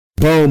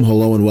Boom!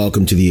 Hello and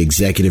welcome to the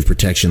Executive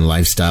Protection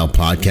Lifestyle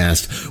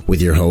Podcast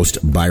with your host,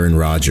 Byron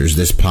Rogers.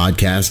 This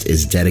podcast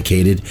is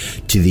dedicated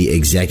to the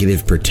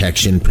executive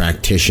protection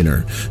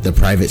practitioner, the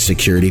private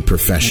security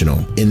professional.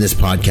 In this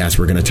podcast,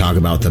 we're going to talk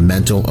about the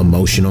mental,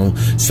 emotional,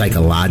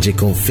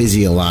 psychological,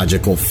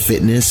 physiological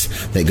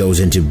fitness that goes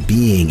into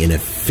being an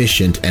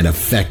efficient and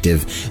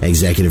effective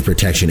executive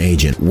protection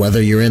agent.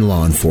 Whether you're in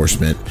law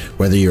enforcement,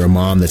 whether you're a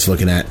mom that's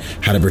looking at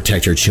how to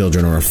protect her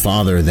children, or a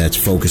father that's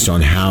focused on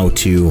how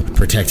to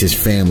protect his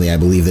family, I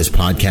believe this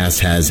podcast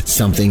has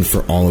something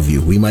for all of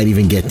you. We might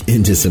even get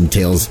into some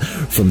tales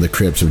from the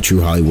crypts of true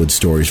Hollywood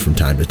stories from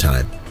time to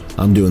time.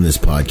 I'm doing this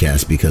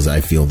podcast because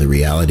I feel the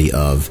reality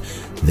of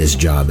this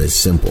job is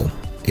simple.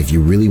 If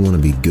you really want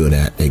to be good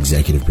at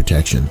executive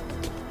protection,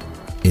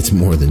 it's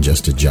more than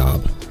just a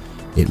job.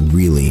 It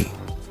really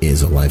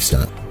is a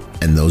lifestyle.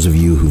 And those of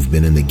you who've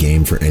been in the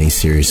game for any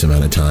serious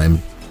amount of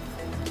time,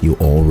 you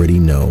already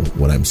know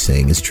what I'm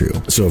saying is true.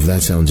 So if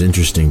that sounds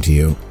interesting to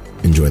you,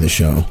 enjoy the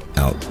show.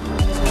 Out.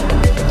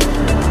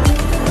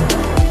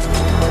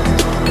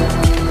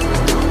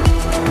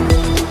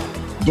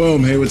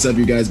 Boom. Hey, what's up,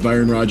 you guys?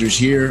 Byron Rogers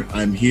here.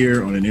 I'm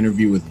here on an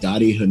interview with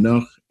Dadi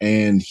Hanuch,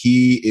 and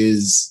he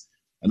is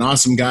an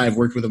awesome guy. I've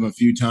worked with him a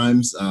few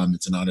times.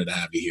 It's an honor to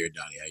have you here,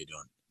 Dadi. How you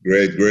doing?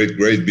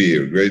 Great to be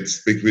here. Great to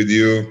speak with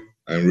you.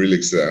 I'm really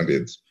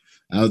excited.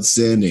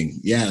 Outstanding.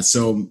 Yeah,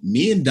 so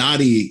me and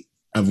Dadi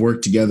have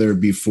worked together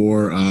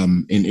before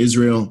in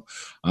Israel.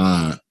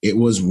 It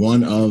was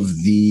one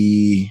of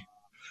the.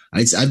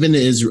 I've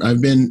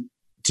been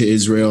to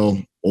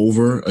Israel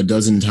over a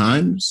dozen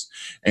times,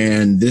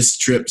 and this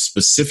trip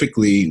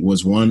specifically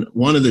was one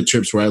of the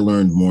trips where I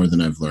learned more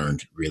than I've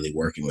learned really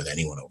working with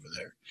anyone over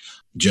there.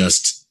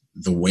 Just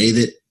the way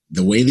that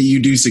you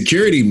do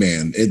security,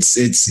 man.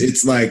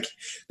 It's like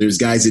there's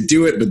guys that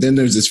do it, but then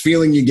there's this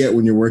feeling you get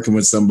when you're working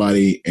with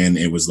somebody, and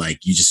it was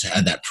like you just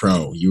had that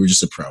pro. You were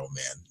just a pro,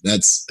 man.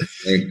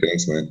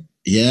 Thanks, man.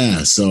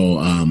 Yeah. So,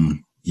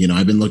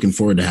 I've been looking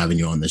forward to having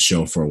you on this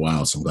show for a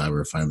while, so I'm glad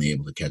we're finally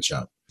able to catch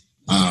up.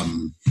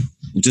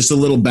 Just a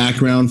little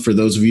background for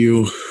those of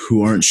you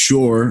who aren't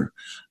sure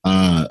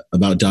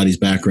about Dadi's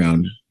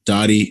background.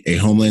 Dadi, a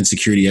Homeland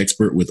Security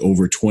expert with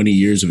over 20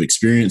 years of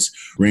experience,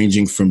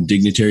 ranging from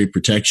dignitary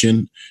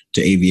protection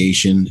to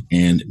aviation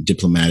and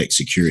diplomatic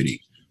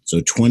security.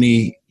 So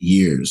 20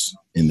 years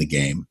in the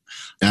game.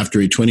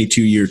 After a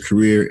 22-year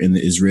career in the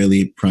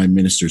Israeli Prime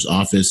Minister's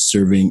office,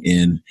 serving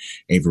in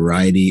a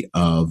variety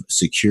of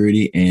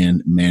security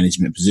and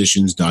management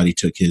positions, Dadi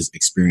took his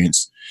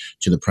experience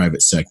to the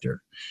private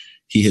sector.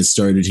 He has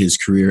started his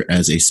career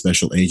as a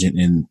special agent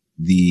in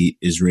the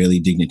Israeli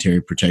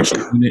Dignitary Protection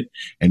Unit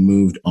and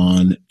moved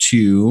on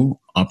to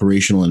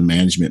operational and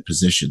management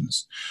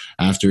positions.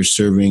 After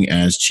serving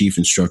as chief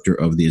instructor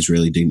of the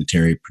Israeli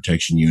Dignitary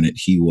Protection Unit,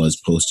 he was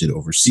posted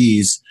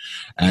overseas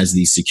as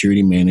the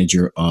security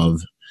manager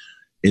of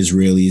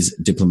Israel's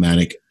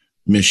diplomatic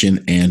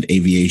mission and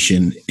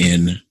aviation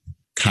in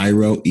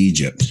Cairo,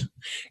 Egypt,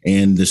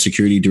 and the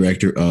security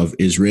director of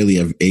Israeli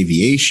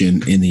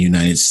Aviation in the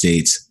United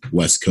States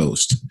West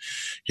Coast.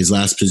 His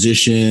last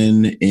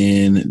position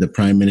in the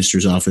Prime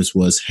Minister's office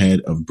was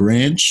head of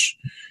branch,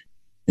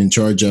 in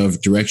charge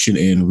of direction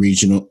and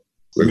regional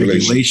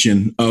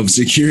regulation of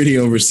security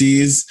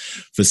overseas,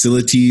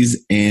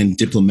 facilities, and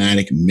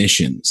diplomatic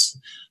missions.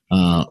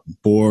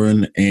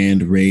 Born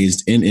and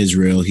raised in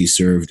Israel, he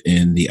served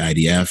in the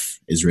IDF,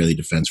 Israeli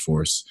Defense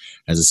Force,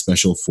 as a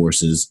special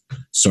forces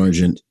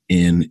sergeant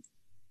in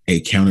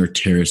a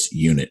counter-terrorist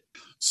unit.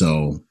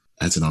 So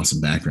that's an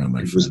awesome background, my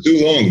friend. It was too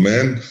long,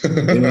 man.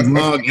 It was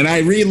long. And I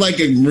read like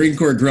a Marine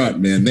Corps grunt,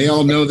 man. They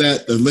all know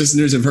that. The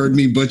listeners have heard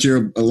me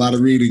butcher a lot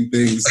of reading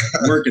things,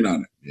 working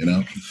on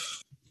it,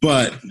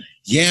 But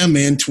yeah,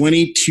 man,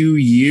 22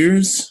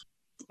 years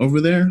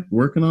over there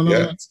working on all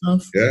that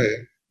stuff. Yeah.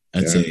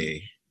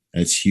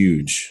 That's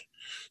huge.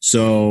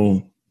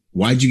 So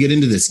why'd you get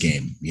into this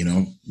game?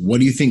 What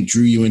do you think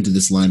drew you into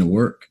this line of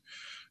work?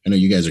 I know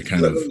you guys are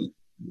kind of...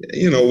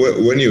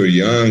 when you're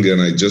young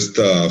and I just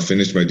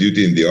finished my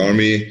duty in the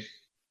Army,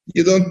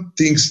 you don't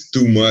think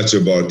too much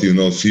about,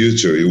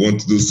 future. You want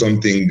to do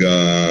something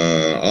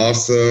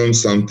awesome,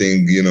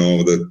 something,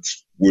 that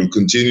will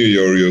continue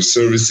your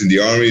service in the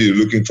Army. You're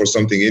looking for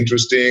something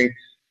interesting.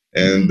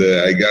 And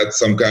I got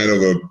some kind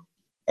of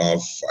a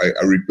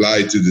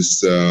reply to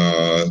this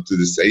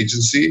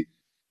agency,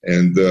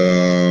 and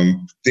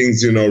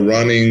things,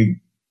 running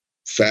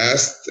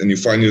fast, and you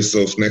find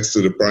yourself next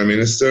to the Prime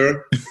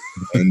Minister,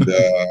 and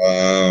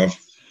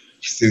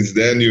since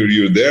then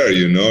you're there.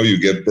 You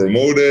get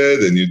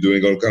promoted, and you're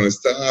doing all kind of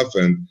stuff,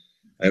 and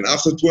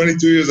after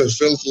 22 years, I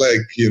felt like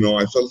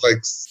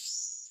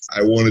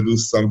I want to do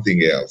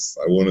something else.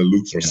 I want to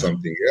look for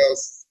something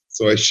else.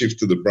 So I shifted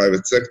to the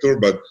private sector,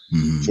 but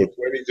for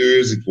 22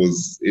 years, it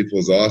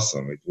was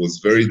awesome. It was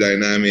very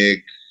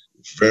dynamic,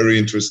 very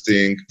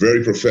interesting,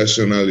 very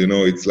professional.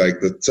 It's like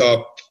the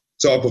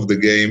top of the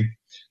game.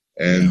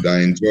 And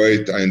I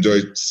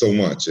enjoyed so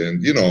much.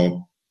 And,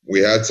 we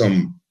had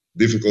some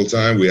difficult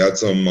time. We had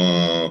some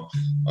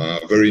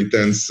very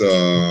intense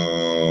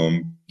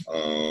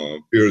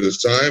period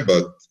of time,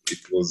 but it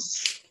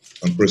was,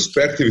 on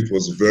perspective, it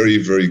was a very,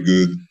 very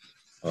good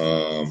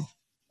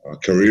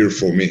career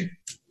for me.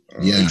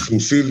 It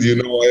fulfilled,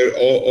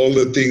 all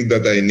the things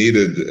that I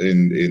needed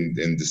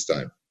in this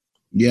time.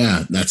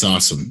 Yeah, that's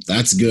awesome.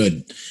 That's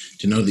good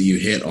to know that you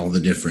hit all the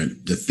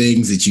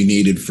things that you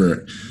needed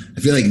for.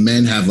 I feel like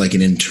men have like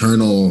an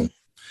internal,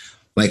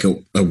 like a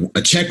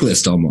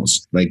checklist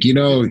almost. Like, you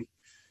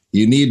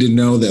need to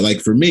know that, like,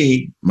 for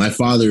me, my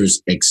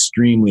father's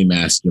extremely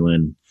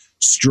masculine,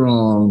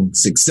 strong,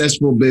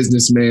 successful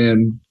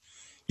businessman.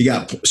 He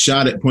got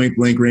shot at point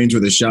blank range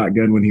with a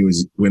shotgun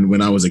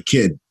when I was a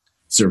kid,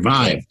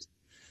 survived.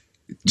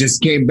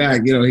 Just came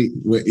back, so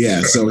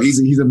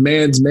he's a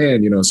man's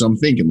man, so I'm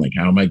thinking, like,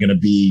 how am I going to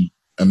be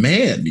a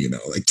man,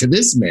 like, to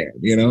this man,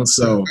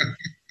 so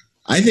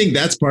I think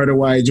that's part of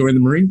why I joined the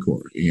Marine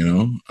Corps,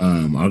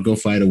 I'll go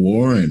fight a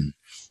war and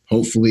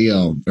hopefully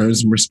I'll earn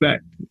some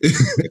respect,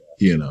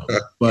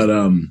 but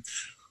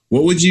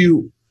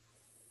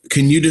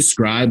can you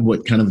describe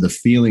what kind of the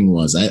feeling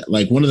was?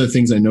 Like, one of the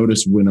things I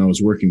noticed when I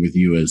was working with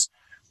you is,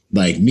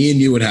 like, me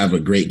and you would have a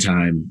great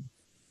time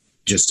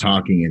just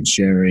talking and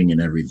sharing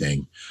and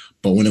everything.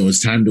 But when it was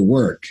time to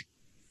work,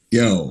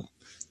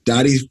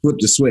 Dottie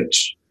flipped a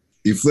switch.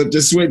 He flipped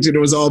a switch and it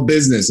was all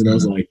business. And I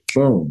was like,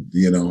 boom,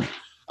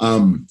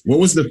 what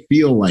was the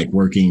feel like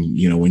working,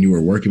 when you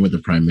were working with the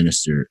Prime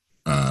Minister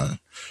and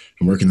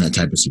working that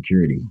type of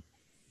security?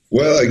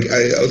 Well,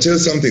 I'll tell you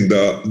something.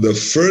 The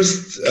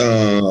first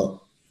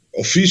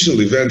official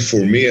event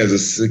for me as a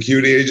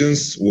security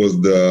agent was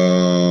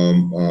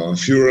the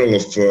funeral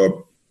of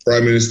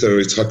Prime Minister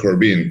Yitzhak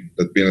Rabin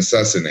that been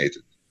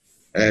assassinated.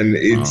 And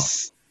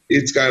it's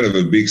kind of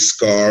a big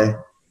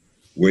scar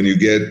when you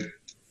get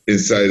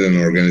inside an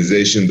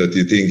organization that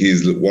you think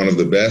is one of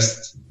the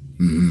best.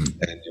 Mm-hmm.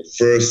 And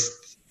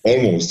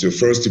your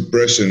first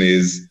impression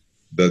is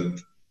that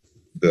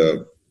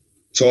the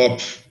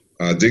top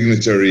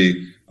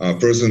dignitary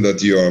person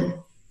that you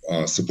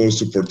are supposed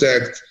to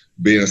protect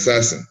be an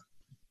assassin.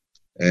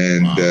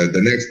 And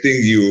the next thing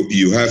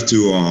you have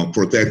to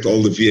protect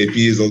all the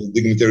VIPs, all the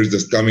dignitaries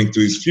that's coming to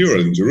his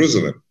funeral in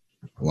Jerusalem.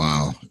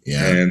 Wow!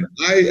 Yeah. And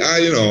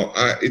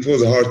it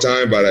was a hard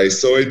time, but I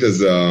saw it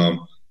as a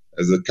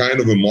kind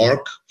of a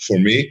mark for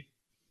me.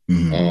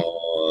 Mm-hmm.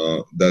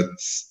 That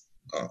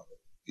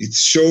it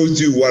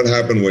shows you what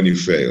happened when you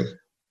fail,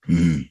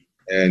 mm-hmm.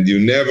 and you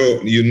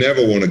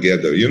never want to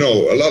get there.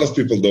 A lot of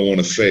people don't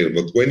want to fail,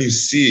 but when you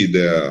see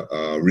the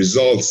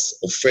results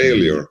of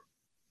failure.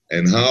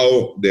 And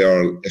how they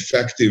are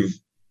effective,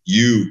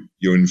 your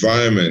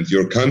environment,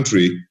 your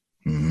country,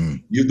 mm-hmm.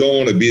 you don't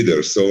want to be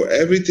there. So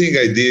everything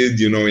I did,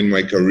 in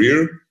my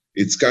career,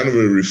 it's kind of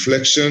a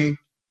reflection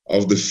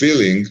of the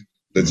feeling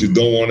that mm-hmm. you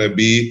don't want to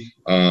be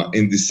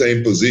in the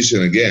same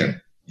position again.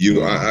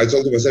 I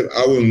told myself,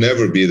 I will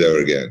never be there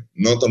again.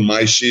 Not on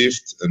my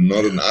shift and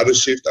not on other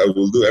shift. I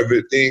will do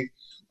everything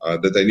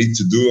that I need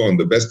to do on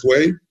the best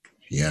way.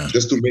 Yeah.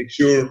 Just to make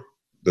sure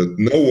that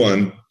no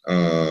one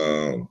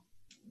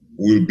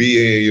will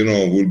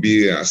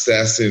be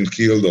assassin,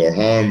 killed, or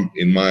harmed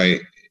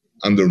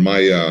under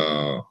my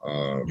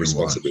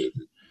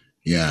responsibility.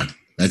 Yeah,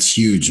 that's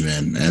huge,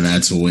 man, and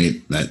that's a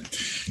way that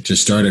to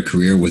start a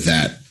career with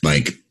that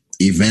like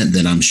event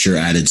that I'm sure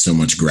added so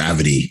much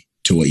gravity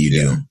to what you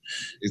do.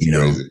 It's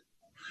crazy.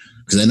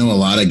 Because I know a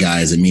lot of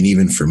guys. I mean,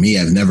 even for me,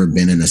 I've never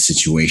been in a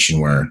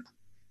situation where,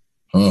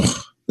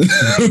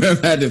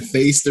 I've had to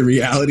face the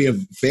reality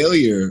of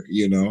failure.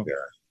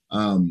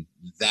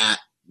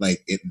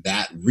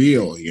 That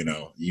real,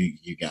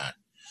 you got,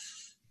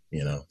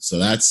 so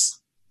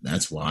that's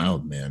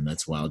wild, man.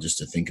 That's wild just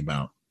to think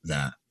about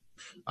that.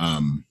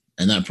 And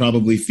that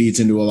probably feeds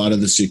into a lot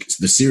of the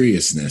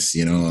seriousness,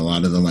 a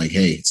lot of the like,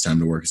 hey, it's time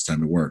to work. It's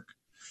time to work.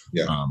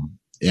 Yeah.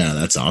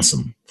 That's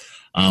awesome.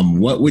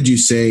 What would you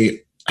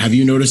say, have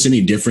you noticed any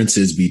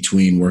differences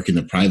between working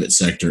the private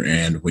sector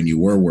and when you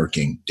were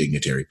working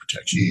dignitary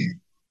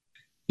protection?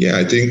 Yeah,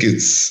 I think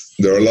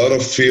there are a lot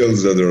of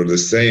fields that are the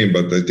same,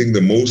 but I think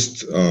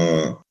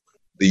the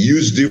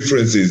huge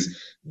difference is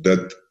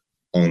that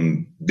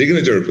on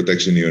dignitary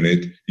protection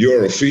unit,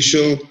 you're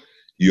official,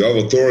 you have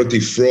authority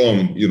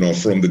from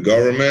the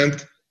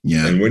government.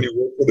 Yeah. And when you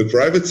work for the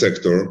private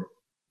sector,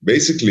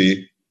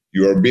 basically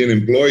you are being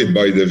employed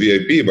by the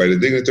VIP, by the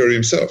dignitary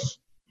himself.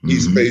 Mm-hmm.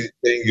 He's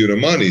paying you the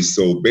money.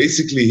 So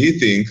basically he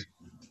thinks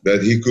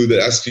that he could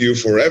ask you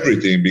for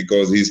everything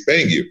because he's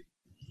paying you.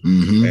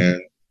 Mm-hmm.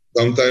 And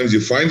sometimes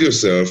you find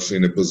yourself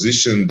in a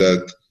position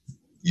that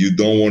you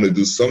don't want to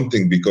do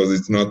something because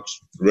it's not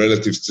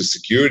relative to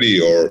security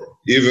or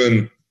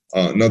even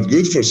not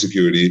good for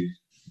security,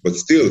 but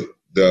still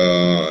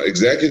the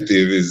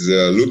executive is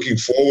looking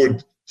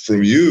forward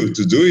from you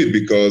to do it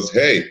because,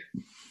 hey,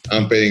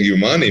 I'm paying you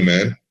money,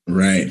 man.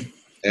 Right.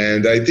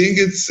 And I think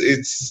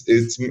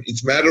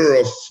it's matter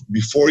of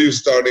before you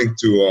starting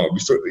to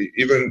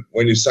even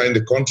when you sign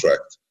the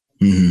contract,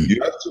 mm-hmm. you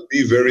have to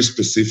be very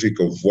specific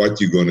of what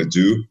you're going to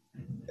do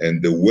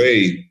and the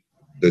way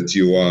that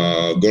you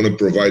are going to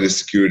provide the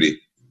security.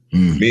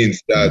 Mm-hmm.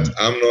 Means that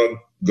I'm not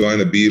going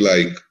to be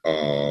like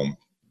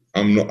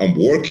I'm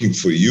working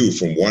for you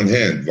from one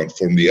hand, but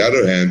from the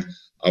other hand,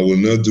 I will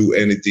not do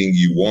anything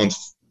you want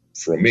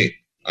from me.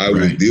 I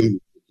will deal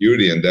with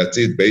security, and that's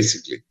it,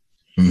 basically.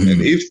 Mm-hmm.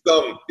 And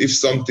if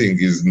something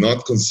is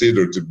not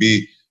considered to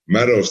be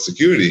matter of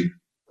security,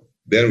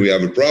 then we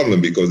have a problem,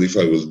 because if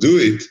I will do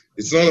it,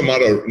 it's not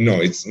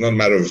a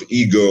matter of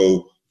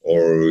ego,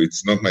 or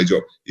it's not my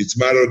job. It's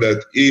matter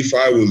that if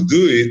I will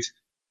do it,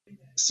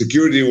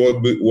 security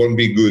won't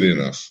be good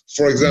enough.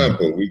 For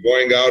example, we're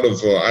going out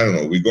of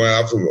we're going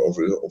out of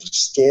a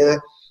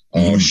store,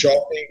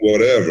 shopping,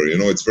 whatever.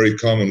 It's very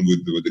common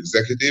with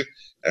executive,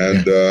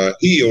 and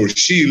he or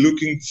she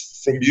looking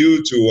from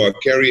you to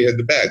carry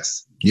the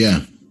bags.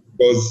 Yeah,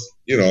 because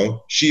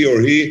she or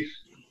he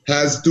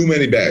has too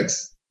many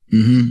bags.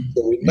 Mm-hmm.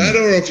 So a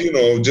matter of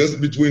just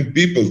between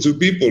two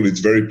people, it's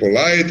very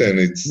polite, and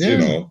it's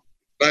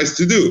nice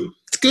to do.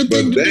 It's a good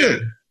thing to do.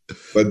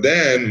 But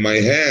then my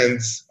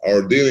hands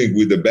are dealing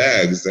with the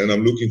bags, and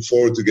I'm looking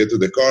forward to get to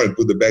the car and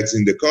put the bags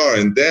in the car.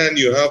 And then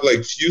you have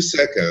like few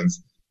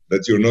seconds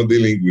that you're not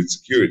dealing with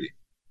security.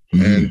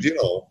 Mm-hmm. And,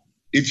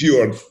 if you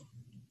are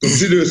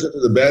consider yourself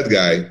as a bad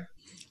guy,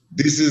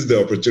 this is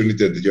the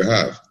opportunity that you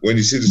have. When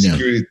you see the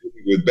security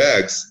with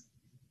bags,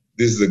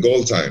 this is the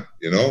goal time,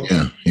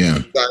 Yeah.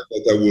 Time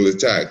that I will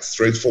attack,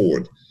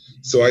 straightforward.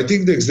 So I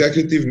think the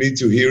executive need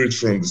to hear it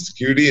from the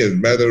security,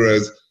 and matter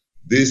as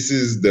this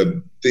is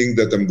the thing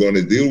that I'm going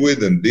to deal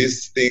with, and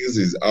this thing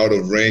is out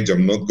of range.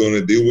 I'm not going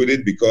to deal with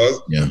it,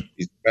 because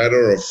it's a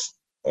matter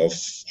of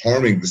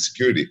harming the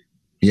security.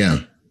 Yeah.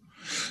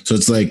 So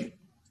it's like,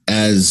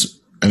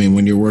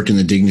 when you're working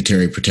the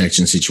dignitary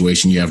protection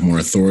situation, you have more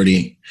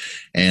authority.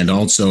 And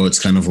also it's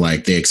kind of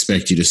like they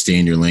expect you to stay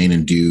in your lane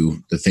and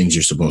do the things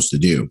you're supposed to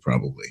do,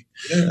 probably.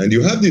 Yeah. And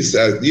you have this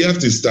time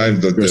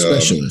that you're a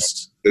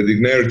specialist. The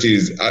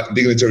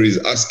dignitary is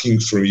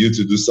asking from you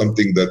to do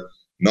something that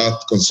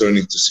not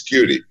concerning to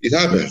security. It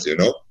happens,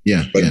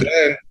 Yeah. But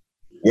then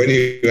when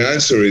you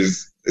answer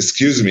is,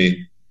 excuse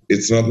me,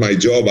 it's not my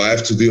job, I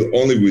have to deal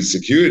only with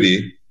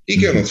security, he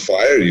cannot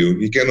fire you.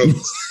 He cannot,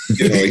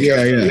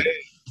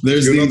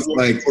 There's you're not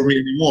working for me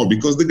anymore,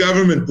 because the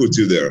government put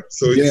you there.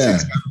 So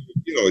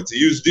it's a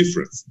huge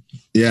difference.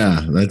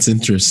 Yeah, that's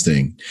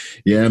interesting.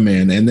 Yeah,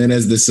 man. And then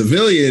as the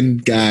civilian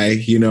guy,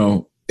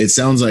 it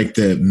sounds like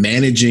the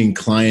managing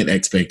client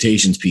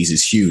expectations piece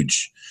is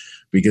huge,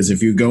 because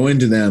if you go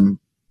into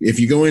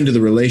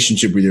the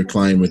relationship with your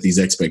client with these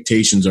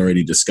expectations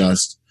already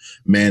discussed,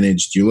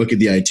 managed, you look at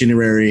the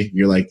itinerary,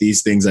 you're like,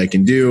 these things I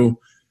can do,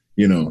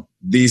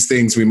 these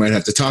things we might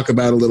have to talk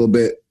about a little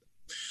bit.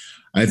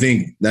 I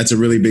think that's a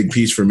really big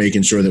piece for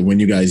making sure that when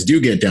you guys do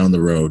get down the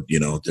road,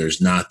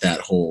 there's not that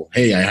whole,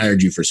 hey, I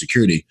hired you for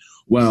security.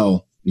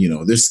 Well,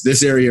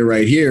 this area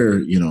right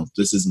here,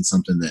 this isn't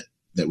something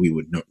that we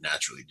would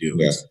naturally do.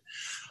 Yeah.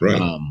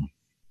 Right.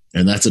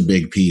 And that's a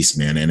big piece,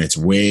 man. And it's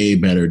way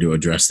better to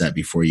address that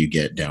before you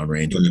get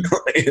downrange with the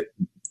client.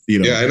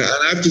 Yeah, and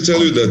I have to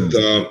tell you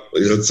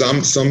that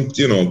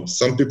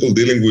some people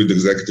dealing with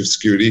executive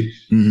security,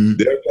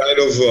 they're kind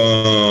of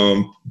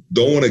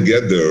don't want to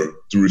get there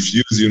to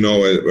refuse,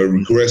 a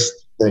request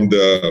from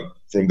the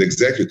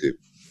executive.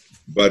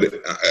 But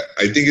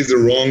I think it's the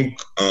wrong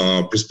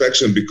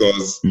perspective,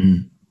 because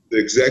the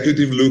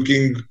executive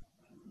looking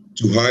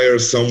to hire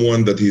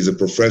someone that is a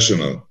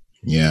professional.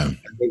 Yeah,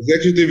 the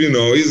executive,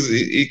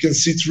 he can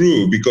see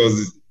through,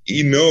 because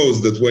he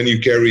knows that when you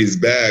carry his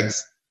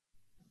bags,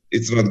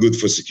 it's not good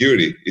for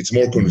security. It's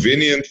more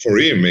convenient for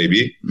him,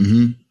 maybe.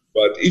 Mm-hmm.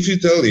 But if you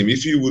tell him,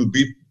 if you will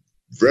be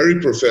very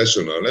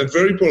professional and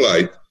very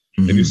polite,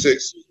 and you say,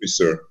 excuse me,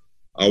 sir,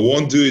 I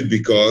won't do it,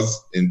 because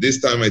in this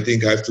time I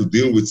think I have to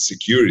deal with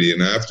security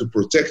and I have to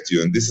protect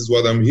you, and this is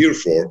what I'm here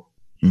for.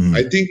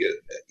 I think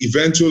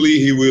eventually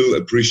he will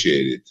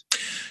appreciate it.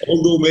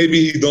 Although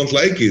maybe he don't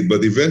like it,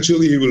 but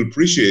eventually he will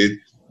appreciate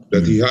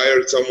that he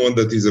hired someone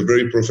that is a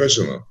very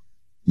professional.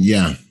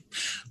 Yeah.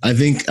 I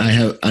think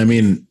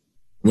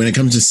when it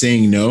comes to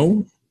saying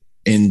no,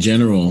 in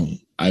general,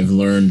 I've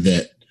learned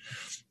that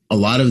a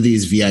lot of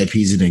these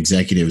VIPs and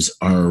executives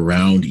are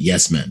around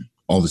yes men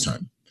all the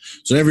time.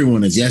 So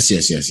everyone is yes,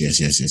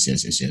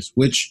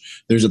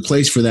 which there's a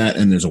place for that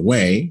and there's a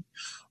way.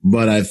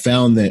 But I've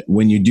found that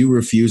when you do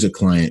refuse a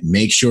client,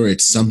 make sure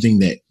it's something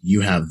that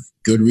you have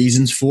good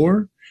reasons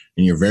for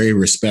and you're very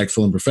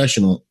respectful and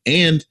professional.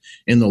 And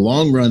in the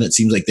long run, it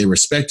seems like they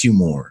respect you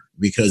more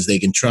because they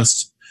can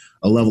trust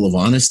a level of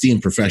honesty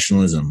and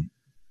professionalism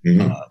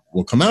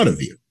will come out of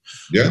you.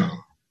 Yeah.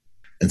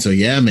 And so,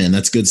 yeah, man,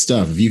 that's good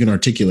stuff. If you can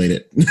articulate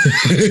it, then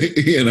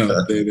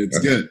it's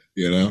good,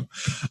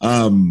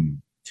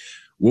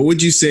 What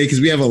would you say? Because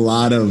we have a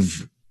lot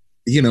of,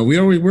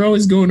 we're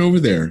always going over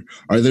there.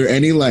 Are there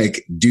any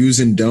like do's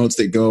and don'ts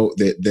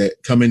that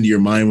come into your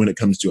mind when it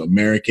comes to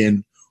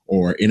American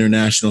or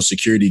international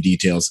security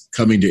details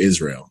coming to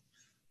Israel?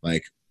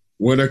 Like,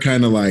 what are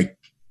kind of like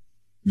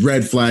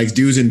red flags,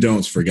 do's and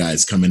don'ts for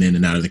guys coming in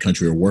and out of the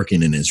country or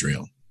working in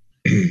Israel?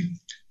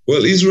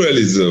 Well, Israel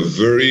is a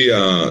very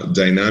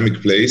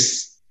dynamic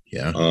place.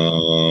 Yeah.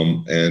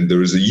 and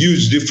there is a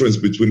huge difference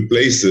between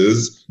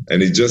places,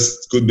 and it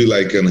just could be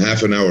like a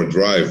half an hour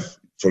drive.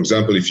 For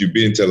example, if you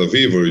be in Tel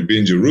Aviv or you be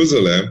in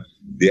Jerusalem,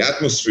 the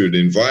atmosphere, the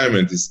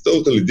environment is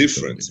totally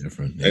different.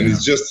 Yeah. And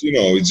it's just,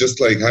 it's just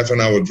like half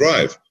an hour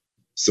drive.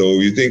 So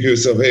you think to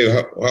yourself, hey,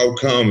 how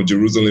come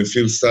Jerusalem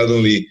feels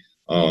suddenly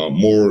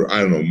more,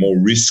 I don't know, more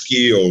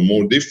risky or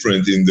more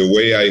different in the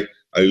way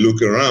I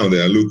look around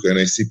and I look and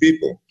I see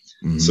people.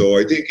 Mm-hmm. So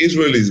I think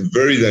Israel is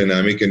very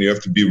dynamic, and you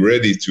have to be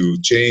ready to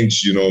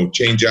change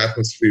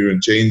atmosphere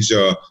and change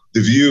the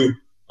view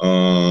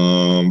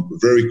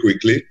very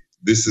quickly.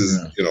 This is,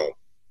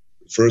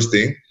 first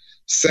thing.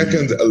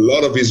 Second, a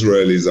lot of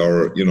Israelis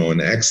are, an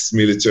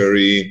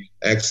ex-military,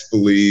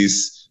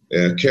 ex-police,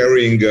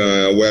 carrying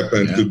a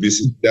weapon, could be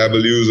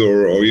CWs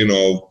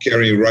or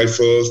carrying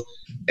rifles.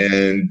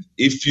 And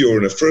if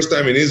you're the first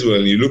time in Israel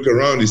and you look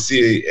around, you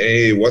see,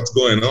 hey, what's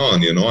going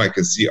on? I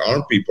can see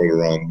armed people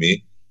around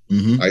me.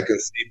 Mm-hmm. I can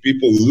see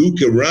people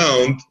look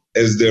around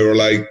as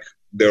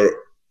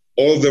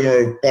all of them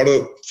are part of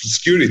the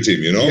security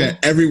team, Yeah,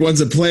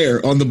 everyone's a player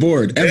on the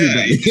board.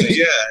 Everybody.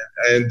 Yeah.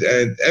 And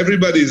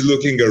everybody is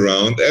looking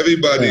around.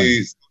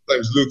 Everybody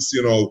sometimes looks,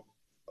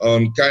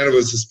 on kind of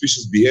a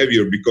suspicious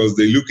behavior because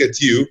they look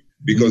at you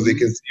because they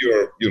can see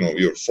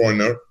you're a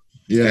foreigner.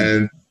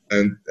 Yeah.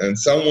 And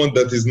someone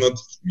that is not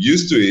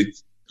used to it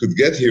could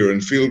get here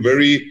and feel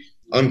very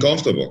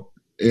uncomfortable.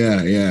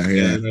 Yeah.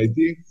 And I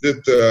think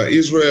that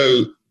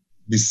Israel,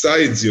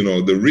 besides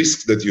the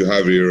risk that you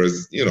have here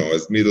as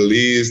Middle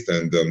East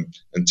and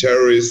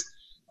terrorists,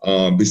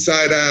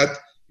 beside that,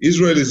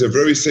 Israel is a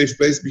very safe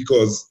place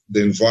because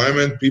the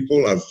environment,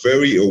 people are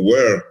very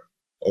aware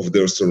of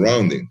their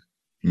surrounding.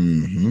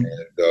 Mm-hmm.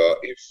 And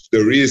if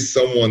there is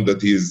someone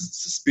that is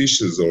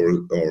suspicious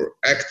or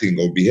acting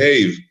or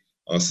behave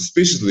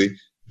suspiciously,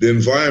 the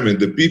environment,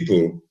 the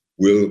people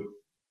will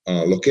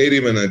locate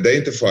him and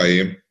identify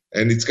him.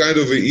 And it's kind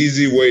of an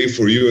easy way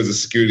for you as a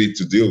security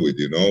to deal with,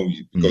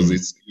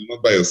 because you're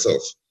not by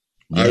yourself.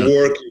 Yeah. I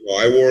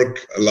work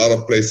a lot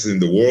of places in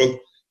the world,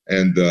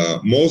 and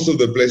most of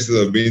the places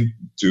I've been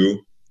to,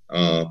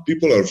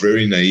 people are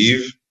very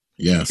naive.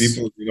 Yes.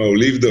 People,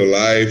 live their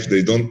life.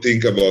 They don't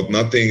think about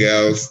nothing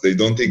else. They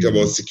don't think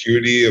about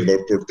security,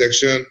 about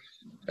protection.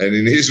 And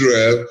in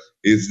Israel,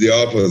 it's the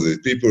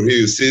opposite. People hear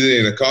you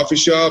sitting in a coffee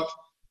shop,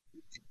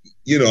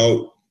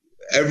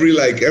 every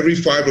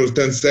 5 or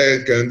 10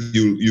 seconds,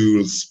 you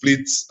will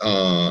split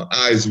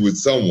eyes with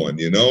someone.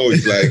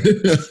 It's like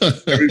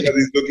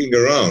everybody's looking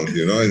around.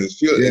 And it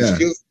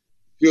feels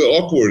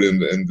awkward in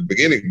the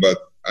beginning, but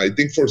I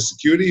think for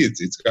security,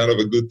 it's kind of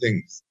a good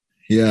thing.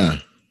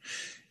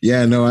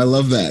 Yeah, no, I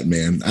love that,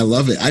 man. I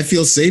love it. I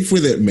feel safe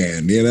with it,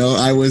 man.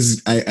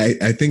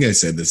 I think I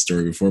said this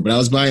story before, but I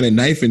was buying a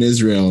knife in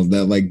Israel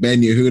that like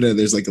Ben Yehuda,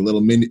 there's like a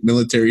little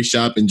military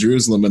shop in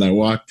Jerusalem, and I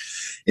walked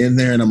in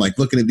there and I'm like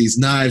looking at these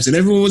knives, and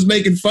everyone was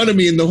making fun of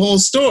me in the whole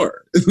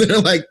store. They're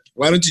like,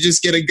 why don't you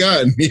just get a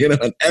gun?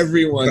 And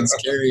everyone's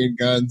carrying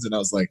guns. And I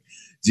was like,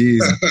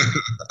 geez,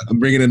 I'm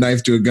bringing a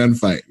knife to a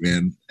gunfight,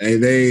 man.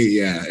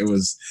 It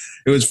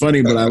was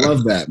funny, but I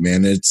love that,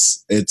 man.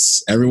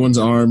 It's everyone's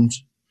armed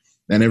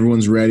and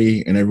everyone's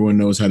ready and everyone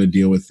knows how to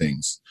deal with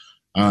things.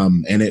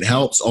 And it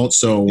helps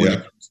also when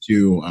it comes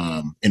to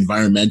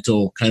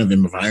environmental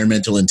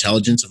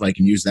intelligence, if I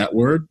can use that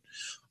word,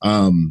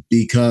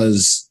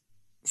 because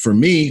for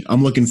me,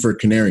 I'm looking for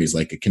canaries,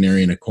 like a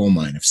canary in a coal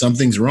mine. If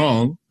something's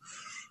wrong,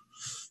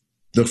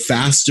 the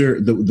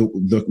faster,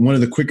 the one of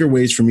the quicker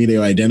ways for me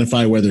to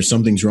identify whether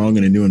something's wrong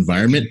in a new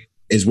environment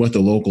is what the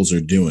locals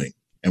are doing.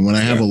 And when I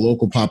have a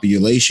local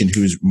population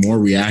who's more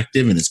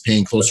reactive and is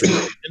paying closer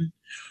attention,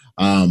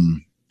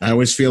 I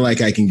always feel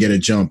like I can get a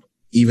jump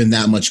even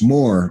that much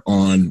more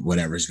on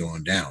whatever's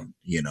going down,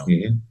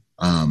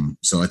 Mm-hmm.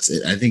 So I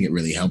think it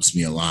really helps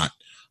me a lot.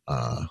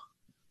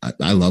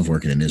 I love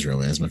working in Israel,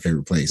 man. It's my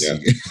favorite place. Yeah.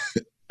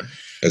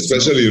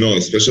 especially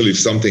if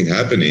something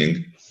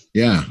happening.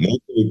 Yeah.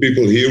 Most of the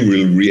people here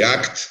will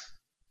react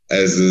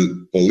as a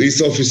police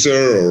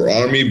officer or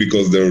army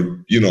because they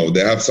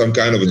have some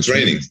kind of a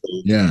training.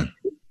 So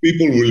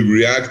people will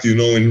react,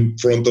 in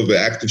front of an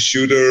active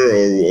shooter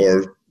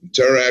or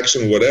terror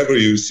action, whatever.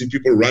 You see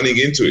people running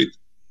into it.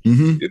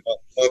 Mm-hmm.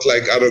 Not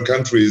like other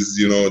countries,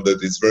 that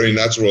it's very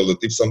natural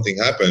that if something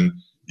happened,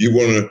 you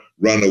want to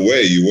run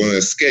away, you want to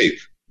escape.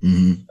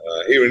 Mm-hmm.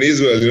 Here in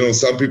Israel,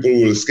 some people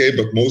will escape,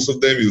 but most of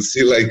them you'll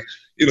see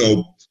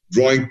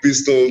drawing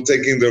pistol,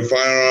 taking their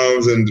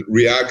firearms and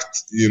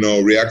react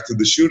to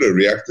the shooter,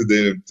 react to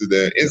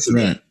the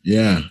incident. Right.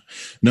 Yeah.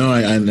 No,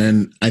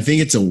 I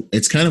think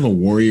it's kind of a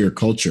warrior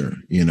culture,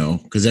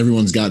 because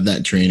everyone's got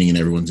that training and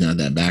everyone's got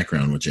that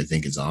background, which I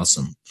think is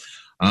awesome.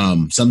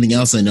 Something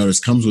else I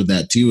noticed comes with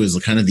that too is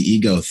kind of the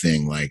ego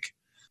thing. Like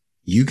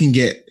you can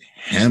get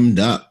hemmed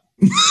up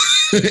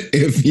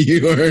if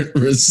you aren't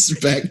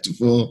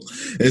respectful,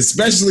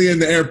 especially in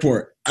the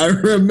airport. I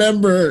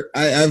remember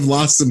I've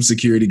lost some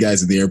security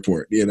guys at the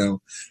airport,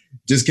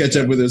 just catch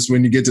up with us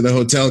when you get to the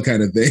hotel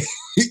kind of thing.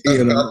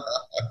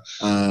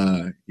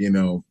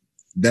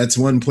 That's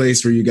one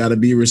place where you got to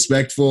be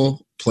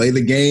respectful. play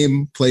the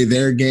game, play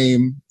their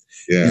game.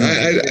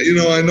 Yeah, I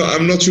know.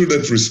 I'm not sure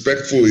that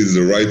respectful is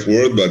the right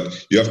word,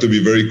 but you have to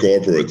be very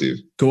cooperative.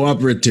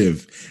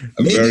 Cooperative.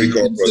 Very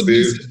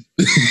cooperative.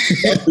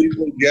 Some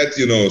people get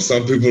to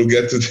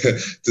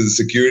the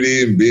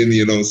security and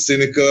being,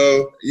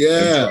 cynical.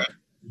 Yeah.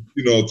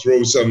 And try,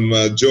 throw some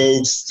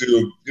jokes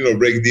to,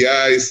 break the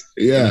ice.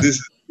 Yeah. This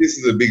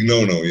is a big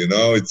no-no.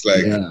 It's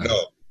like,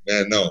 no,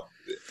 man, no.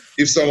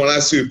 If someone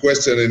asks you a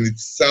question and it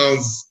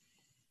sounds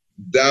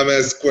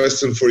dumbass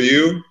question for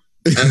you,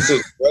 answer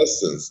the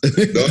questions.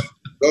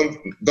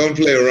 Don't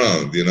play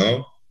around,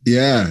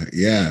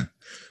 Yeah.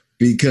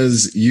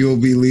 Because you'll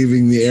be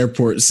leaving the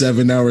airport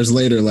 7 hours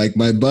later, like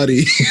my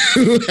buddy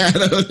who had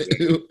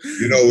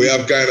we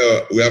have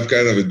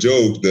kind of a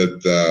joke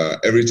that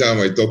every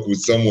time I talk with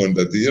someone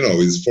that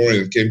is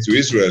foreign, came to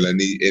Israel, and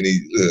he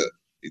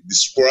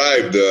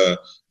described the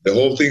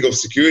whole thing of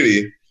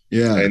security.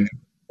 Yeah. And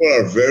people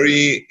are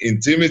very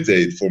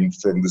intimidated from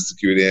the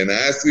security. And I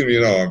asked him,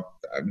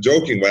 I'm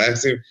joking, but I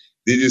asked him,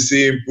 did you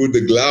see him put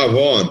the glove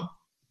on?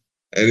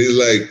 And he's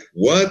like,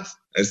 what?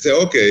 I say,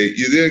 okay,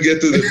 you didn't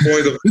get to the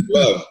point of the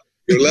glove.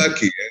 You're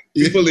lucky.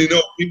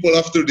 And people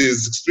after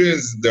this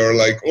experience, they're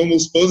like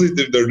almost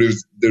positive there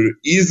is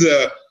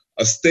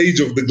a stage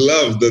of the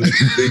glove that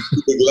they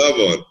put the glove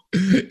on.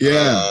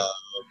 Yeah.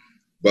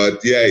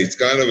 But yeah, it's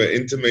kind of an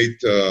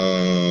intimate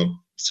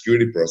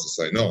security process.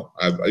 I know.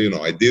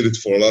 I did it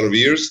for a lot of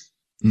years.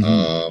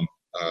 Mm-hmm.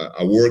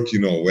 I work,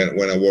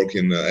 when I work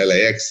in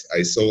LAX,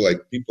 I saw like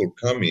people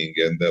coming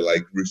and they're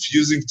like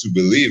refusing to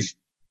believe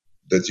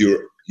that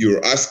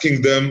you're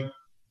asking them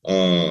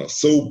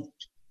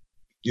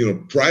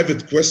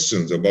private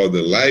questions about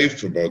their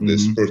life, about their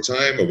spare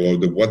time,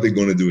 about what they're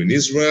going to do in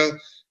Israel.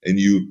 And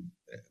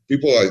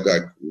people are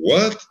like,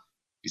 what?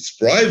 It's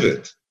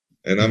private.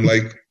 And I'm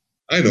like,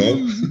 I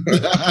know.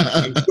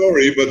 I'm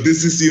sorry, but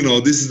this is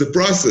the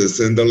process.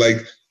 And they're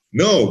like,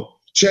 no,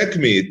 check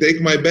me,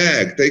 take my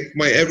bag, take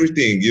my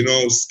everything,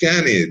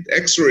 scan it,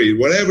 x-ray,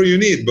 whatever you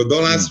need, but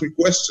don't ask me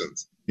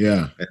questions.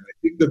 Yeah. And I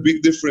think the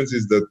big difference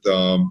is that,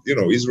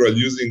 Israel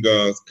using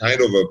a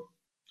kind of a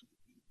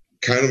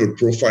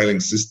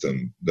profiling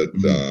system that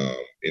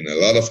in a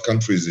lot of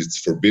countries it's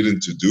forbidden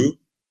to do.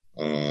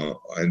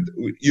 And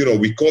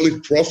we call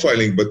it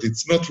profiling, but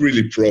it's not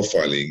really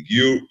profiling.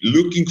 You're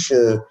looking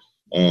for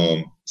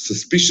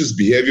suspicious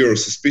behavior or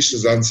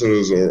suspicious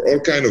answers or all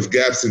kind of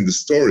gaps in the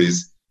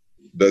stories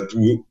that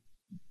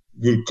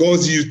will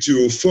cause you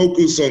to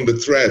focus on the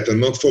threat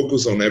and not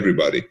focus on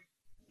everybody.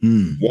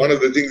 One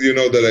of the things,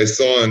 that I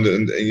saw and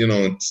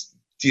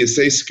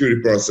TSA security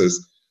process,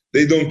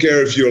 they don't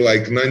care if you're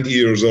like 90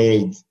 years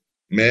old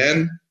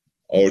man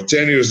or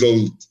 10 years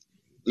old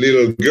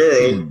little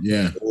girl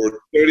or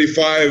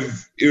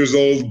 35 years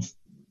old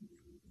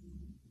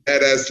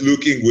badass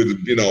looking with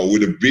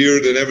a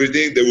beard and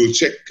everything. They will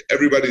check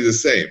everybody the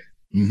same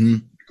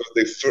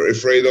because they're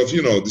afraid of,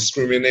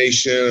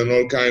 discrimination and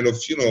all kind of,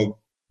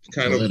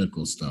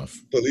 political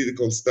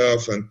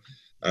stuff.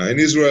 And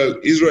Israel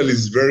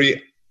is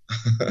very,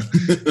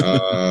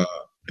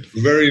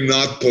 very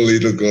not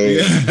political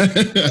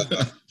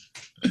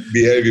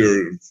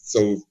behavior.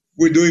 So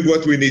we're doing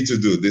what we need to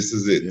do. This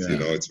is it. Yeah.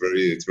 It's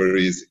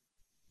very easy.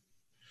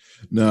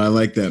 No, I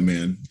like that,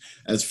 man.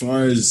 As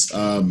far as,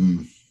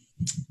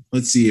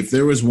 let's see, if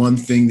there was one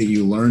thing that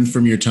you learned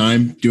from your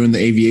time doing the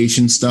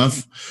aviation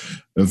stuff,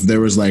 if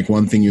there was like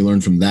one thing you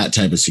learned from that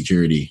type of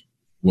security,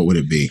 what would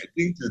it be? I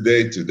think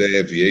today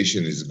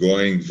aviation is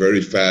going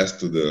very fast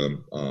to the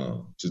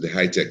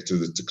high tech, to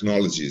the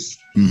technologies,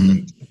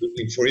 and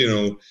looking for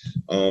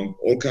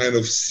all kind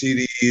of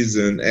cities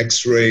and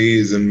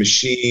X-rays and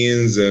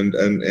machines and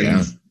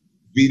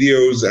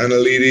videos,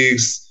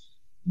 analytics,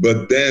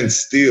 but then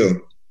still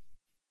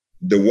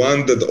the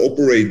one that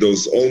operate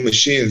those old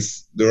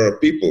machines, there are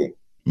people,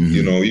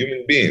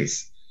 human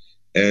beings,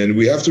 and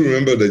we have to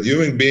remember that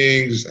human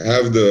beings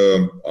have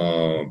the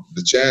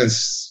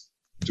chance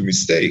to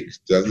mistake,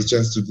 to have the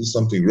chance to do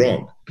something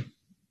wrong.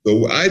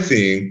 So I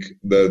think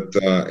that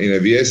in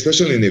aviation,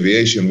 especially in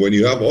aviation, when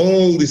you have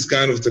all these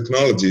kind of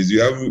technologies,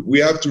 we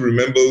have to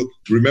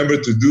remember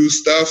to do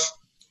stuff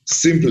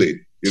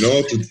simply,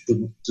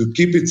 to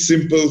keep it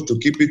simple, to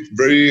keep it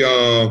very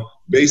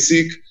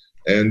basic,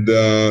 and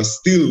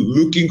still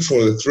looking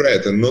for the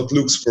threat and not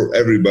looks for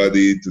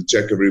everybody, to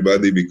check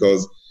everybody,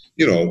 because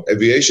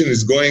aviation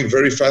is going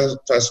very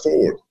fast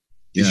forward.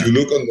 Yeah. If you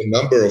look on the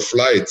number of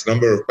flights,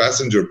 number of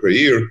passengers per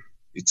year,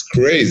 it's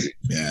crazy.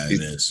 Yeah, it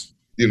is.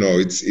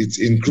 It's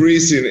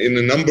increasing in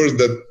a numbers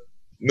that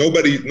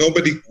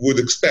nobody would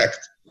expect.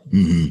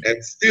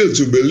 And still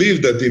to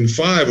believe that in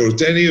 5 or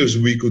 10 years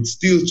we could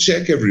still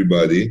check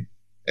everybody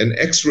and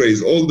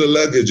X-rays, all the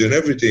luggage and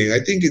everything, I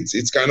think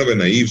it's kind of a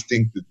naive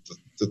thing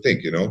to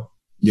think,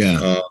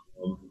 Yeah.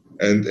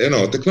 And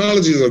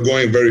technologies are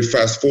going very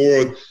fast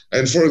forward.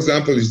 And for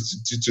example,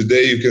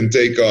 today you can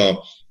take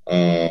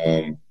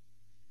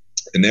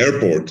an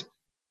airport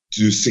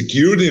to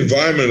secure the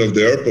environment of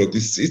the airport.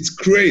 It's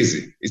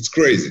crazy. It's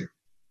crazy.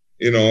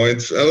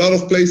 It's a lot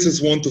of places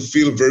want to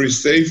feel very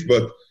safe,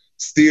 but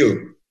still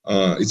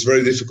it's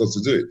very difficult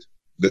to do it.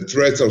 The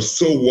threats are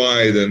so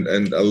wide,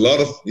 and a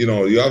lot of, you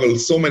have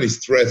so many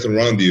threats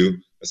around you,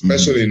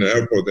 especially in an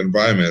airport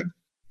environment.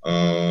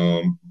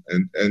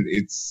 And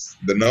it's,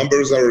 the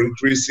numbers are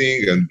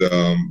increasing, and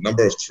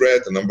number of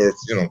threats, the number of,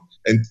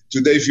 and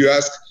today if you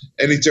ask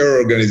any terror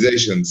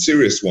organization,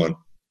 serious one,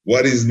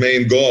 what is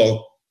main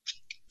goal?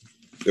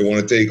 They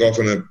want to take off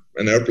an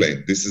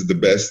airplane. This is the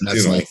best,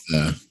 That's like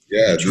the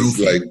this is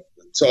like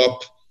the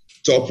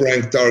top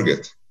ranked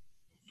target.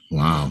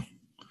 Wow.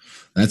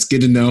 That's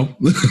good to know.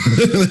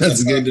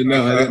 That's good to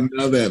know. I didn't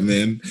know that,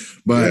 man.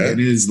 But it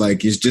is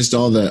like, it's just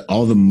all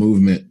the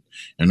movement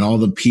and all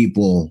the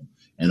people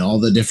and all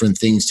the different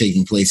things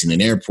taking place in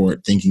an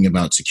airport. Thinking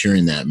about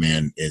securing that,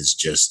 man, is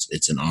just,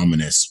 it's an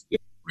ominous,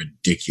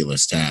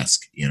 ridiculous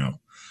task,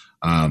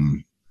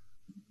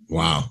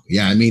 Wow.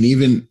 Yeah. I mean,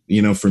 even,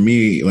 for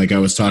me, like I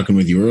was talking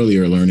with you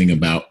earlier, learning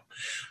about,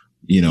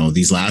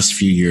 these last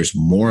few years,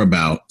 more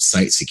about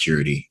site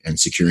security and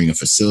securing a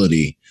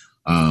facility.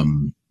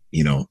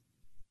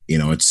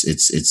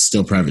 It's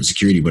still private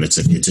security, but it's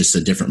just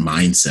a different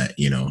mindset,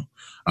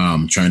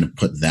 trying to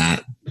put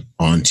that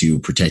onto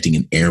protecting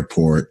an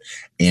airport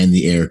and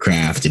the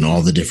aircraft and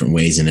all the different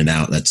ways in and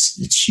out.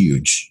 It's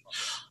huge.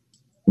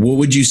 What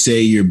would you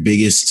say your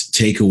biggest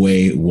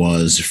takeaway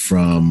was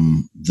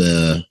from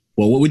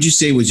what would you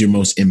say was your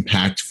most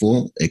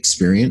impactful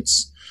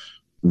experience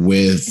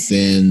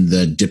within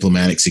the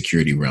diplomatic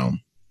security realm?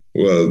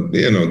 Well,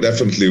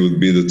 definitely would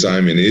be the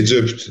time in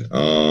Egypt.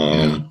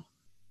 I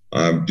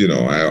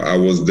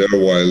was there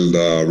while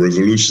the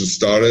revolution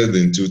started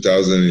in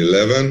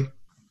 2011.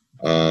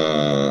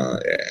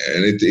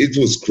 And it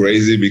was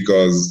crazy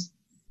because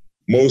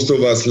most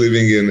of us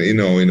living in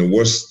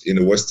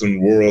a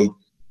Western world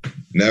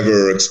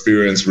never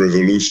experienced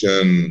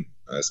revolution,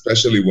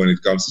 especially when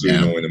it comes to,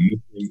 in a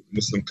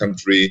Muslim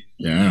country,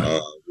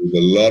 with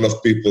a lot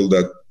of people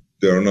that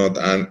they're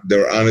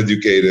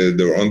uneducated,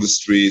 they're on the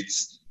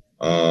streets,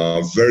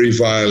 very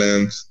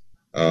violent.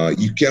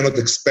 You cannot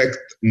expect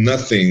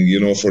nothing,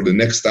 for the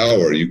next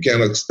hour. You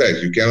cannot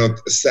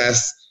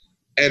assess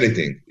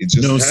anything. It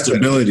just happens,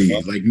 stability,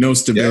 like no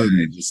stability.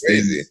 Yeah, it's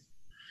crazy.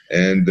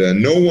 And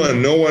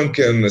no one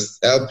can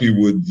help you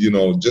with,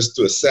 just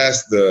to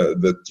assess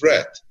the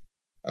threat.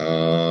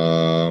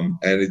 And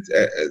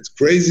it's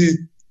crazy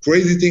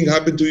thing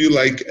happen to you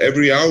like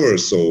every hour or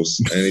so.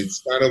 And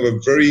it's kind of a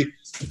very,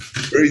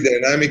 very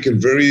dynamic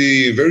and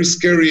very, very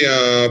scary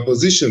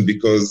position,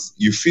 because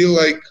you feel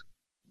like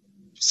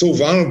so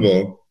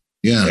vulnerable.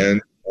 Yeah.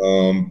 And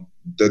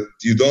that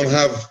you don't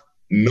have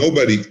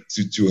nobody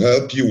to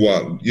help you,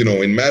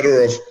 in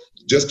matter of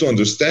just to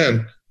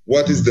understand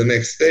what is the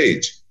next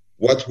stage,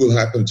 what will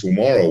happen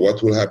tomorrow,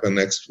 what will happen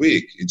next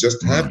week. It's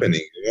just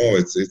happening,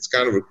 it's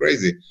kind of a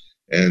crazy.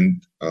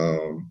 And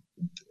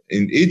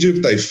in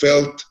Egypt, I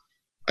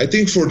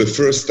think for the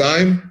first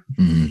time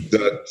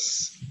that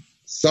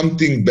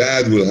something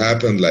bad will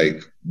happen,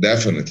 like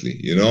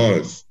definitely,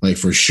 like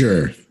for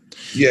sure.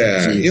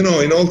 Yeah, in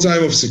all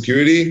time of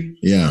security.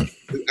 Yeah,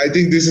 I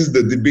think this is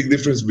the big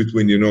difference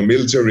between,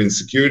 military and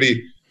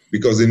security,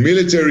 because in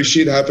military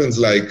shit happens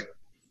like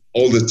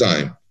all the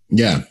time.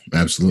 Yeah,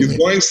 absolutely. You're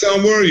going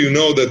somewhere,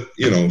 that,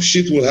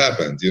 shit will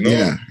happen,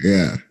 Yeah,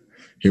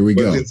 here we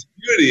go. But in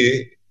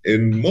security,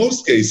 in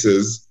most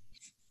cases,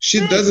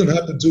 shit doesn't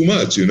happen too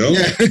much,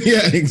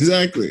 Yeah,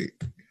 exactly.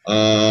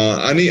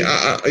 Me,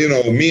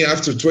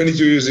 after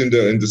 22 years in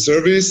the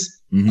service,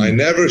 I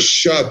never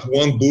shot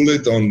one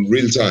bullet on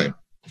real time.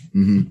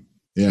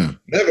 Yeah.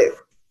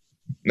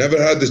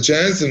 Never had the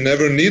chance and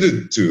never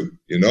needed to,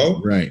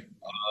 Right.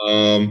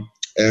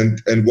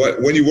 And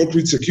when you work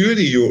with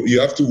security,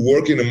 you have to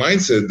work in a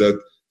mindset that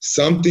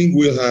something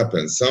will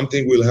happen.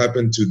 Something will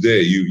happen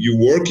today. You're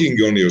working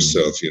on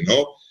yourself,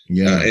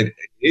 Yeah. And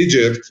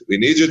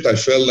in Egypt, I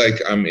felt like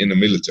I'm in the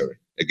military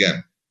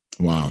again.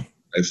 Wow.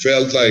 I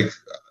felt like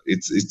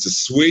it's a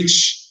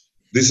switch.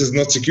 This is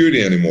not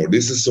security anymore.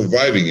 This is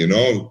surviving,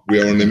 We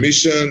are on a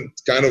mission.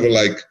 It's kind of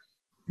like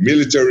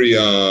military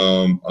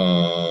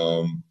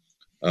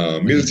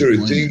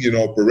thing,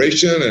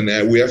 operation. And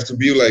we have to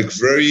be like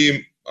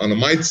very on a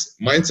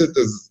mindset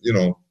as,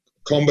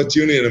 combat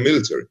unit in the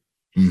military.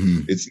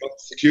 It's not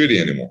security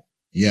anymore.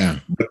 Yeah.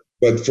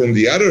 But from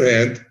the other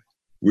hand,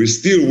 we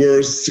still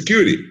were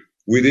security.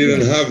 We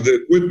didn't have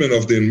the equipment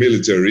of the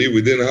military.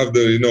 We didn't have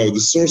the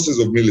sources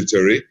of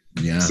military.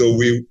 Yeah. So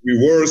we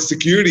were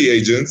security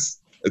agents,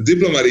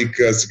 diplomatic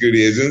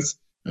security agents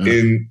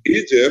in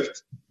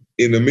Egypt,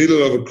 in the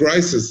middle of a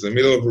crisis, in the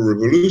middle of a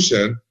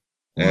revolution,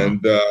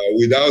 and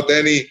without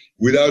any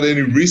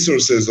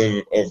resources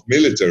of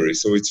military.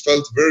 So it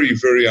felt very,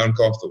 very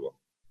uncomfortable.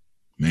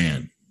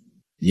 Man.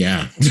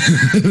 Yeah,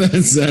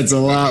 that's a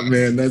lot,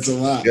 man. That's a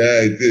lot.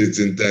 Yeah, it's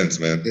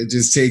intense, man. It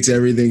just takes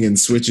everything and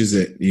switches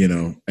it,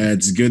 And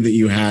it's good that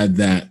you had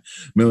that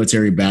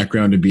military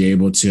background to be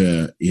able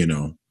to,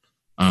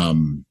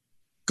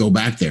 go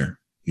back there,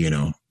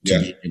 to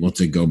be able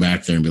to go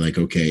back there and be like,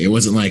 okay, it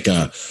wasn't like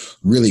a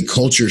really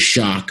culture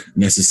shock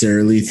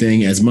necessarily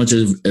thing as much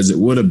as it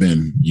would have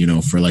been,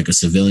 for like a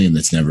civilian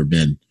that's never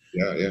been.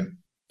 Yeah.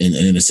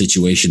 in a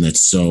situation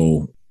that's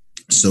so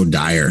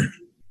dire.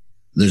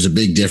 There's a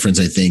big difference,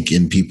 I think,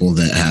 in people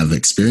that have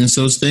experienced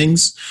those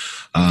things,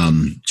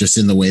 just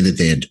in the way that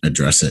they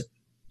address it.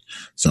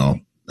 So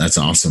that's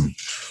awesome.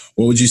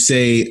 What would you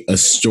say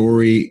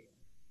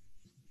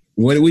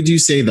what would you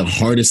say the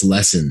hardest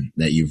lesson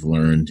that you've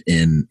learned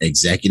in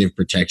executive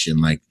protection,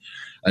 like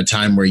a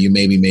time where you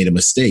maybe made a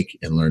mistake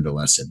and learned a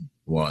lesson,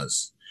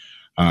 was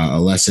a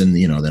lesson,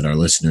 that our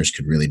listeners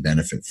could really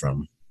benefit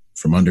from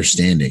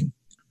understanding?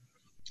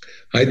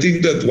 I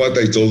think that what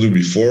I told you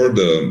before,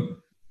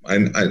 I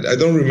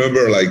don't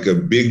remember like a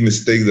big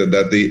mistake that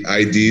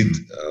I did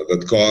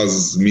that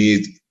caused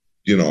me,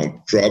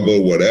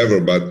 trouble, whatever.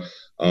 But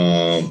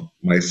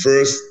my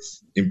first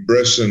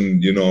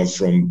impression,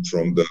 from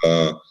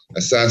the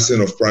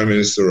assassin of Prime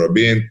Minister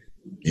Rabin,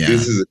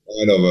 this is a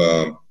kind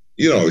of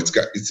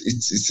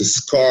it's a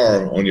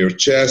scar on your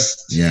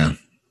chest,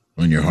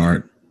 on your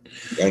heart,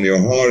 on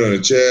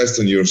your chest,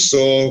 on your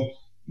soul,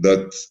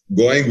 that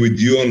going with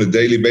you on a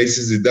daily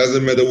basis. It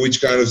doesn't matter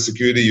which kind of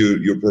security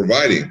you're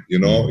providing,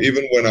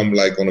 even when I'm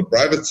like on a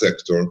private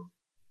sector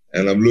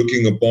and I'm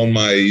looking upon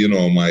my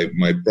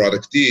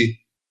productee,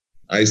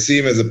 I see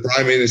him as a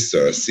prime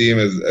minister. I see him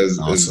as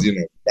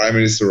Prime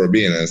Minister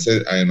Rabin.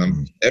 And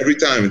I'm every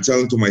time I'm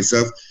telling to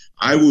myself,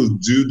 I will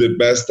do the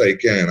best I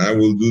can. I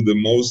will do the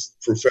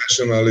most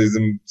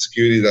professionalism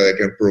security that I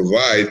can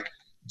provide,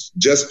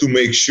 just to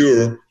make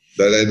sure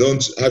that I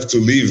don't have to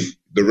live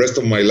the rest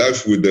of my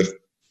life with the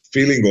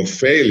feeling of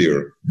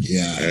failure.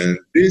 Yeah. And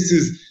this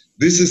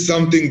is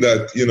something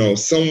that,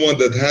 someone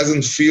that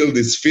hasn't felt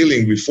this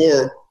feeling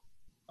before,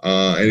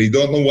 and he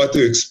don't know what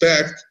to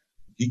expect,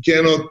 he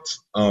cannot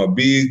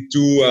be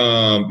too,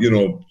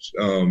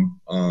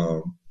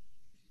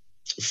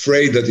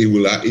 afraid that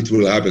it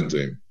will happen to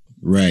him.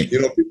 Right.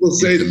 People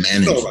say,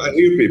 I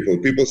hear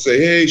people say,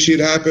 hey, shit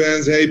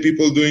happens. Hey,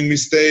 people doing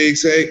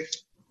mistakes. Hey,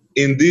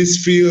 in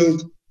this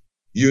field,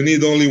 you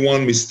need only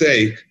one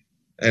mistake,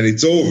 and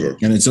it's over.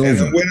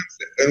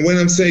 And when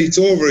I'm saying it's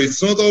over,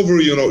 it's not over.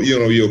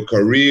 Your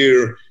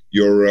career,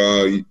 your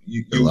life,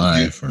 you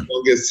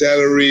don't get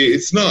salary.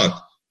 It's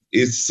not.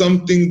 It's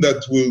something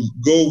that will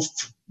go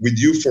with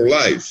you for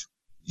life.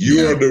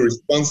 You are the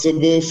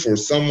responsible for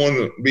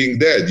someone being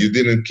dead. You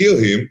didn't kill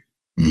him,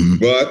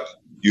 but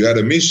you had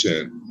a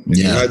mission. And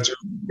you had to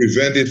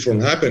prevent it from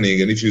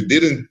happening. And if you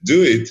didn't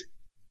do it,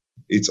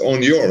 it's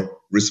on your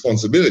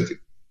responsibility.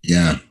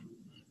 Yeah.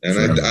 And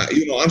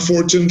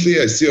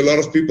unfortunately, I see a lot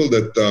of people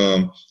that,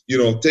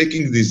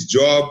 taking this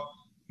job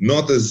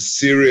not as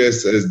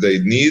serious as they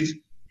need,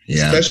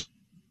 especially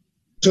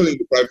in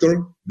the private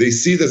sector. They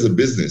see it as a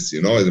business,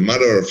 as a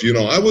matter of,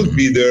 I will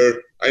be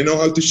there. I know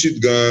how to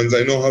shoot guns.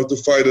 I know how to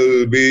fight a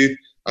little bit.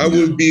 I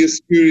will be a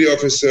security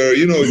officer.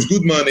 It's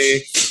good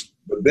money.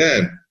 But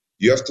then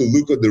you have to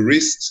look at the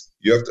risks.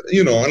 You have to,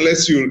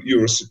 unless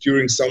you're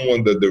securing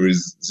someone that there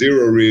is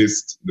zero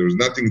risk, there's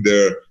nothing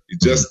there.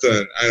 It's just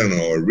a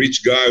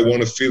rich guy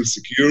want to feel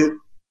secure.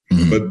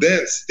 But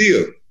then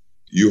still,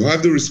 you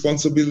have the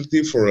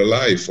responsibility for a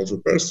life of a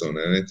person.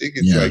 And I think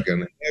it's like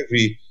a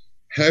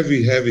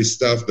heavy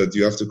stuff that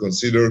you have to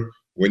consider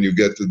when you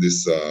get to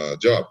this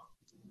job.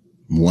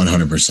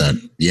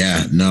 100%.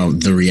 Yeah, no,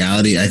 the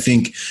reality, I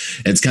think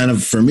it's kind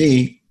of, for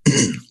me,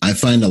 I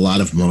find a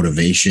lot of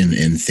motivation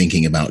in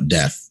thinking about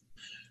death.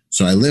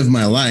 So I live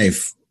my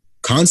life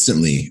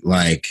constantly,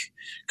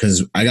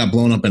 because I got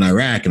blown up in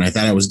Iraq and I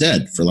thought I was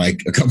dead for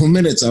like a couple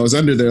minutes. I was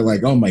under there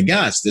like, oh my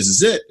gosh, this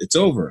is it. It's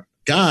over.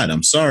 God,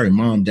 I'm sorry.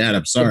 Mom, Dad,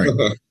 I'm sorry.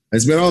 I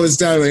spent all this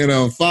time,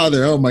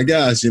 Father, oh my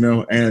gosh,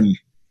 and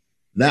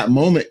that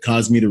moment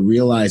caused me to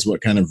realize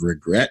what kind of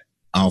regret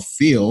I'll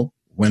feel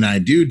when I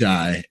do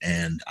die,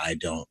 and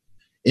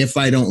if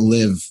I don't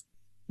live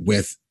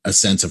with a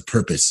sense of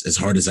purpose as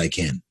hard as I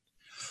can.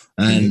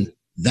 And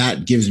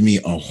that gives me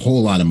a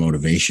whole lot of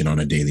motivation on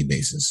a daily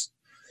basis.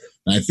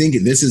 And I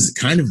think this is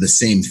kind of the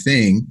same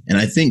thing. And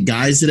I think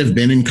guys that have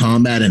been in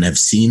combat and have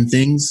seen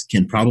things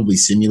can probably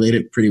simulate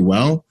it pretty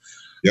well.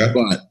 Yeah.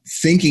 But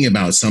thinking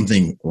about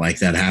something like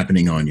that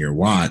happening on your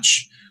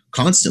watch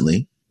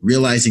constantly,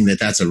 realizing that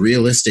that's a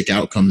realistic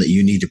outcome that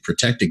you need to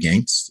protect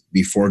against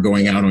before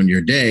going out on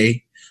your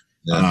day,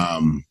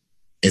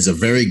 is a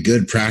very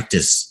good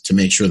practice to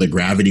make sure the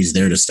gravity's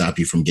there to stop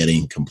you from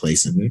getting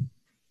complacent.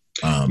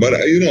 But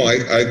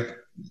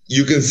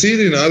you can see it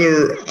in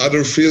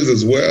other fields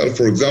as well.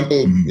 For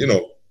example,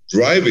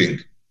 driving.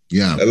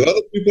 Yeah, a lot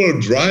of people are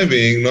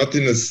driving not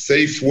in a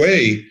safe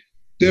way.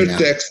 They're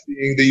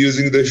texting, they're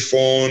using their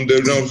phone,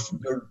 they're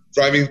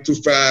driving too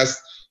fast.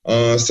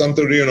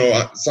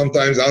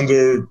 Sometimes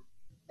under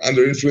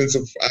influence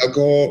of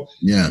alcohol.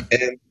 Yeah,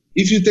 and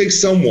if you take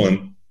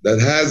someone that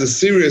has a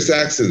serious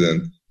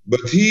accident, but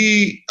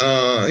he's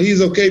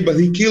okay, but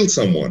he killed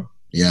someone.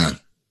 Yeah,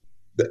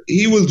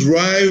 he will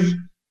drive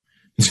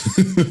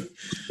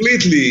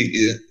completely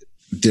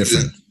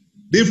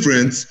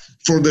different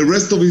for the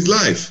rest of his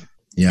life.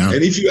 Yeah,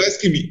 and if you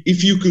ask him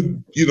if you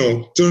could,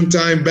 turn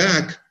time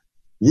back,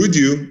 would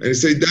you? And he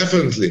say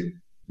definitely,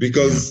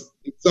 because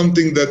it's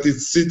something that it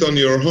sit on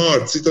your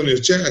heart, sit on your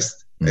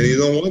chest. and you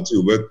don't want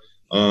to. But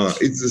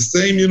it's the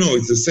same,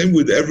 it's the same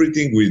with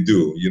everything we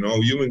do.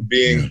 Human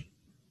being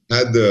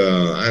had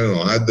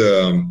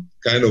the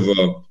kind of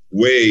a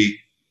way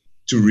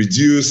to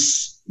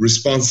reduce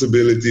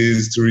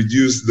responsibilities, to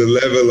reduce the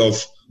level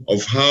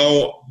of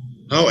how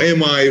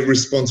am I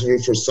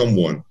responsible for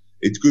someone.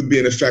 It could be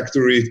in a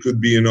factory, it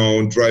could be,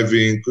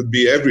 driving, could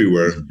be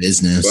everywhere.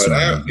 Business. But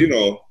I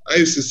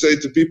used to say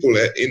to people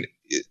in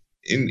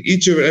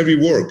each and every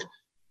work,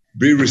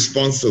 be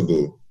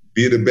responsible,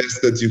 be the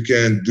best that you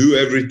can, do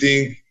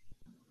everything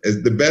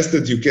as the best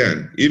that you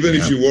can. Even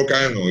if you work,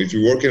 if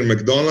you work in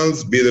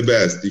McDonald's, be the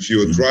best. If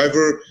you're a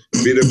driver,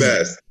 be the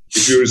best.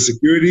 If you're in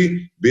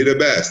security, be the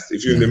best.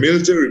 If you're in the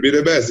military, be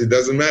the best. It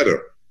doesn't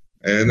matter.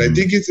 And I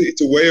think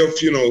it's a way of,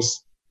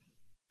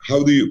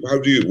 what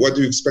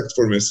do you expect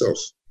from yourself?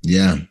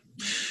 Yeah.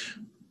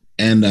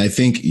 And I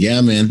think,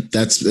 man,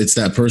 it's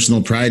that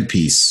personal pride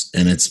piece,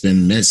 and it's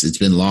been missed. It's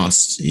been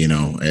lost.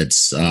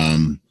 It's,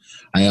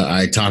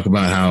 I talk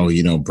about how,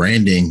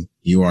 branding,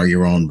 you are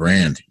your own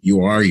brand.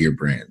 You are your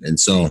brand. And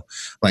so,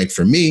 like,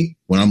 for me,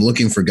 when I'm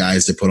looking for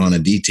guys to put on a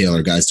detail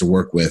or guys to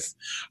work with,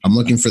 I'm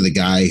looking for the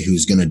guy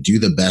who's going to do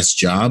the best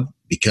job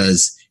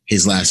because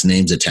his last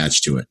name's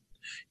attached to it,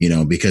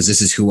 because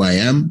this is who I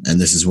am and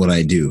this is what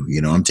I do.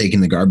 I'm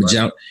taking the garbage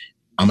out.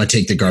 I'm going to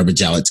take the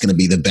garbage out. It's going to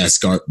be the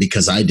best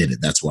because I did it.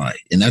 That's why.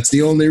 And that's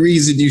the only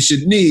reason you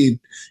should need,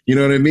 you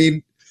know what I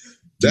mean?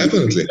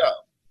 Definitely.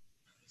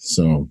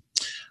 So,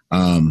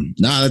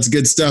 that's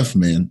good stuff,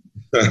 man.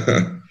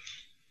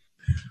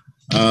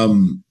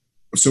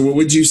 So what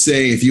would you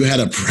say if you had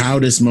a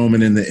proudest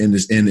moment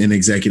in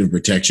executive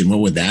protection? What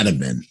would that have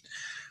been?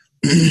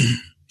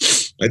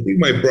 I think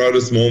my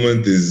proudest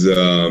moment is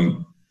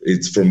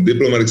it's from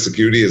diplomatic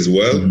security as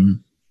well,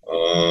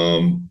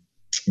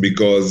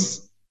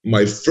 because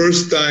my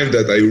first time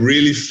that I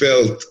really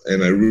felt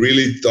and I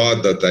really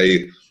thought that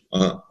I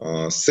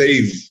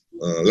saved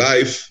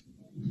life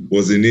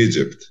was in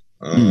Egypt.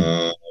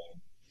 I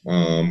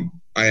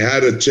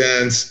had a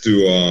chance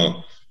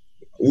to.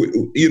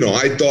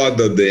 I thought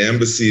that the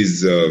embassy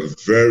is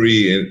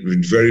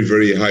very,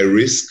 very high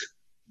risk,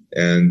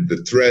 and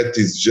the threat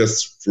is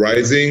just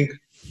rising.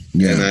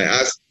 Yeah. And I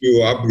asked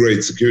to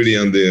upgrade security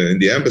in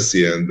the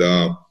embassy, and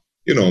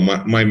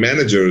my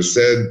manager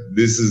said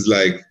this is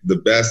like the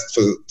best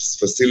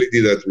facility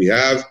that we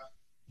have.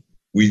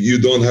 You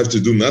don't have to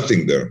do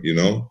nothing there,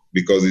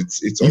 because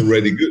it's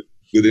already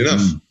good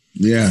enough.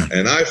 Yeah.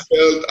 And I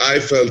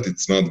felt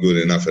it's not good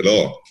enough at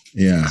all.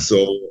 Yeah.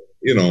 So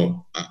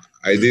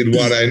I did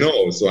what I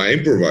know, so I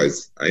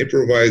improvised,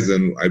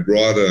 and I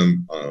brought the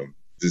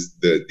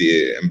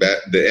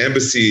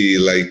embassy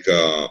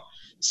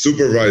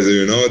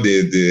supervisor,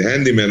 the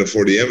handyman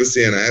for the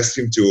embassy, and I asked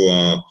him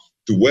to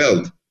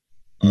weld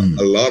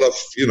a lot of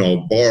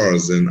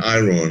bars and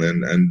iron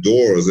and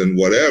doors and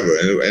whatever,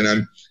 and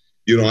I'm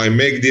I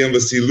make the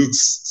embassy look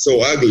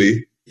so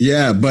ugly.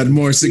 Yeah, but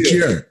more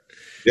secure.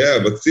 Yeah,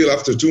 but still,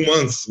 after 2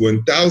 months,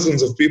 when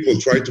thousands of people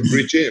try to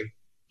breach in,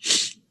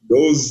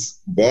 those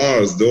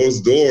bars,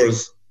 those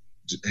doors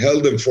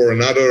held them for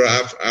another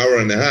hour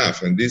and a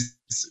half. And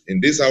in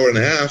this hour and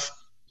a half,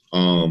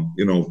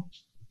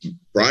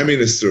 prime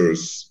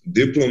ministers,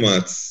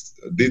 diplomats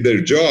did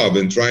their job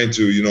and trying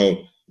to,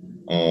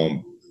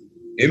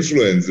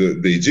 influence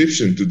the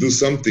Egyptian to do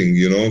something,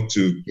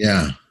 to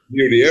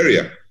clear the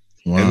area.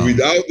 Wow. And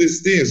without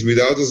these things,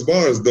 without those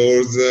bars,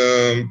 those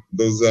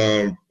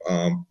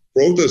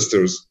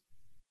protesters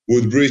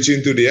would breach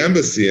into the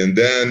embassy, and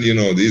then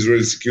the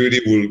Israeli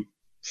security will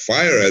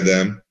fire at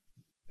them,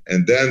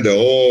 and then the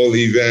whole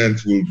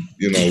event will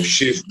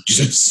shift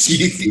to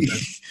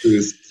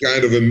this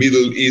kind of a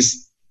Middle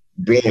East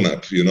blown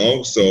up.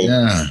 So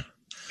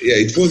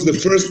it was the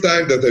first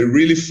time that I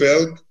really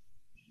felt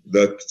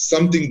that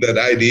something that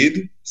I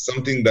did,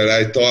 something that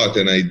I thought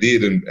and I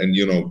did and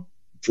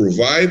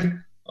provide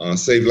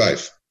save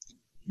life,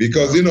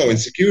 because in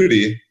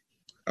security,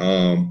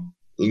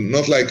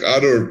 not like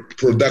other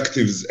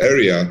productive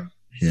area.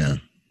 Yeah.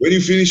 When you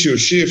finish your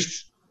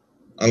shift,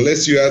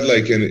 unless you had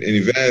like an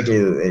event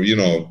or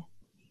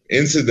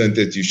incident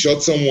that you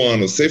shot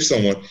someone or saved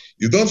someone,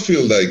 you don't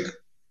feel like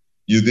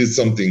you did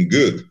something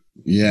good.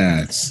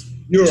 Yeah.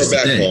 You're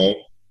back home.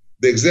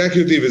 The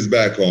executive is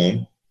back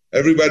home.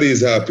 Everybody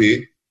is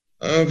happy.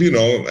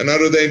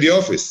 Another day in the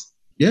office.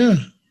 Yeah.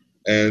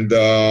 And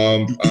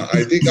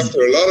I think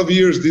after a lot of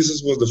years,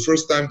 was the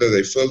first time that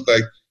I felt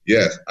like,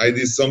 yes, I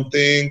did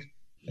something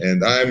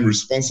and I'm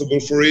responsible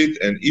for it.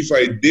 And if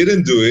I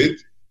didn't do it,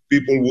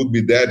 people would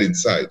be dead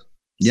inside.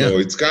 Yeah. So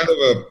it's kind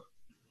of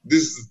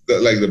this is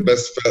the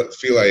best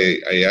feel I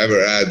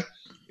ever had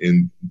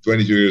in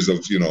 22 years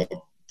of,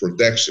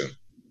 protection.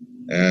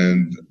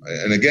 And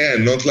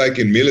again, not like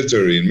in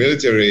military. In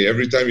military,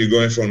 every time you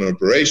go in for an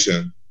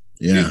operation,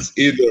 it's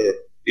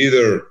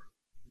either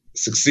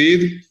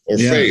succeed or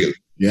fail.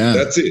 Yeah.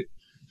 That's it.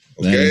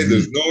 Okay.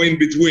 There's no in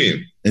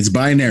between. It's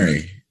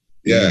binary.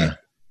 Yeah.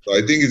 So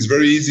I think it's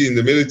very easy in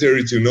the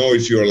military to know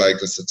if you're like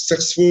a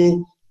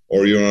successful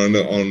or you're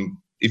on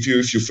if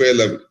you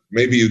fail,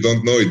 maybe you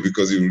don't know it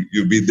because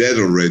you'll be dead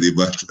already.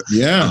 But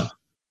yeah,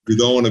 you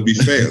don't want to be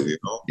failed, you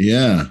know.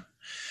 Yeah.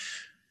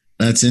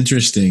 That's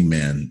interesting,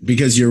 man,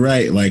 because you're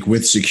right. Like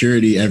with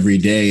security, every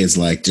day is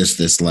like just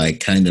this, like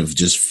kind of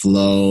just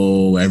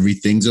flow.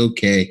 Everything's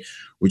okay,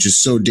 which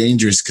is so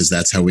dangerous because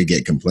that's how we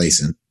get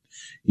complacent,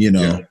 you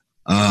know?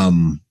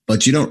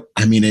 But you don't,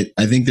 I mean,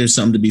 I think there's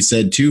something to be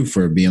said too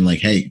for being like,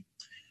 hey,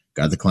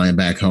 got the client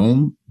back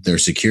home. They're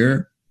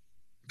secure.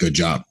 Good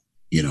job,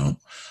 you know?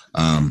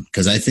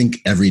 Because I think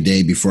every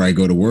day before I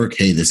go to work,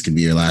 hey, this could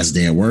be your last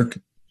day at work.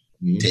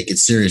 Take it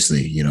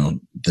seriously. You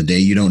know, the day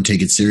you don't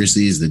take it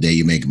seriously is the day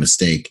you make a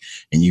mistake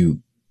and you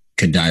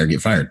could die or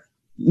get fired,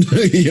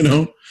 you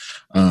know?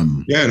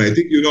 Yeah. And I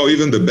think, you know,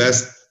 even the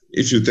best,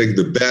 if you take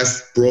the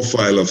best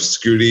profile of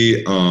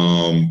security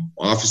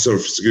officer,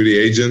 security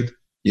agent,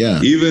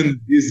 even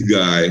this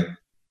guy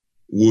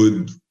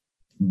would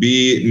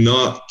be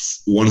not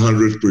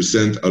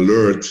 100%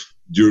 alert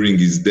during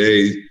his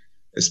day,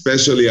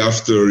 especially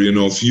after, you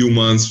know, few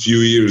months, few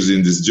years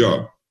in this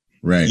job.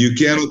 Right. You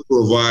cannot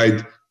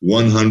provide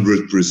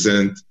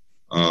 100%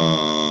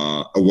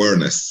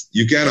 awareness.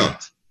 You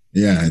cannot.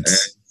 Yeah. And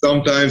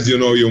sometimes, you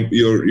know,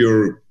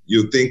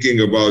 you're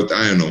thinking about,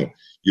 I don't know,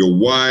 your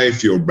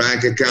wife, your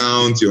bank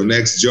account, your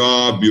next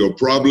job, your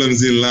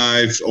problems in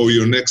life, or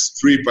your next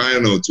trip, I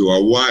don't know, to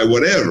Hawaii,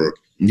 whatever.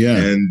 Yeah.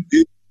 And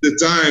it's the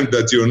time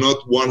that you're not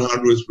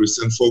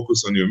 100%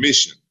 focused on your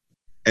mission.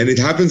 And it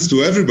happens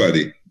to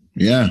everybody.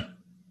 Yeah.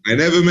 I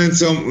never met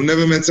someone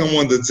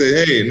that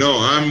say, "Hey, no,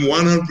 I'm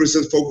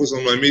 100% focused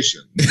on my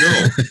mission."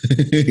 No.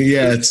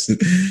 Yeah, it's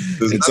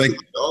like, you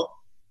know?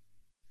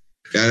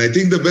 And I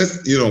think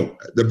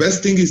the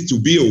best thing is to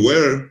be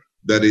aware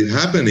that it's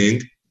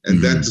happening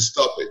and then to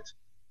stop it.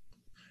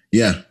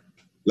 Yeah.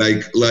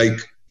 Like,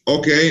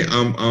 okay,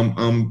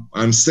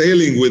 I'm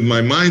sailing with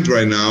my mind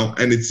right now,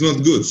 and it's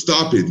not good.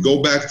 Stop it.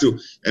 Go back to.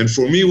 And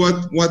for me,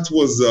 what works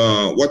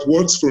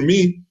for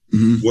me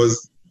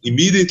was.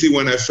 Immediately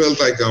when I felt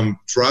like I'm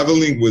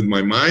traveling with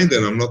my mind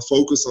and I'm not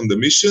focused on the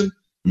mission,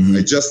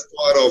 I just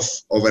thought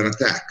of an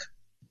attack.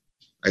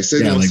 I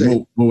said,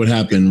 what would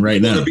happen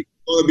right now?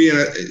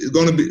 It's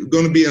going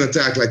to be an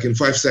attack like in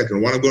 5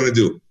 seconds. What I'm going to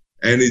do,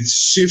 and it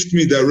shifted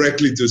me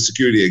directly to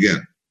security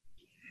again.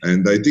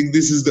 And I think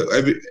this is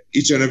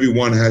each and every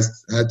one has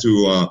had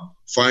to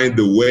find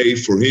the way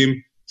for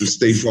him to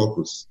stay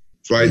focused.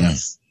 Right?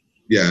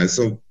 Yeah.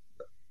 So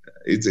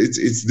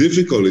it's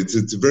difficult.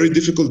 It's a very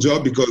difficult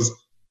job because.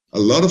 A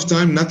lot of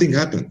time, nothing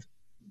happened.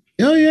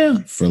 Oh yeah,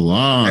 for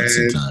lots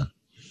of time.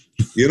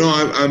 You know,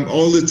 I'm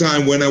all the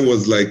time when I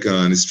was like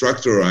an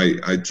instructor,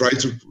 I try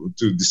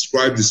to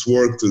describe this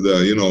work to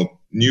the, you know,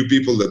 new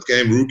people that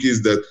came,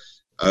 rookies, that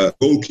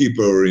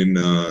goalkeeper in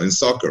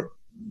soccer.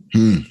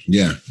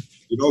 Yeah.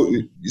 You know,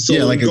 so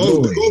like a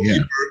goalkeeper,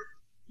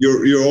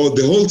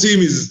 the whole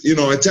team is, you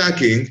know,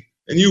 attacking,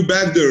 and you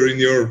back there in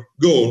your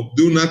goal,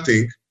 do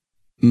nothing.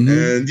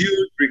 And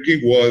you're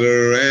drinking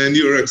water and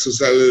you're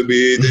exercising a little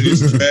bit and you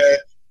sweat.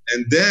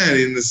 And then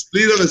in the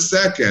split of a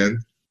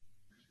second,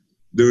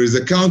 there is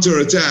a counter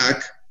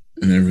attack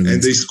and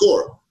they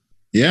score.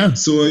 Yeah.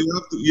 So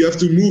you have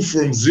to move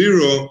from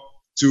 0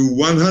 to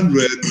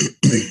 100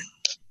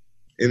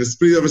 in a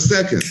split of a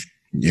second.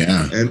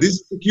 Yeah. And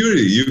this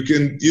security, you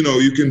can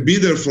be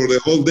there for the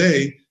whole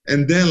day.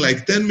 And then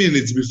like 10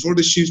 minutes before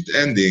the shift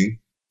ending,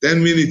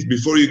 10 minutes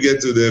before you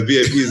get to the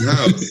VIP's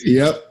house.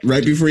 Yep.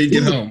 Right before you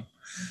get home.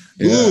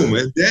 Boom.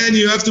 And then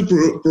you have to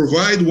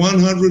provide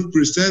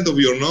 100% of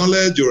your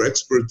knowledge, your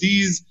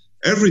expertise,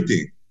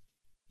 everything.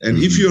 And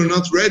if you're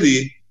not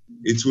ready,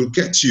 it will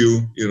catch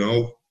you, you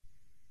know,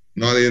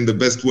 not in the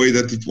best way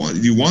that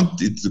you want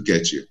it to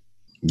catch you.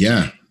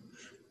 Yeah.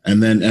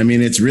 And then, I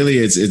mean, it's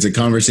a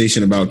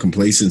conversation about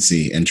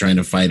complacency and trying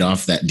to fight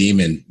off that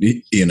demon,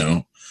 you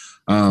know.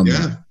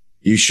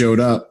 You showed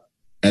up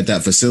at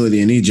that facility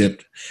in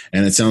Egypt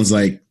and it sounds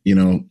like, you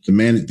know,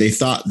 they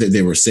thought that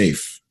they were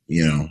safe.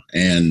 You know,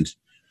 and,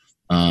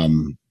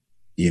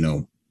 you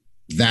know,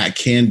 that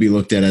can be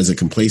looked at as a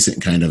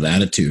complacent kind of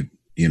attitude,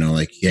 you know,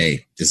 like,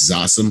 hey, this is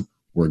awesome.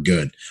 We're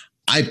good.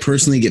 I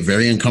personally get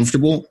very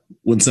uncomfortable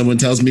when someone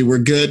tells me we're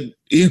good,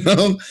 you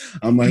know,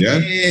 I'm like,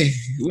 hey,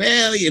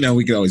 well, you know,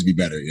 we could always be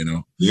better, you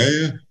know?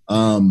 Yeah.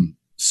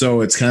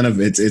 So it's kind of,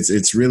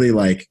 it's really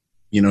like,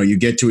 you know, you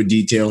get to a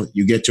detail,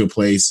 you get to a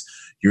place,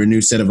 you're a new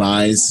set of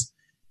eyes,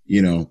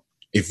 you know,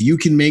 if you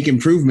can make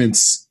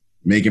improvements,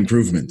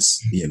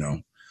 you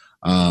know.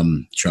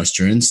 Trust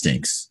your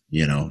instincts,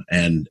 you know,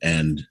 and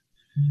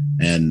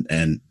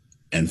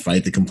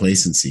fight the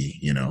complacency,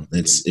 you know.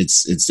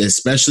 It's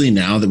especially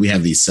now that we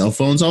have these cell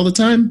phones all the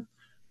time.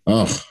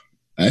 Oh,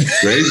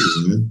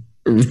 crazy, man.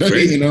 Right,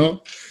 crazy. You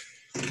know,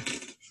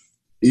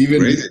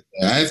 even crazy.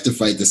 I have to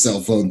fight the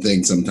cell phone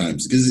thing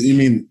sometimes because I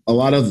mean,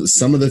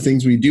 some of the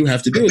things we do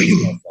have to do with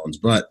the cell phones,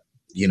 but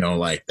you know,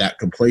 like that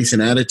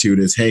complacent attitude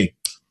is, hey,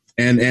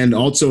 and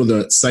also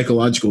the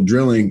psychological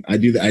drilling. I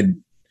do that.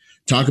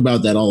 talk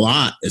about that a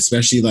lot,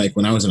 especially like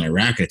when I was in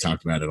Iraq. I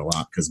talked about it a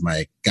lot because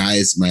my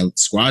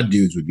squad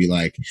dudes would be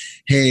like,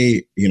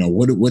 hey,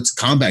 what's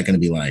combat going to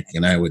be like?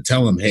 And I would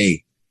tell them,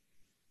 hey,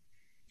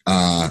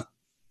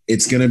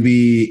 it's going to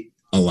be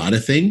a lot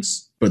of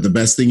things, but the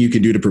best thing you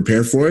can do to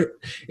prepare for it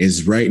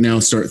is right now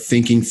start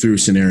thinking through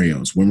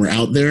scenarios. When we're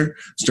out there,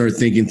 start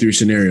thinking through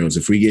scenarios.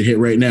 If we get hit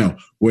right now,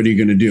 what are you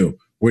going to do?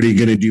 What are you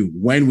going to do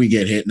when we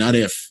get hit? Not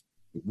if,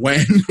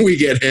 when we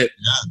get hit.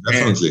 Yeah,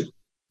 definitely. And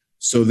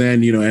so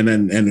then,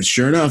 and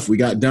sure enough, we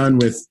got done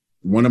with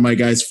one of my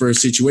guys'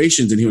 first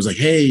situations, and he was like,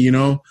 hey,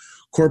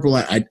 Corporal,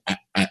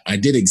 I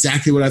did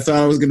exactly what I thought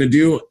I was going to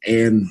do.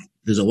 And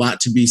there's a lot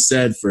to be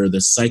said for the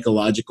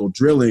psychological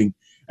drilling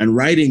and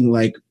writing,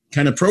 like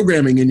kind of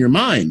programming in your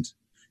mind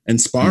and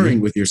sparring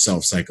with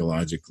yourself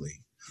psychologically.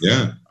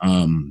 Yeah.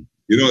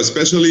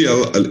 Especially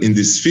in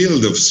this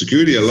field of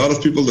security, a lot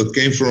of people that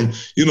came from,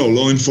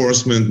 law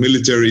enforcement,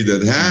 military,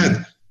 that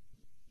had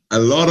a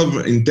lot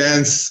of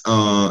intense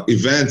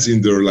events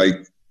in their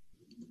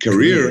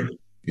career.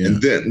 Yeah.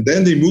 And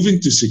then they move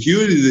into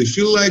security. They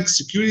feel like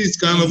security is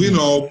kind of,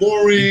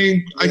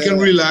 boring. Yeah. I can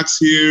relax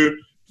here.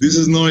 This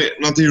is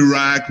not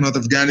Iraq, not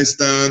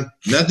Afghanistan.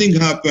 Nothing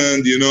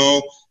happened,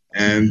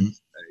 and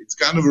it's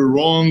kind of a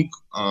wrong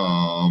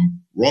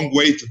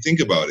way to think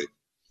about it.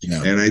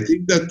 Yeah. And I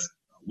think that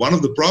one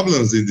of the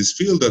problems in this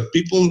field that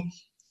people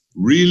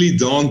really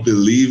don't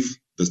believe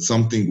that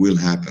something will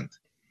happen.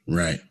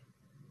 Right.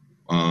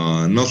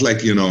 Not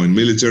like, in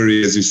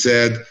military, as you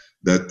said,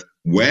 that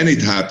when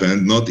it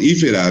happened, not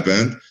if it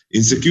happened.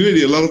 In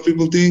security, a lot of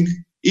people think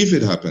if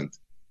it happened.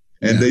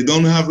 And they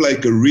don't have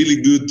a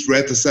really good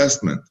threat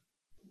assessment.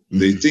 Mm-hmm.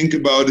 They think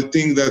about the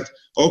thing that,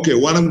 okay,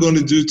 what I'm going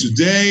to do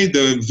today,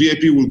 the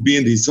VIP will be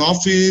in his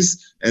office,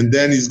 and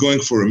then he's going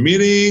for a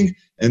meeting,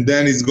 and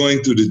then he's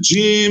going to the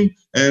gym,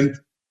 and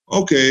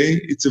okay,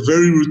 it's a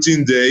very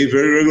routine day,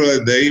 very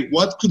regular day.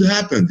 What could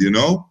happen,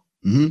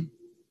 Mm-hmm.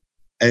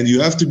 And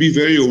you have to be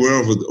very aware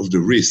of the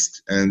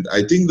risk. And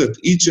I think that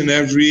each and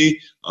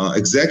every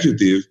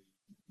executive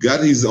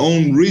got his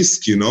own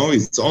risk,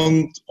 his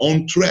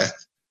own threat.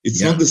 It's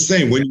not the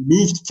same. When you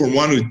move from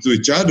one to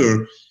each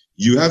other,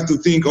 you have to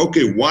think,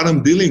 okay, what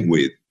I'm dealing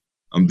with.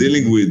 I'm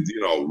dealing with,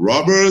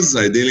 robbers.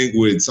 I'm dealing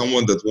with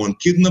someone that want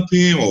to kidnap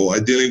him, or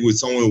I'm dealing with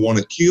someone who want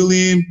to kill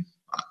him.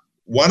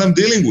 What I'm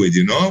dealing with,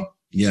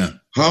 Yeah.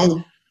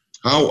 How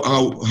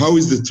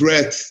is the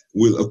threat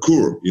will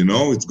occur?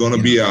 It's going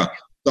to be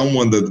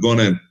someone that's going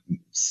to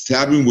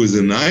stab him with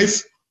a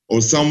knife,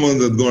 or someone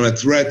that's going to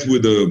threat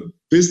with a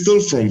pistol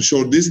from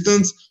short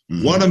distance.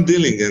 Mm-hmm. What I'm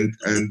dealing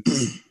and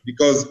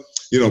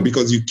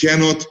because you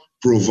cannot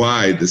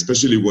provide,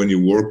 especially when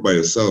you work by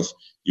yourself,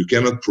 you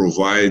cannot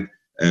provide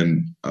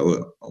an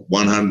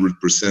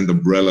 100%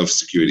 umbrella of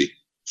security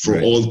for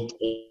all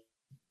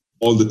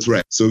the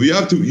threats. So you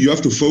have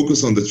to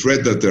focus on the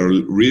threat that are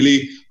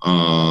really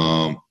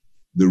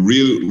the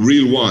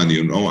real one.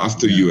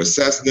 After you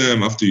assess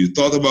them, after you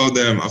thought about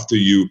them, after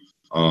you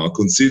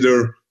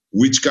consider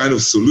which kind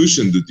of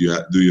solution do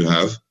you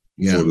have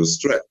for those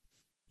threats.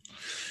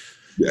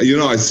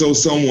 I saw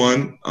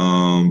someone,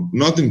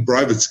 not in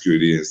private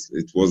security,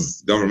 it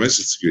was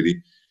governmental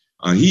security.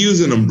 He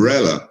used an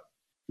umbrella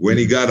when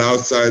he got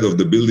outside of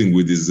the building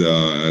with his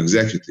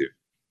executive.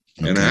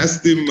 Okay. And I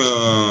asked him,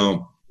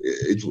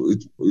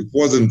 it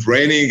wasn't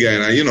raining,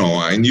 and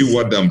I knew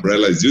what the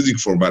umbrella is using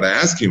for, but I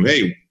asked him,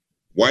 hey,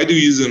 why do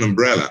you use an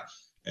umbrella?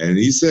 And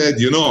he said,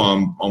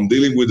 I'm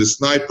dealing with a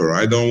sniper.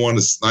 I don't want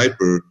a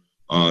sniper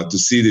to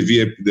see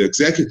the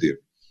executive.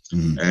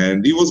 Mm-hmm.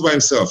 And he was by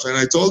himself. And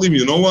I told him,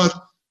 you know what?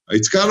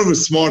 It's kind of a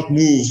smart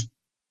move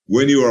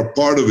when you are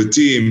part of a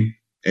team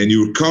and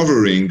you're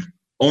covering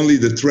only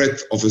the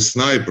threat of a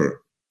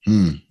sniper.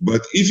 Mm.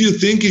 But if you're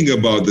thinking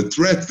about the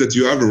threat that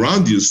you have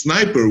around you,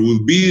 sniper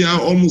will be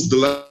almost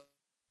the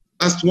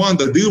last one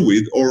to deal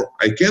with, or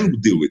I can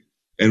deal with.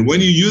 And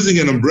when you're using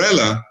an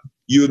umbrella,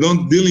 you're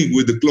not dealing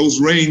with the close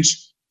range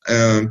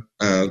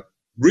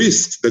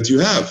risks that you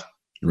have.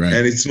 Right.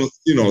 And it's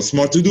not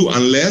smart to do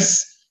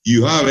unless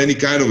you have any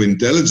kind of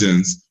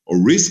intelligence or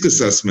risk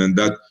assessment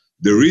that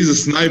there is a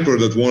sniper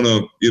that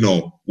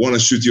wanna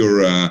shoot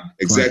your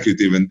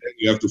executive, and then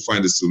you have to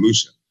find a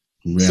solution.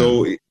 Yeah.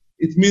 So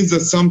it means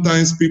that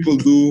sometimes people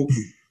do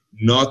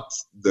not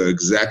the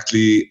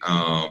exactly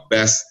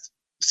best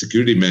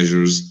security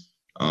measures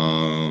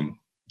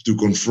to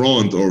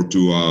confront or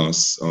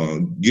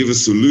to give a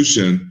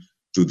solution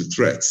to the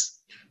threats.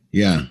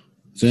 Yeah,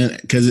 so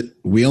because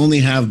we only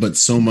have but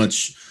so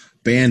much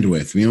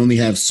bandwidth, we only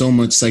have so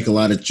much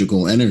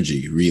psychological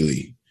energy,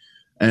 really.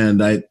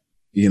 And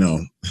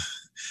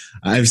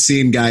I've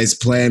seen guys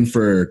plan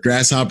for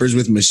grasshoppers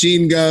with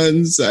machine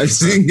guns. I've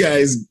seen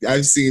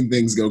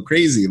things go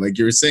crazy, like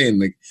you were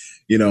saying,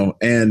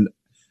 and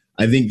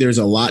I think there's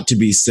a lot to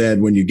be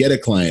said when you get a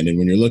client and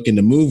when you're looking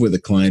to move with a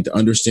client to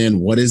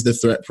understand what is the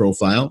threat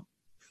profile,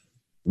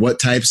 what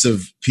types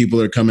of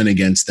people are coming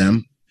against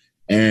them,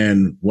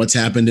 and what's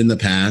happened in the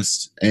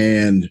past.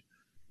 And,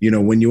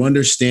 when you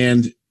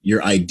understand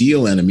your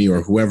ideal enemy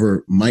or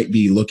whoever might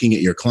be looking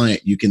at your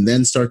client, you can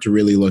then start to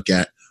really look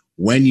at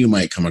when you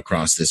might come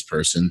across this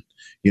person,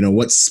 you know,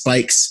 what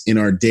spikes in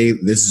our day.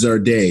 This is our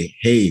day.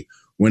 Hey,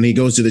 when he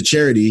goes to the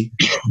charity,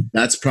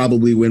 that's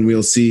probably when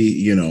we'll see,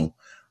 you know,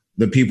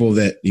 the people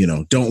that, you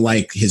know, don't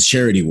like his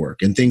charity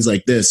work and things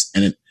like this.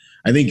 And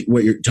I think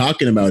what you're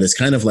talking about is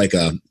kind of like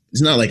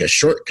it's not like a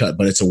shortcut,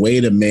 but it's a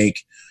way to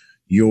make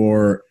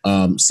your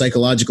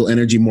psychological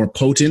energy more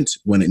potent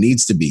when it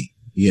needs to be,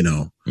 you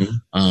know,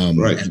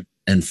 right.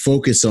 And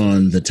focus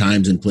on the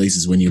times and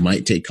places when you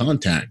might take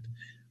contact.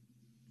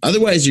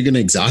 Otherwise, you're going to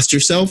exhaust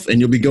yourself and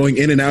you'll be going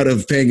in and out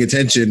of paying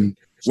attention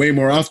way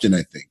more often,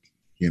 I think,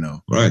 you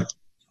know. Right.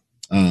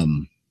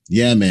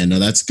 Yeah, man. No,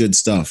 that's good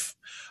stuff.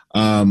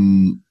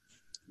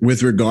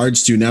 With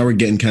regards to, now we're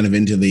getting kind of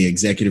into the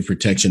executive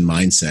protection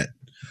mindset.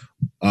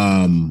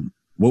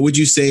 What would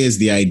you say is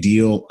the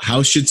ideal?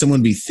 How should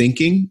someone be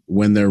thinking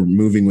when they're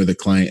moving with a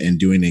client and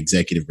doing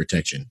executive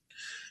protection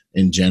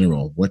in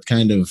general? What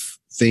kind of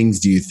things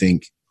do you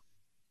think,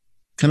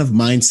 kind of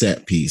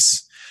mindset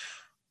piece,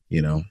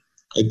 you know?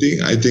 I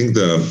think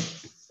the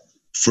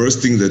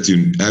first thing that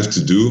you have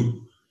to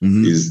do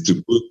is to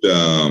put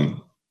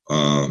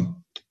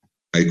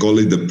I call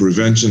it the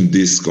prevention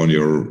disc on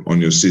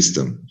your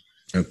system.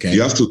 Okay.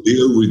 You have to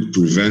deal with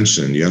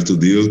prevention. You have to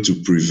deal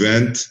to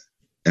prevent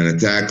an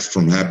attack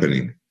from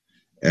happening.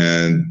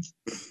 And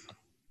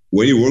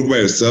when you work by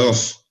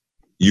yourself,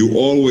 you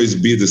always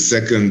be the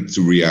second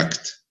to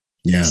react.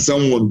 Yeah.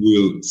 Someone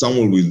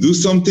will do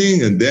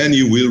something and then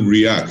you will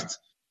react.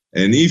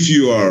 And if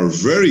you are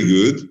very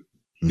good,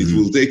 it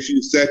will take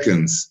few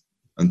seconds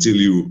until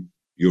you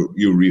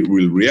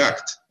will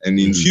react. And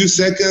in few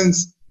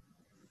seconds,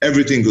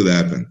 everything could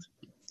happen.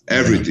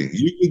 Everything.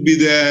 You could be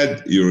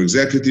dead. Your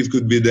executive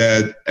could be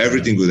dead.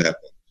 Everything could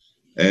happen.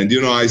 And,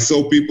 you know, I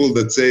saw people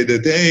that say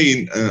that,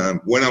 hey,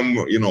 when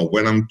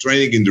I'm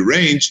training in the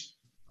range,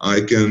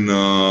 I can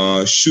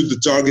shoot the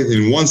target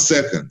in 1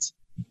 second.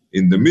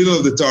 In the middle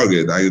of the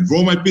target, I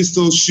draw my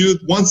pistol, shoot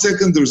 1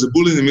 second, there's a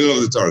bullet in the middle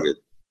of the target.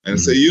 And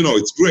say, you know,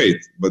 it's great.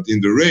 But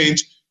in the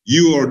range,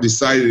 you are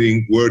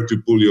deciding where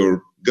to pull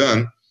your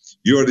gun.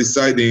 You are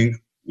deciding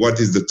what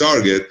is the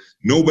target.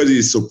 Nobody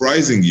is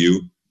surprising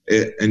you.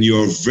 And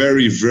you are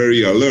very,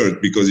 very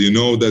alert because you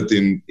know that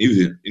in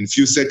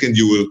few seconds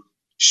you will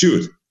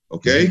shoot,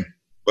 okay?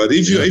 But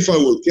if I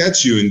will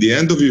catch you in the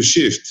end of your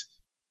shift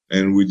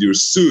and with your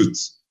suit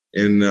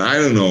in, I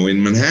don't know,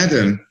 in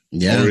Manhattan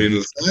or in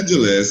Los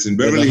Angeles, in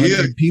Beverly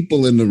Hills,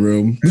 people in the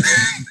room,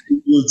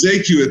 it will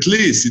take you at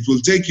least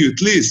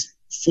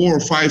 4 or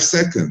 5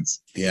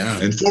 seconds. Yeah.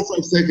 And 4 or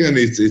 5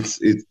 seconds, it's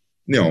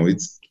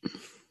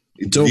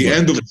the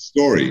end of the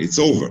story. It's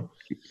over.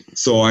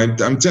 So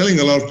I'm telling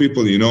a lot of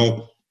people, you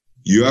know,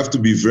 you have to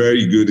be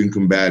very good in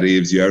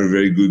combatives. You are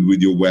very good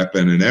with your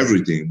weapon and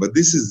everything. But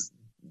this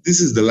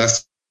is the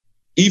last.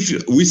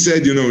 If we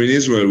said, you know, in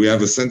Israel, we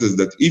have a sentence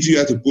that if you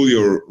had to pull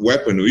your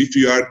weapon or if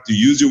you had to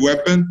use your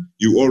weapon,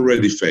 you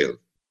already failed.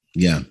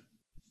 Yeah.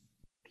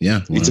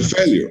 Yeah. It's a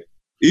failure.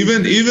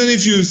 Even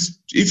if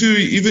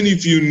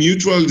you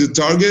neutral the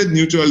target,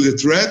 neutral the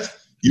threat,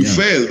 you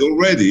failed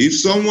already. If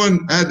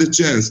someone had the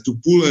chance to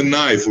pull a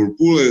knife or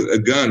pull a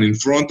gun in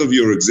front of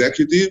your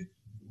executive,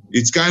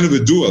 it's kind of a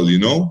duel, you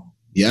know?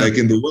 Yeah. Like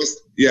in the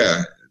West.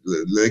 Yeah.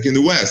 Like in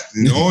the West,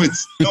 you know,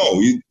 it's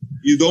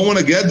you don't want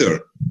to get there.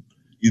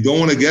 You don't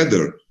want to get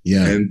there.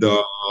 Yeah.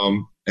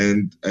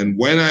 And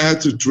when I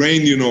had to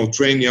train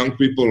young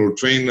people or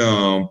train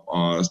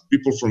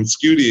people from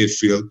security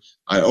field,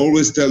 I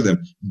always tell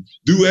them,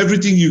 do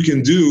everything you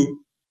can do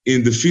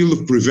in the field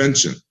of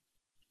prevention.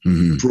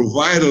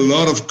 Provide a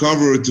lot of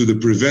cover to the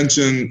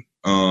prevention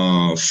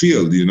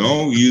field. You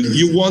know,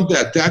 you want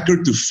the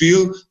attacker to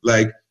feel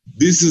like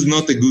this is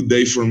not a good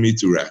day for me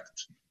to act.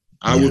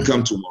 I will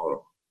come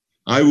tomorrow.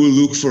 I will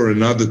look for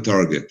another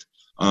target.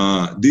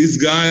 This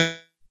guy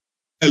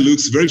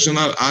looks very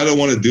rational. I don't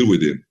want to deal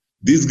with him.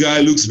 This guy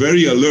looks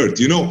very alert.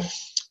 You know,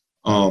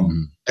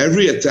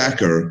 every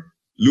attacker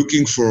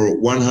looking for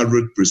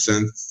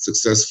 100%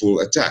 successful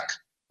attack,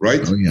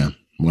 right? Oh yeah.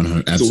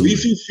 100, so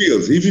if he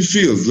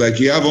feels like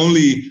he have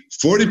only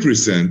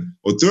 40%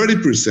 or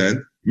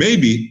 30%,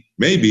 maybe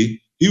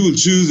he will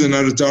choose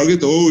another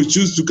target or will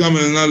choose to come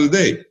in another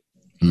day.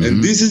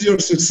 And this is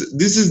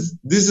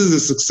this is a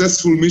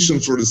successful mission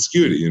for the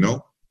security, you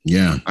know?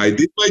 Yeah. I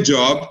did my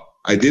job.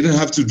 I didn't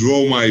have to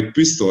draw my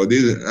pistol. I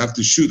didn't have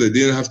to shoot. I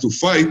didn't have to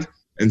fight.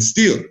 And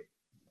still,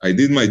 I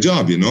did my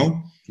job, you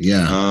know?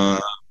 Yeah.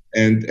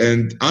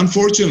 And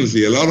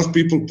unfortunately, a lot of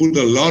people put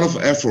a lot of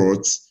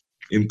efforts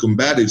in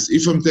combatives.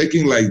 If I'm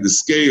taking like the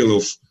scale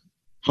of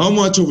how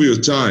much of your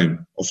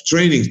time, of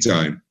training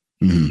time,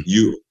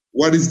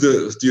 what is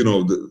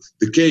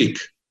the cake?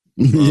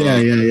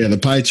 The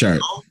pie chart.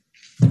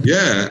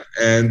 Yeah,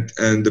 and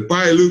the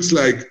pie looks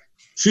like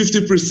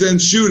 50%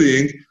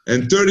 shooting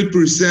and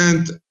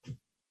 30%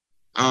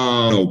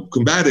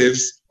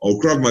 combatives or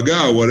Krav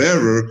Maga or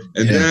whatever,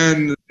 and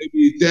then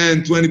maybe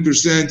 10,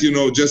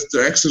 20%, just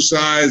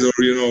exercise or,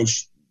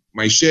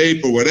 my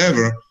shape or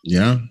whatever.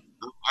 Yeah.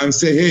 I'm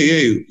saying,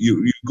 hey,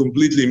 you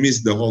completely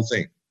missed the whole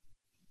thing.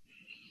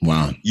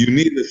 Wow. You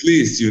need at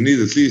least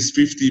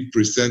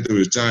 50% of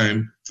your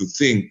time to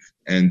think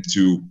and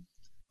to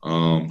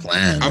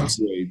Plan.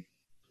 upgrade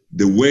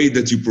the way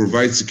that you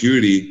provide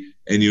security,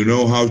 and you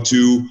know how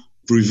to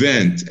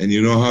prevent, and you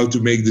know how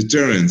to make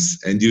deterrence,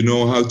 and you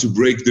know how to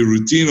break the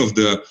routine of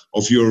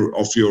your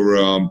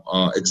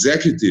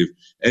executive,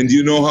 and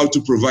you know how to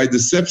provide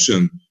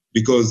deception,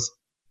 because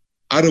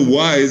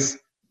otherwise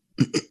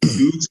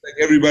it looks like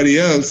everybody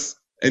else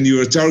and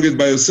you're a target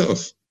by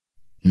yourself.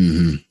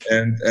 Mm-hmm.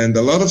 And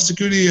a lot of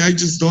security, I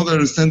just don't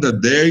understand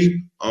that they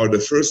are the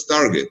first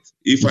target.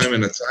 If I'm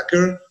an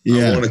attacker,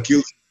 I want to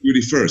kill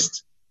security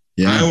first.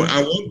 Yeah.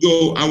 I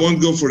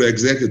won't go for the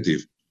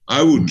executive.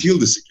 I will kill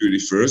the security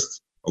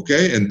first,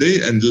 okay? And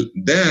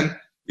then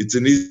it's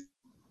an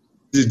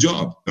easy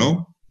job,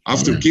 no?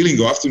 After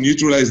killing or after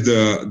neutralize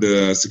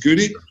the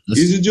security,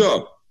 easy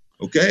job,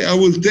 okay? I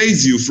will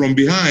tase you from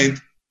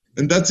behind,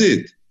 and that's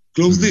it.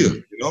 Close deal,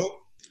 you know?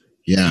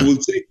 Yeah. I will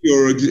take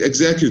your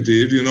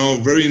executive, you know,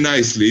 very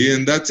nicely,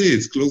 and that's it.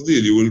 It's close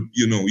deal. You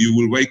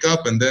will wake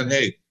up, and then,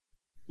 hey,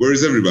 where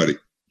is everybody?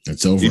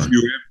 It's over. If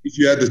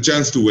you had the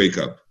chance to wake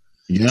up.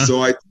 Yeah.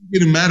 So I think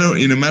in a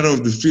matter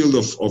of the field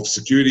of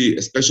security,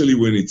 especially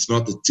when it's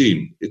not a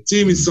team. A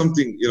team is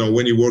something, you know,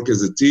 when you work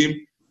as a team,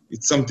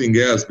 it's something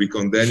else,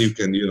 because then you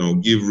can, you know,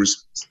 give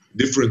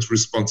different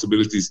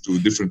responsibilities to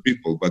different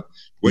people. But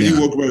when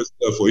you work by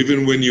yourself, or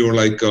even when you're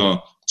like 2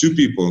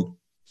 people,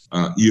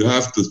 you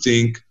have to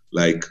think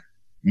like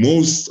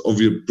most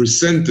of your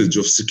percentage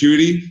of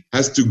security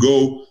has to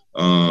go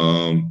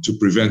to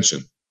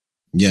prevention.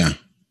 Yeah.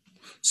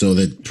 So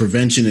that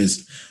prevention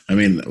is, I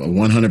mean,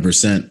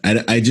 100%.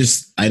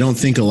 I don't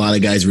think a lot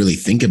of guys really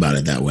think about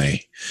it that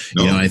way.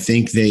 No. You know, I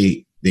think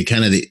they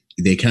kind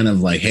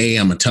of like, hey,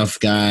 I'm a tough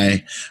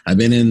guy. I've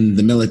been in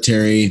the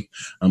military.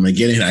 I'm gonna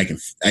get in. I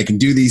can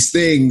do these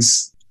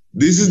things.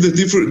 This is the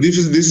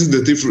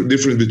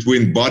difference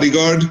between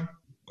bodyguard,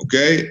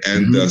 okay,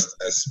 and a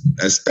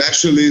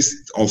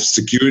specialist of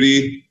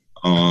security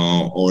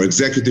or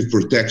executive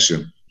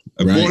protection.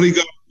 A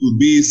bodyguard would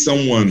be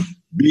someone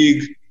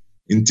big,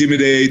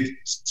 intimidate,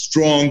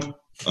 strong,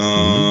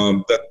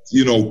 that,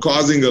 you know,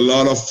 causing a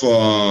lot of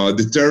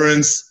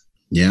deterrence.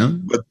 Yeah.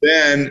 But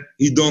then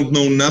he don't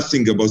know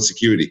nothing about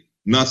security,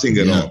 nothing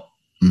at all.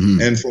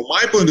 Mm-hmm. And from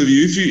my point of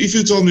view, if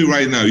you told me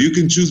right now, you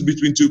can choose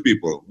between 2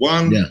 people.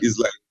 One is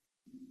like,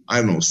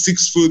 I don't know,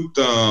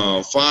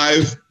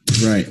 6'5",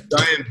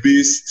 giant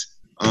beast,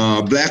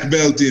 black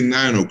belt in,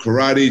 I don't know,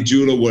 karate,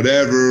 judo,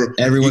 whatever.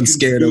 Everyone's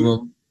scared of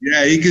him.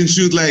 Yeah, he can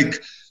shoot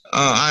like,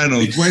 I don't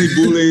know, 20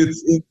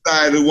 bullets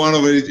inside one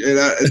of it,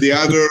 the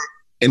other.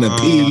 In a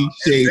pea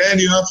shape. And then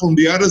you have from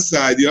the other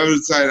side,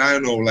 I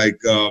don't know, like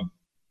a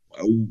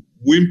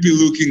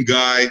wimpy-looking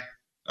guy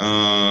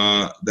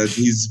that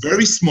he's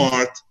very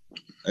smart,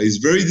 he's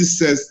very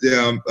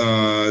deceptive,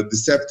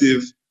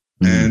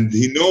 and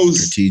he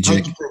knows how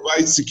to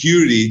provide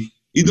security.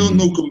 He don't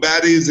know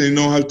combatives, and he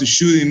know how to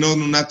shoot, he know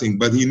nothing,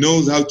 but he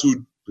knows how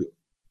to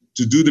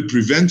do the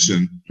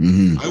prevention.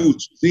 I would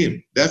choose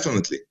him,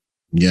 definitely.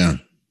 Yeah.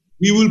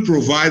 He will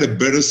provide a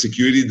better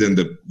security than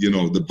the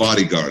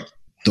bodyguard.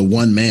 The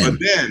one man.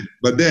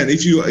 But then,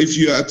 if you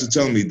have to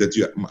tell me that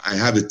I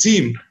have a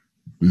team,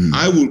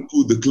 I will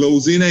put the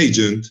close-in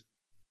agent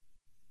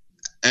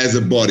as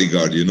a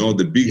bodyguard. You know,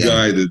 the big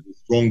guy, the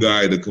strong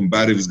guy, the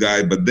combative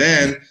guy. But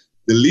then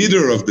the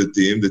leader of the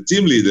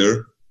team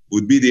leader,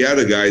 would be the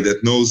other guy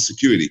that knows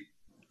security.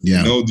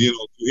 Yeah. To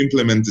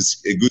implement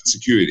a good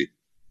security.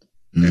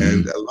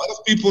 And a lot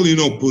of people,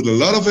 put a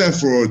lot of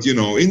effort,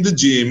 in the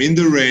gym, in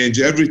the range,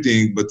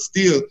 everything. But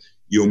still,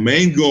 your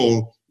main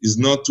goal is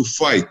not to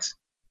fight.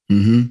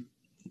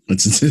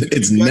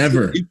 It's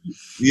never.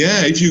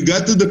 If you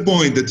got to the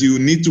point that you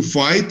need to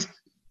fight,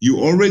 you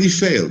already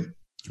failed.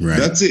 Right.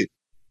 That's it.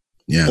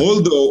 Yeah.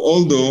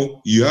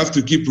 Although you have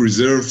to keep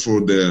reserve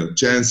for the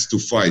chance to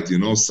fight.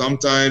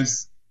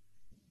 Sometimes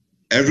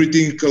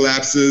everything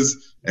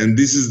collapses, and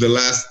this is the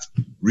last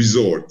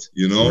resort.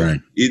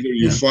 Right. Either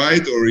you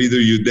fight or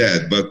either you're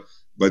dead. But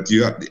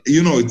you have,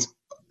 it's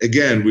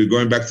again, we're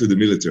going back to the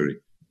military.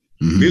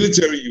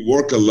 Military, you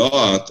work a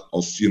lot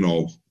of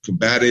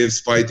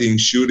combatives, fighting,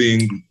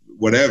 shooting,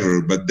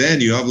 whatever. But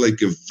then you have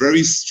like a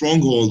very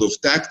stronghold of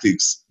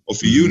tactics of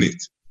a unit.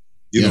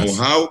 You know,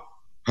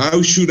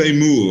 how should I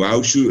move?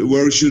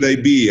 Where should I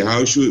be?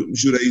 How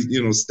should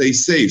I stay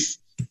safe?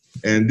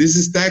 And this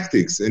is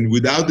tactics. And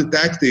without the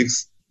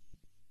tactics,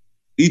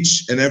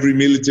 each and every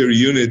military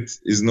unit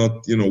is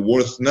not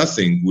worth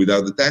nothing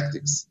without the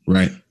tactics.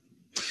 Right.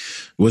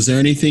 Was there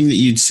anything that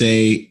you'd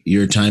say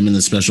your time in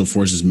the Special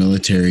Forces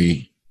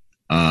military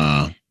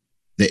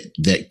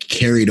that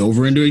carried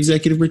over into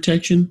executive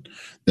protection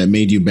that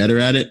made you better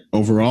at it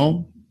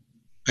overall?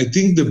 I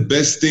think the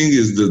best thing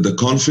is the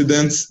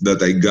confidence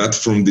that I got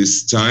from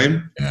this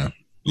time.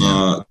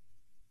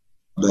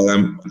 That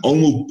I'm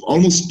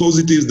almost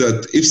positive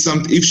that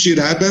if shit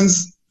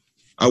happens,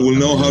 I will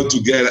know how to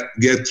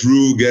get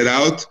through, get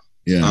out.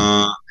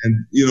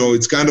 And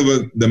it's kind of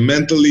the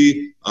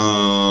mentally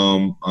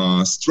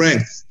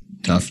strength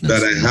toughness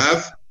that I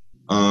have.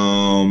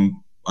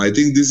 I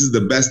think this is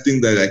the best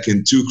thing that I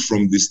can took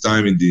from this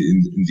time in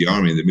the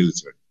army, in the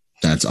military.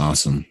 That's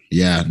awesome.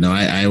 Yeah, no,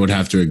 I would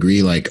have to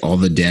agree. Like all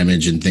the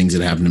damage and things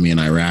that happened to me in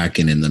Iraq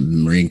and in the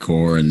Marine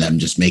Corps and them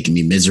just making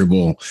me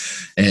miserable.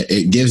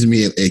 It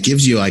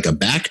gives you like a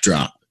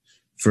backdrop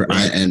for,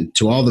 Right. and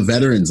to all the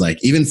veterans, like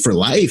even for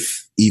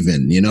life,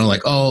 even, you know,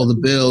 like, oh, the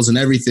bills and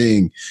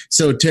everything.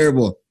 So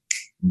terrible,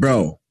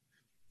 bro.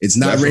 It's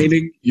not Definitely.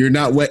 raining. You're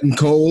not wet and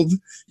cold.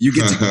 You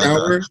get to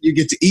shower. You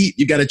get to eat.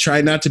 You got to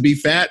try not to be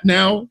fat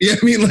now. Yeah,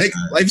 I mean, like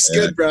life's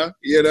good, bro.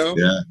 You know.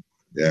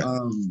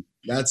 Yeah.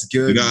 That's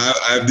good. You know,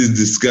 I have this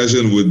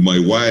discussion with my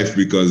wife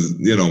because,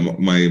 you know,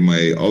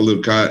 my older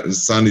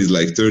son is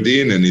like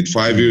 13 and in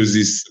 5 years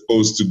he's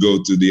supposed to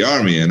go to the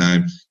army. And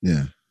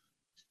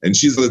and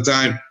she's all the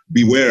time,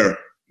 beware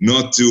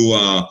not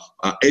to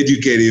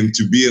educate him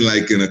to be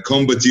like in a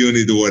combat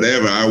unit or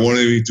whatever. I want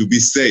him to be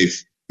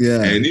safe.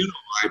 Yeah. And, you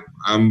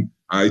know,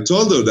 I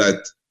told her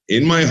that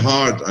in my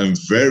heart, I'm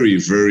very,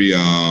 very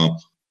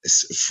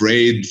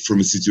afraid from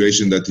a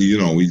situation that, you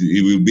know,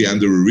 he will be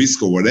under a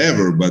risk or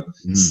whatever, but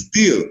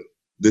still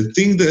the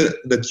thing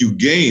that you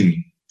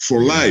gain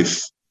for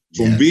life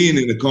from being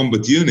in a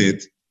combat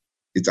unit,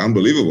 it's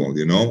unbelievable,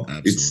 you know.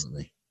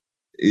 Absolutely.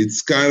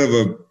 It's kind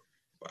of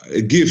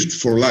a gift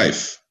for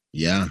life.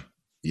 Yeah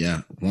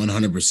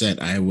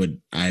 100%. I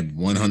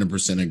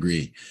 100%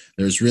 agree.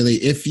 There's really,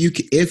 if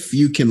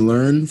you can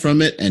learn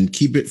from it and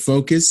keep it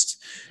focused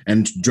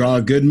and draw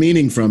a good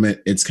meaning from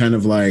it, it's kind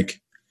of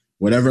like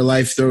whatever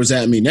life throws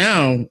at me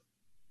now,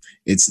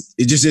 it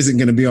just isn't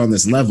going to be on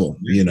this level,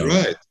 you know.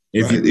 Right.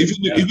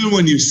 Even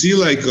when you see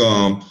like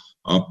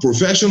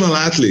professional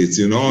athletes,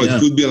 you know, it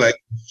could be like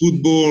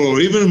football or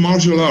even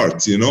martial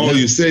arts, you know,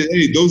 you say,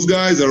 hey, those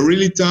guys are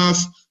really tough.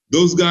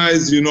 Those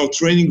guys, you know,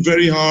 training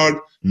very hard.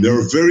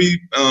 They're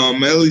very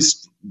mentally,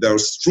 they're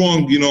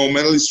strong, you know,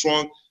 mentally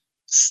strong.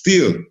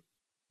 Still,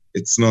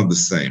 it's not the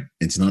same.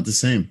 It's not the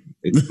same.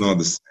 It's not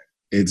the same.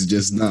 It's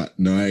just not.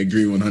 No, I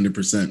agree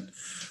 100%.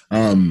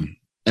 And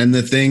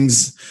the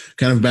things,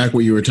 kind of back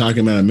what you were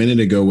talking about a minute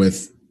ago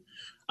with,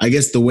 I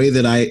guess the way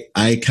that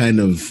I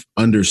kind of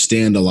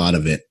understand a lot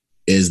of it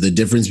is the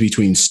difference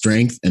between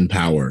strength and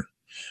power.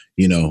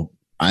 You know,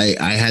 I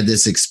had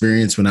this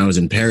experience when I was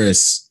in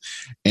Paris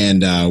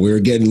and we were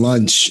getting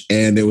lunch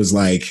and it was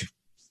like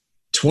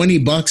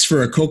 $20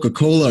 for a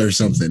Coca-Cola or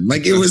something.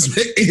 Like it was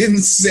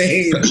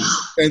insane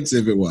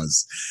expensive it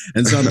was.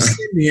 And so I'm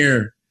sitting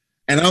here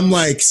and I'm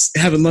like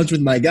having lunch with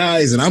my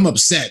guys and I'm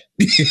upset,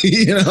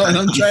 you know, and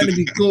I'm trying to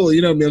be cool.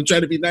 You know me, I'm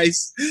trying to be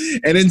nice.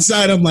 And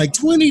inside I'm like,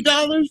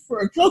 $20 for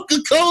a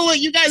Coca-Cola?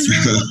 You guys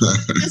really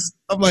want this?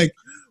 I'm like,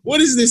 what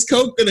is this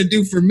Coke going to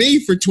do for me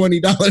for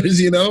 $20,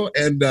 you know?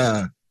 And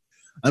I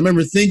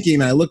remember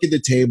thinking, I look at the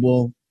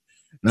table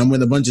and I'm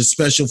with a bunch of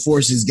special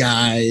forces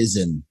guys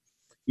and,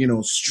 you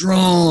know,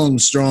 strong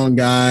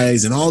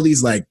guys and all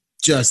these like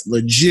just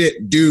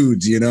legit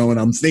dudes, you know, and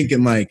I'm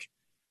thinking like,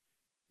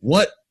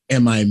 what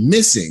am I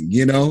missing?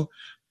 You know,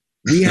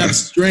 we have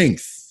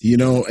strength, you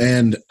know,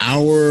 and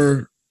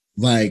our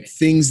like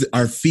things,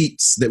 our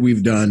feats that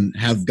we've done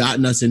have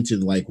gotten us into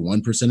like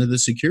 1% of the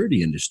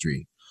security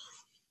industry.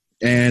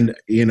 And,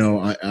 you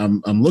know,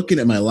 I'm looking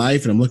at my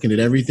life and I'm looking at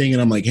everything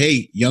and I'm like,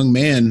 hey, young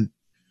man,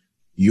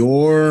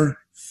 your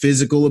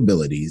physical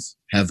abilities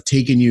have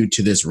taken you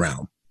to this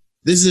realm.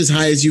 This is as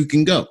high as you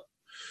can go,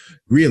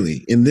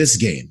 really, in this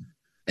game.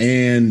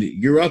 And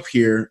you're up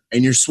here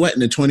and you're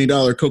sweating a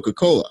 $20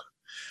 Coca-Cola.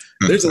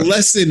 There's a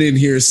lesson in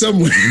here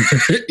somewhere,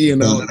 you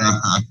know.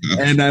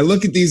 And I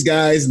look at these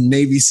guys,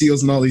 Navy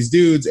SEALs and all these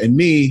dudes, and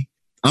me,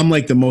 I'm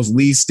like the most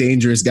least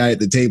dangerous guy at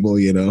the table,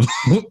 you know.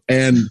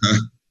 And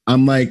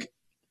I'm like,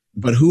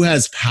 but who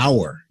has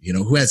power? You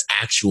know, who has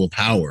actual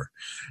power?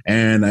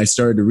 And I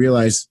started to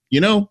realize,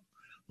 you know,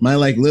 my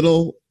like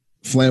little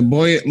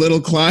flamboyant little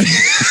client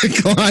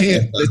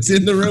that's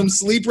in the room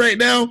sleep right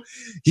now,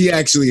 he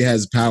actually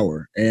has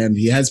power. And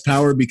he has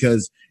power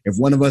because if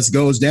one of us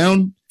goes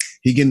down,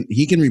 he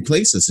can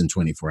replace us in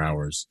 24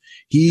 hours.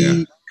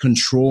 He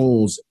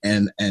controls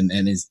and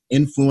is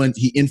influence.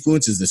 He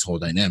influences this whole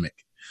dynamic.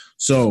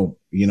 So,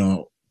 you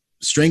know,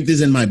 strength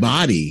is in my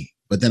body,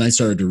 but then I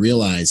started to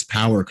realize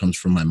power comes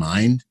from my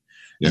mind.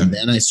 Yeah. And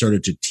then I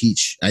started to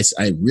teach.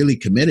 I really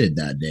committed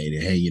that day to,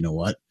 hey, you know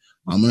what?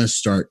 I'm going to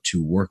start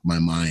to work my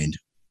mind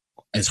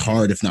as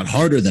hard, if not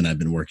harder than I've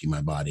been working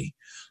my body,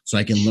 so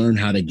I can learn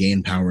how to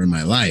gain power in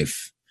my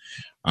life.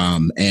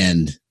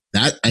 And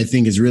that, I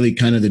think, is really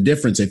kind of the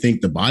difference. I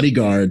think the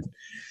bodyguard,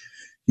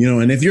 you know,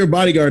 and if you're a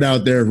bodyguard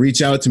out there,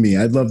 reach out to me.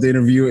 I'd love to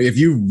interview. If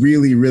you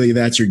really, really,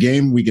 that's your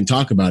game, we can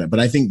talk about it. But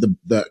I think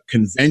the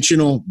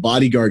conventional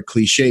bodyguard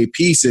cliche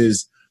piece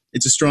is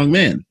it's a strong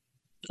man.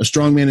 A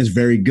strong man is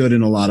very good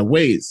in a lot of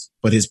ways,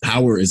 but his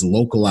power is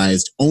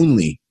localized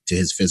only to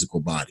his physical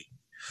body.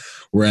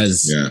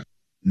 Whereas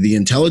the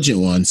intelligent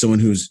one, someone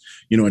who's,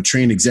 you know, a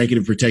trained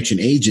executive protection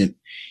agent,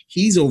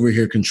 he's over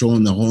here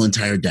controlling the whole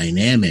entire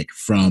dynamic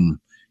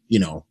from, you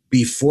know,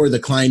 before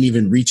the client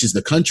even reaches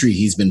the country,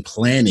 he's been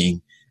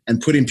planning and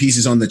putting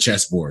pieces on the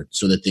chessboard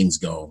so that things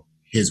go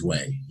his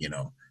way. You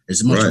know,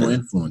 there's much more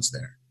influence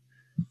there.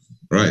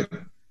 Right.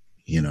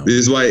 You know, this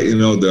is why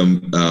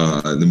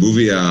the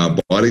movie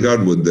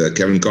Bodyguard with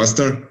Kevin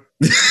Costner.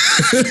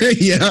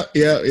 yeah.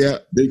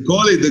 They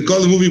call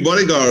the movie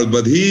Bodyguard,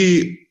 but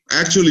he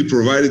actually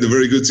provided a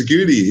very good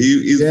security.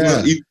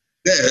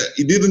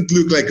 He didn't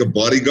look like a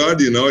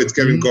bodyguard. It's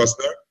Kevin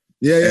Costner.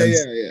 Yeah.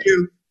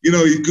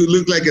 Still, he could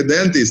look like a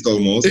dentist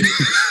almost.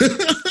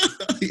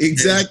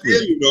 Exactly.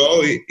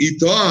 Still, he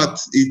thought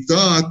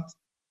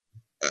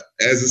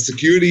as a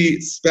security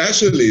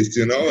specialist,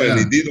 and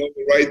he did all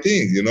the right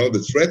things,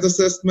 the threat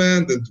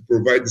assessment and to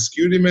provide the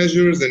security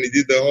measures, and he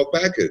did the whole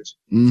package.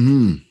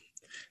 Mm-hmm.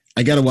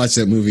 I got to watch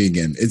that movie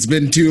again. It's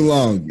been too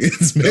long.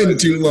 It's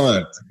too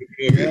long.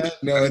 Yeah,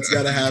 no, it's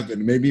got to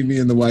happen. Maybe me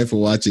and the wife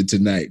will watch it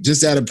tonight,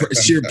 just out of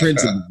sheer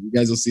principle. You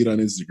guys will see it on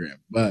Instagram.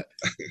 But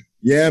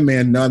yeah,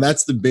 man, no,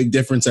 that's the big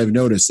difference I've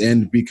noticed.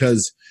 And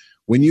because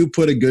when you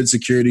put a good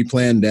security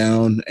plan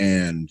down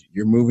and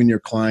you're moving your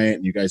client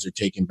and you guys are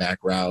taking back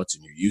routes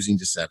and you're using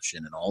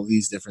deception and all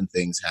these different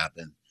things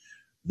happen,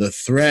 the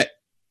threat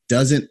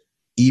doesn't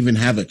even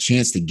have a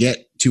chance to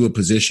get to a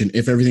position,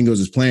 if everything goes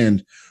as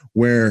planned,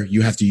 where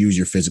you have to use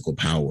your physical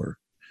power.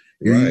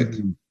 Right.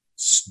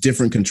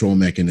 Different control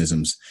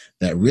mechanisms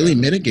that really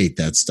mitigate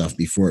that stuff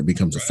before it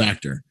becomes a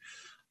factor.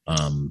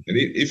 And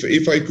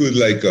if I could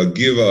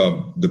give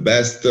the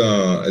best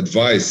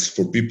advice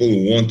for people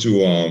who want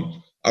to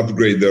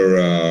upgrade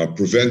their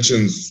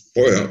prevention's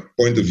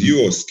point of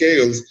view or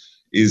scales,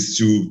 is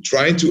to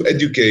try to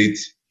educate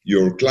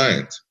your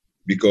client.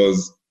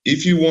 Because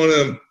if you want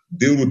to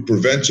deal with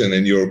prevention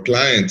and your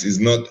client is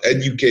not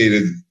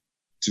educated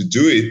to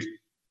do it,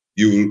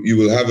 you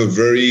will have a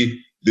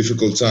very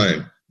difficult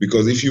time.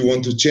 Because if you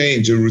want to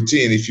change a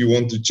routine, if you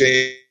want to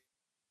change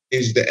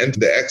the enter,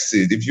 the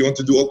exit, if you want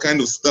to do all kind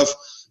of stuff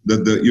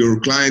that your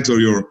client or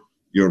your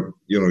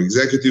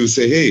executive will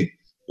say, hey,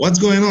 what's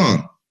going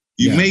on?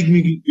 You make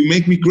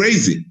me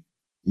crazy.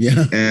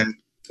 Yeah. And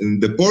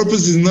the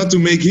purpose is not to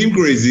make him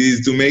crazy,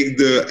 is to make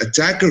the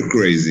attacker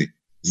crazy.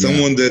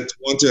 Someone that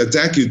wants to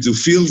attack you to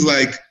feels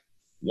like,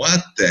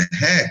 what the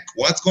heck?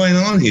 What's going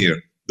on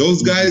here?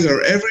 Those guys are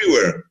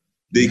everywhere.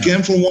 They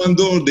came from one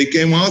door, they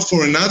came out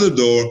for another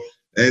door,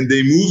 and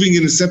they're moving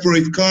in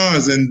separate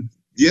cars. And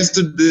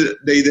yesterday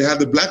they had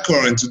the black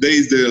car, and today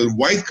is the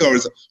white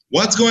cars.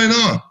 What's going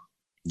on?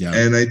 Yeah.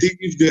 And I think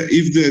if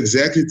the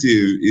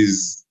executive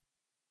is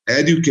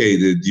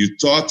educated, you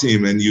taught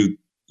him and you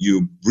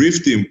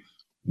briefed him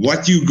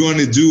what you're going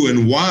to do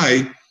and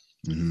why,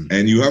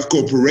 and you have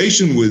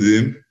cooperation with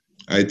him,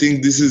 I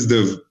think this is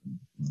the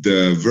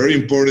very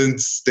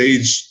important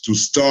stage to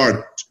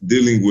start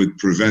dealing with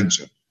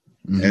prevention.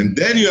 And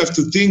then you have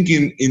to think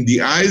in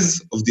the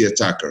eyes of the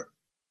attacker.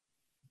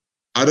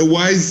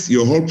 Otherwise,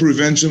 your whole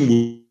prevention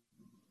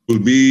will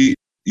be,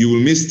 you will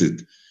miss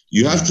it.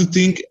 You have to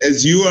think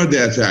as you are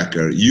the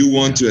attacker. You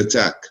want to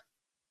attack.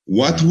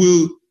 What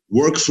will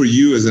work for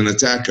you as an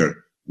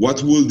attacker?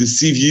 What will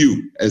deceive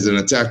you as an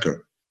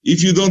attacker?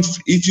 If you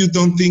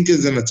don't think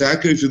as an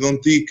attacker, if you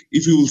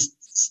will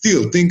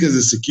still think as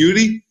a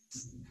security,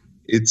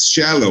 it's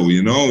shallow,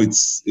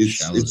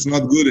 it's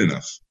not good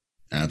enough.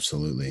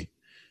 Absolutely.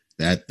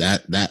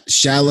 That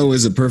shallow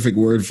is a perfect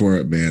word for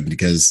it, man,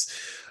 because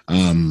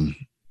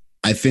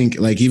I think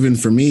even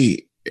for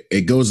me,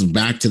 it goes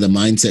back to the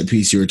mindset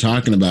piece you were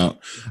talking about.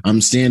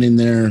 I'm standing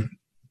there,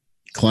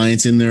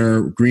 clients in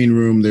their green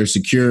room, they're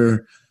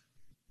secure.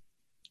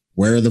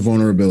 Where are the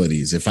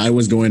vulnerabilities? If I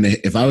was going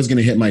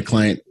to hit my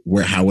client,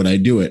 how would I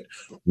do it?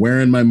 Where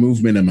in my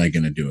movement am I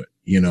going to do it?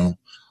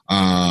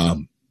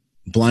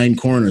 Blind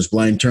corners,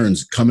 blind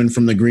turns, coming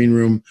from the green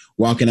room,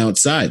 walking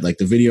outside, like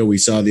the video we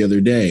saw the other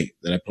day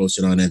that I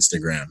posted on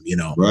Instagram,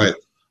 Right.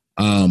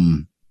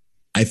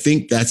 I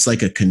think that's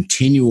like a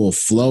continual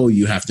flow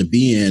you have to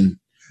be in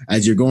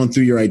as you're going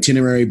through your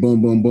itinerary,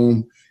 boom, boom,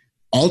 boom.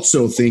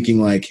 Also thinking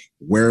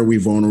where are we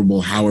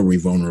vulnerable? How are we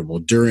vulnerable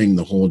during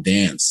the whole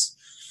dance?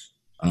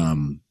 I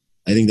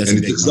think that's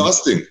it's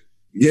exhausting.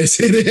 Yes,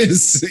 it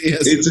is.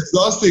 Yes. It's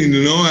exhausting.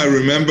 I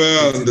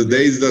remember the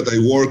days that I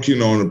work,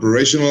 on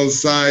operational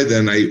side,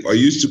 and I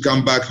used to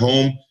come back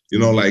home,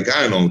 10,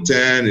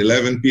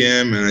 11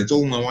 p.m. And I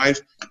told my wife,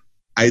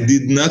 I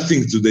did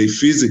nothing today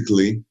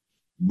physically,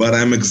 but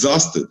I'm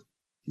exhausted.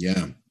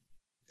 Yeah.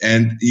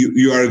 And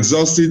you are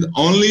exhausted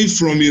only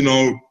from,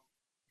 the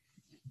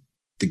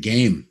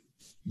game,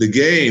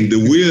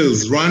 the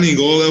wheels running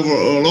all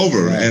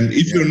over. Right. And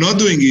if you're not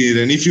doing it,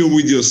 and if you're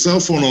with your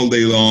cell phone all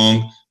day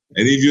long,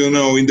 and if in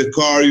the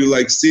car,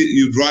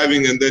 you're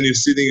driving and then you're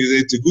sitting,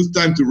 it's a good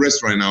time to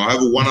rest right now. I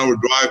have a 1 hour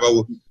drive.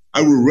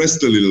 I will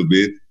rest a little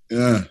bit.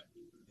 Yeah.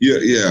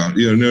 Yeah.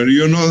 You're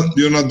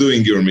not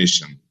doing your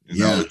mission.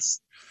 It's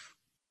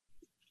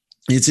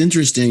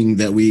interesting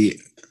that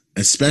we,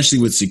 especially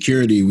with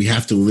security, we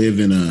have to live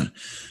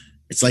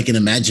it's like an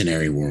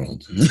imaginary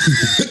world,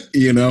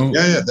 Yeah,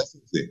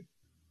 definitely.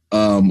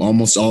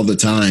 Almost all the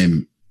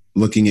time,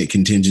 looking at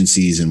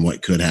contingencies and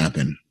what could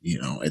happen.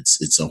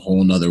 It's a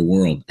whole nother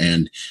world.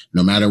 And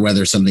no matter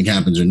whether something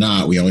happens or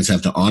not, we always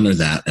have to honor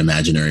that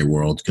imaginary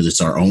world because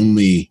it's our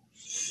only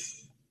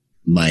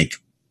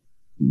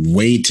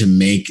way to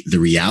make the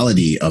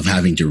reality of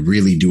having to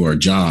really do our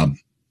job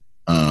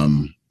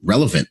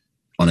relevant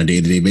on a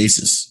day-to-day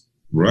basis.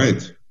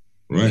 Right.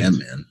 Yeah,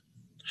 man.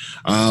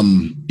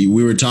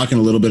 We were talking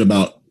a little bit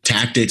about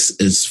tactics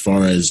as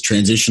far as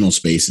transitional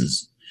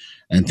spaces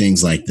and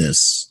things like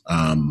this.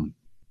 I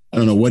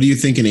don't know. What do you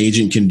think an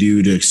agent can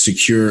do to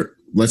secure?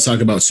 Let's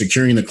talk about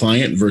securing the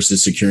client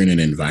versus securing an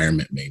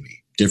environment,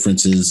 maybe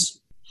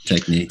differences,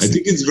 techniques. I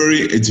think it's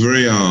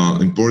very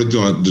important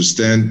to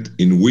understand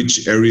in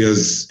which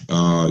areas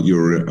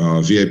your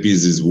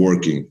VIPs is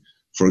working.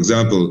 For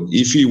example,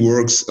 if he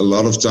works a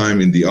lot of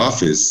time in the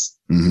office,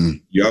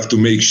 you have to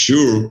make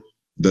sure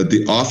that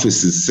the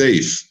office is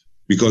safe,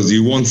 because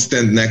you won't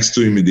stand next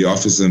to him in the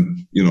office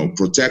and,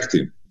 protect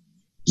him.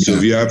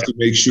 So you have to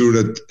make sure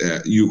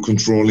that you're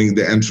controlling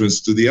the entrance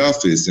to the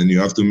office, and you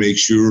have to make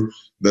sure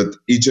that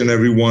each and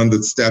every one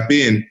that step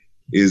in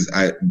is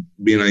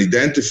being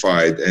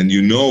identified, and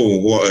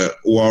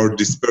who are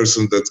this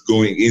person that's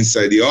going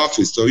inside the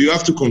office. So you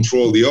have to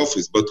control the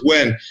office. But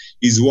when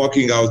he's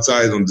walking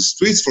outside on the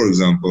streets, for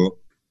example,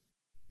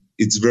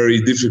 it's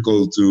very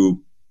difficult to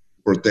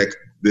protect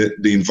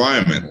the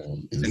environment.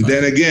 And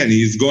then again,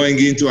 he's going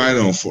into, I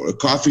don't know, for a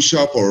coffee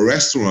shop or a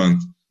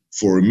restaurant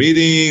for a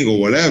meeting or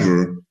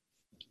whatever.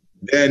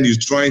 Then you're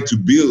trying to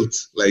build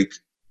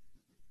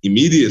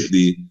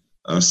immediately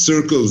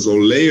circles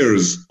or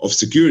layers of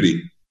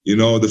security.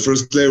 The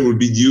first layer will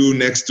be you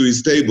next to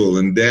his table,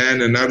 and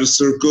then another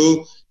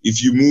circle.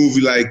 If you move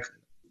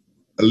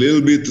a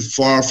little bit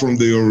far from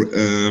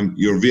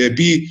your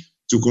VIP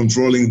to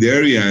controlling the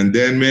area, and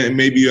then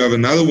maybe you have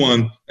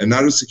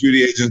another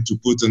security agent to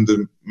put on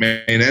the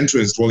main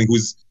entrance, controlling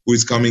who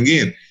is coming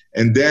in.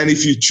 And then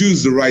if you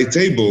choose the right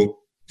table,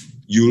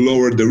 you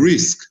lower the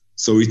risk.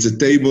 So it's a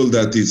table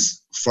that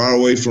is far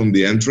away from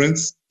the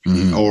entrance,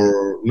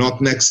 or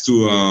not next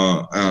to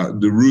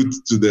the route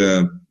to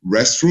the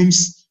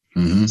restrooms.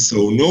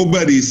 So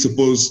nobody is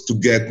supposed to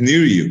get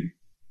near you.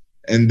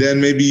 And then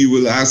maybe you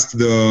will ask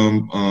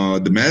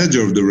the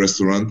manager of the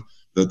restaurant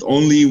that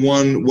only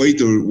one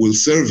waiter will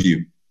serve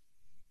you.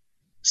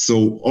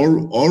 So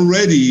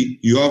already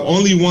you have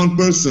only one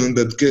person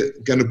that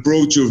can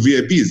approach your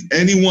VIPs.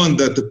 Anyone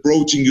that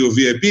approaching your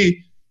VIP,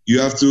 you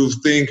have to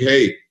think,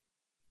 hey,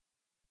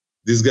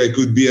 this guy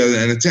could be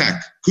an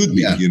attack. Could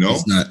be,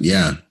 It's not,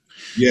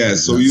 Yeah,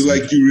 so you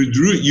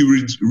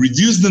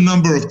reduce the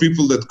number of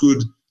people that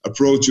could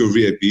approach your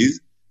VIPs.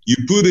 You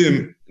put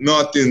him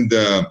not in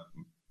the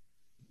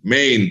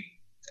main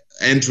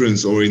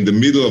entrance or in the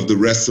middle of the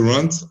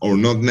restaurant or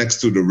not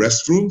next to the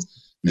restrooms.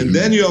 And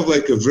then you have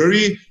a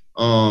very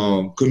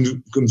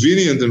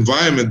convenient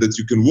environment that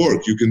you can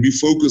work. You can be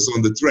focused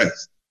on the threat.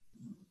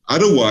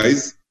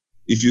 Otherwise,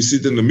 if you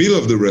sit in the middle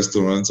of the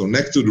restaurants or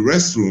next to the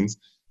restrooms,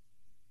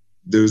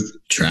 there's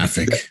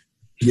traffic.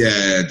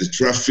 The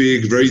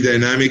traffic, very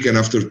dynamic. And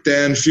after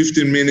 10,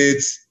 15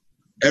 minutes,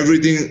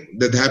 everything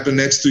that happened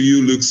next to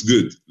you looks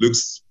good.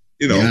 Looks,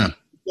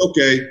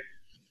 okay.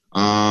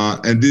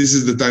 And this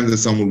is the time that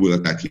someone will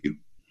attack you.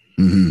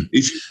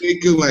 If you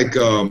take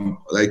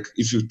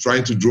if you're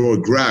trying to draw a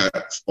graph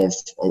of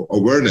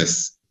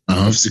awareness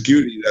of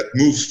security that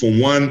moves from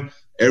one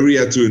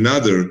area to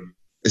another,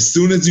 as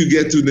soon as you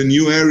get to the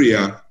new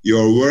area,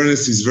 your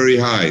awareness is very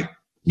high.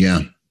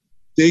 Yeah.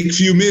 Take a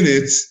few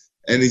minutes,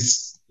 and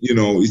it's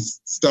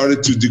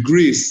started to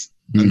decrease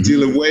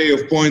until a way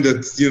of point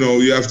that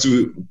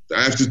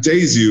I have to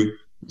tase you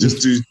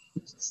just to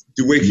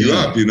wake you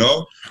up,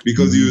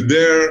 because you're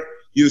there.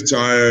 You're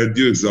tired,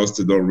 you're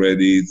exhausted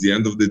already. It's the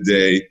end of the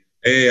day.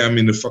 Hey, I'm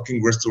in a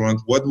fucking restaurant.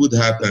 What would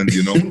happen,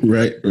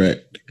 Right.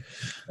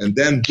 And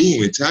then,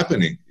 boom, it's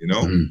happening,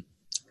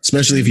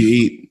 Especially if you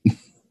eat.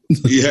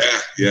 Yeah.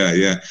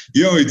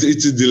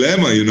 It's a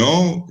dilemma,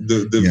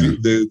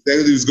 The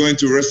executive is going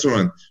to a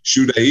restaurant.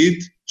 Should I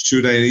eat?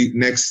 Should I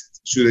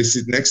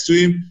sit next to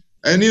him?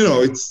 And,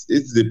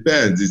 it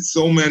depends. It's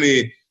so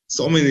many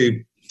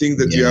things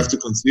that you have to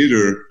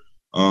consider.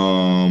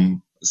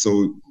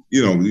 So,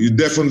 you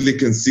definitely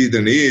can sit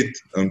and eat,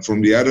 and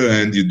from the other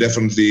hand, you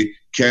definitely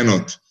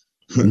cannot.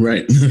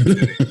 Right.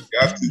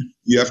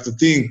 you have to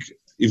think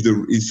if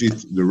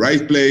it's the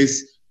right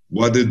place.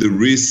 What is the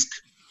risk?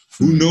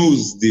 Who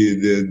knows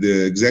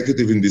the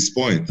executive in this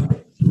point?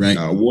 Right.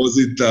 Was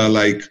it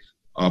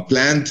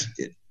planned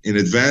in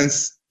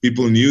advance?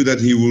 People knew that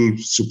he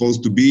was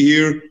supposed to be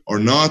here or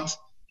not.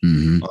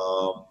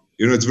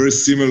 It's very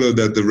similar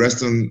that the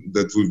restaurant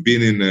that we've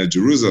been in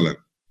Jerusalem.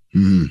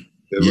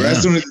 The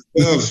restaurant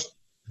itself,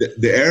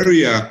 the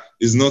area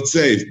is not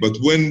safe. But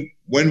when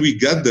we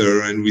got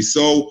there and we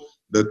saw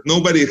that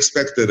nobody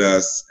expected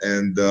us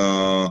and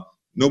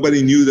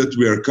nobody knew that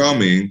we are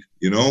coming,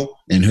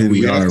 and who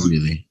we are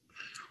really.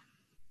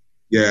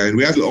 Yeah, and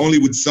we have to only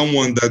with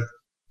someone that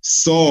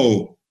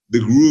saw the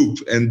group,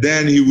 and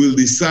then he will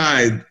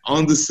decide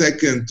on the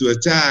second to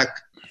attack.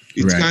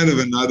 It's kind of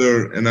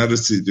another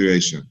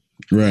situation.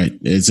 Right.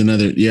 It's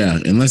another,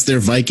 unless they're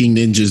Viking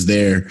ninjas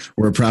there,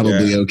 we're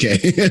probably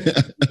okay.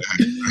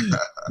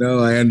 No,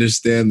 I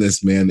understand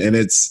this, man. And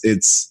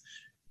it's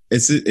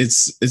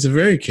it's a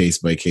very case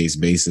by case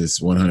basis,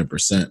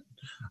 100%.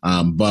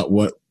 But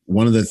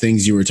one of the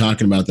things you were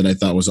talking about that I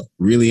thought was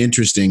really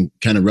interesting,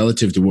 kind of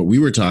relative to what we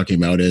were talking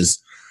about,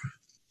 is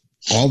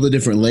all the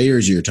different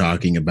layers you're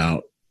talking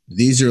about.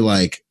 These are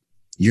like,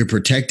 you're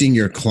protecting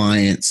your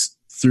clients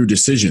through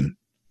decision.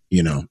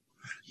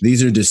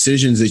 These are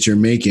decisions that you're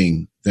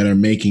making that are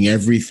making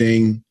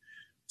everything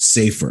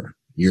safer.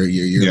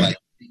 You're like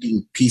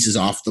taking pieces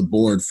off the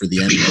board for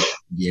the end to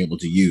be able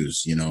to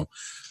use. You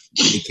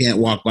can't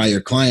walk by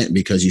your client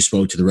because you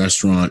spoke to the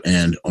restaurant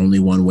and only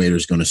one waiter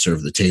is going to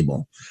serve the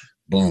table.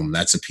 Boom,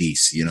 that's a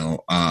piece.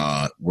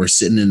 We're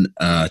sitting in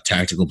a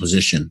tactical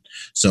position.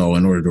 So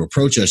in order to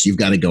approach us, you've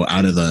got to go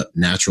out of the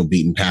natural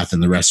beaten path in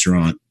the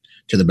restaurant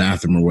to the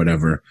bathroom or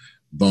whatever.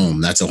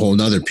 Boom, that's a whole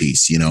nother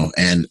piece,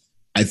 And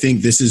I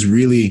think this is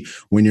really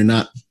when you're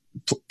not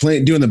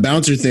doing the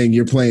bouncer thing,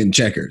 you're playing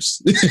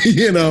checkers, Really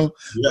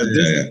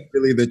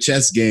the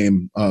chess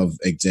game of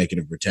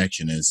executive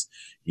protection is,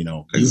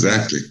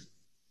 exactly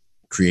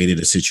created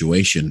a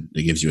situation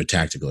that gives you a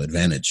tactical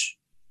advantage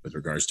with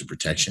regards to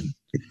protection.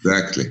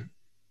 Exactly.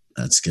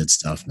 That's good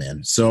stuff,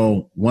 man.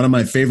 So one of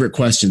my favorite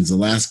questions, the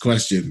last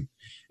question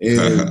is,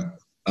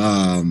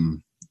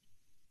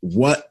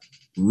 what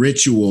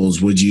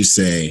rituals would you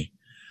say,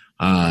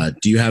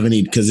 do you have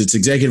any, because it's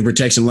executive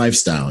protection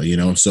lifestyle,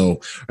 so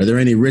are there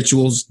any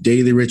rituals,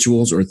 daily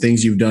rituals, or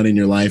things you've done in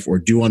your life or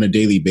do on a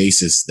daily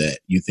basis that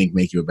you think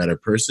make you a better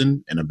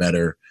person and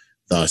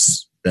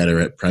thus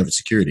better at private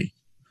security?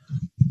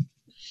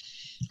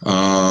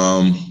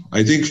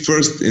 I think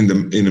first in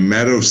the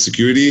matter of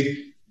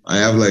security, I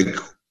have like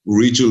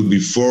ritual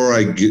before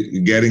I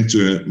get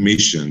into a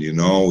mission.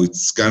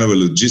 It's kind of a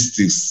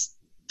logistics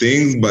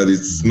thing, but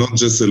it's not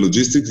just a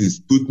logistics. It's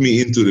put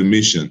me into the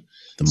mission.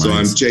 So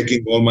I'm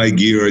checking all my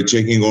gear, I'm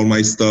checking all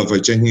my stuff,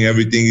 I'm checking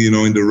everything,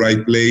 in the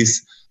right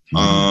place.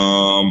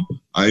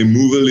 I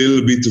move a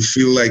little bit to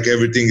feel like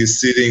everything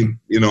is sitting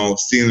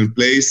in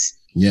place.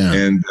 Yeah.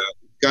 And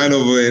kind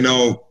of,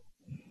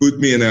 put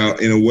me in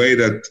a way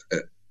that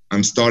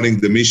I'm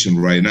starting the mission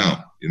right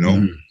now.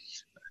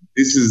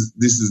 This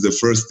is the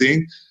first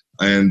thing.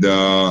 And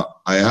I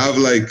have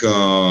like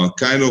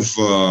kind of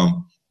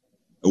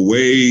a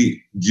way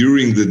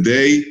during the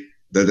day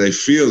that I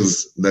feel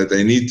that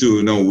I need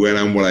to when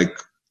I'm like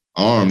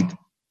armed,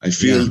 I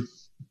feel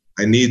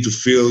I need to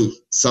feel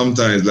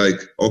sometimes like,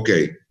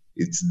 okay,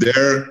 it's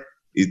there,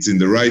 it's in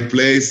the right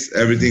place,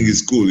 everything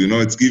is cool.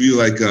 It's give you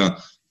like a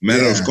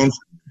matter of confidence,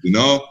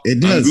 It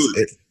does.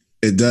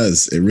 It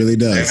does. It really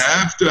does.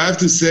 And I have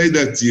to say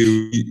that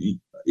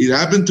it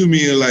happened to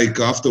me like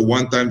after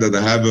one time that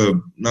I have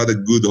not a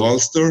good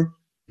holster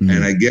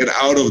and I get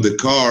out of the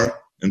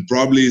car and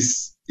probably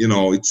it's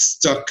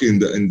stuck in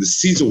the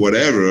seat or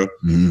whatever,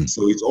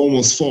 so it's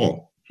almost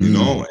fall, and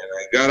I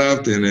got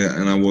up and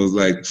I was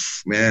like,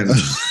 man,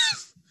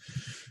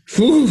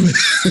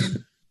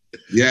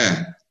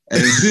 yeah.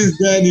 And since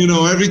then,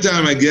 every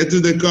time I get to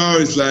the car,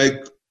 it's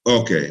like,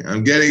 okay,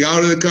 I'm getting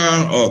out of the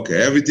car.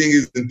 Okay, everything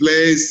is in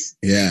place.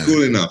 Yeah,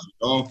 cool enough,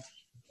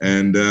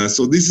 And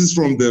so this is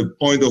from the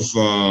point of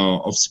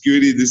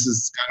security. This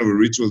is kind of a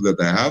ritual that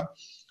I have,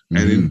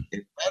 and in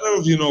matter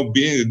of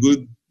being a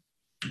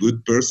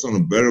good person, a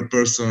better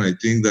person, I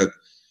think that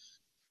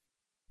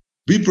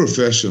be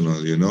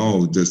professional,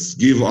 just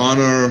give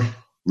honor,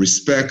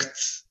 respect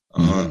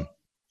for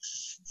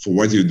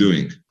what you're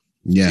doing.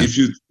 Yeah. If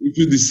you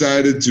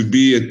decided to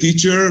be a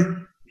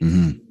teacher,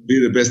 be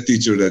the best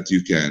teacher that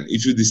you can.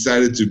 If you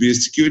decided to be a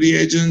security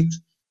agent,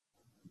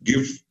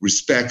 give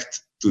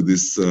respect to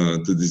this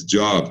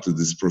job, to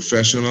this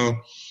professional,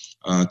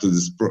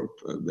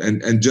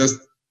 and just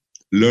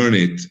learn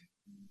it.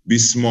 Be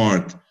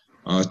smart.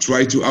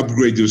 Try to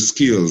upgrade your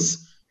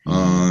skills,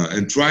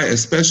 and try,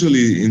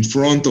 especially in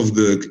front of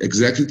the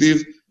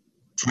executive,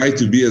 try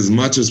to be as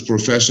much as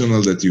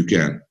professional that you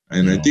can.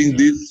 And I think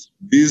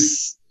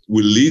this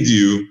will lead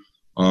you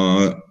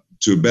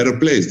to a better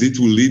place. It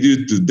will lead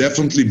you to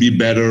definitely be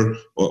better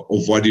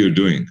of what you're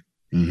doing.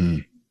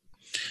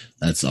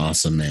 That's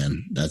awesome,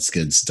 man. That's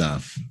good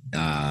stuff.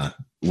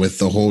 With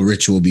the whole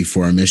ritual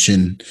before a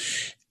mission,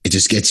 it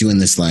just gets you in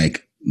this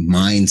like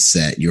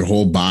mindset. Your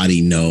whole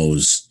body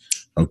knows,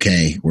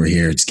 okay, we're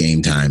here. It's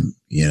game time,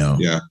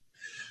 Yeah.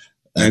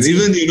 And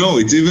even,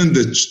 it's even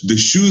the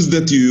shoes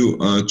that you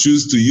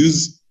choose to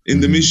use in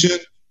the mission.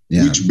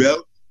 Yeah.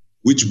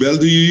 Which belt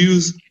do you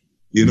use?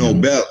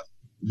 Belt.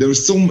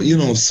 There's so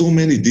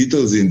many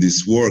details in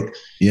this work.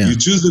 Yeah. You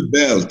choose a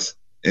belt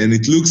and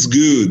it looks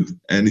good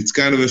and it's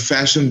kind of a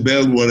fashion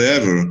belt,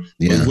 whatever.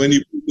 Yeah. But when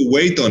you put the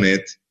weight on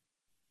it,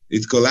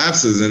 it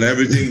collapses and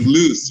everything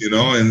loose,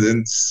 and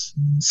then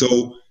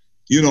so,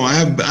 I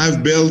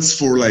have belts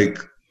for like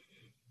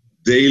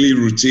daily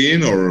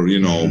routine or,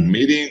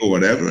 meeting or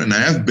whatever. And I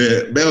have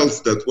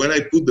belts that when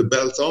I put the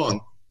belts on,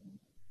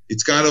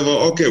 it's kind of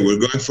okay, we're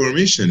going for a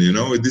mission,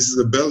 this is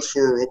a belt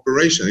for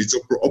operation. It's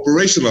an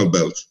operational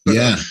belt.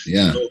 Yeah,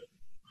 yeah.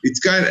 it's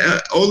kind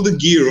of all the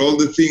gear, all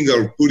the things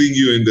are putting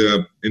you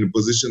in a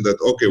position that,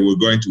 okay, we're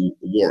going to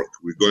work.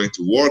 We're going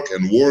to work,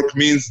 and work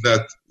means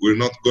that we're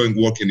not going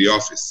to work in the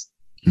office.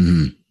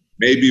 Mm-hmm.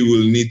 Maybe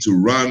we'll need to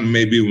run.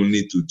 Maybe we'll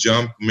need to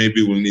jump.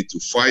 Maybe we'll need to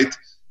fight.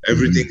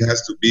 Everything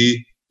has to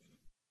be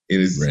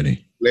in its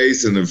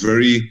place in a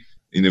very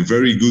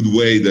good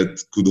way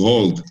that could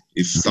hold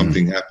if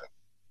something happened.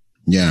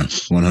 Yeah,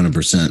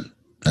 100%.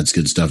 That's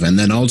good stuff. And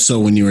then also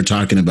when you were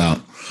talking about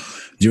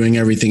doing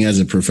everything as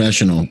a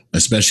professional,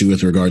 especially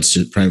with regards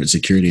to private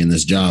security in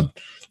this job,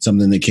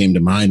 something that came to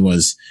mind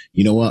was,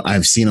 you know what,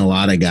 I've seen a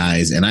lot of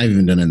guys, and I've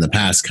even done in the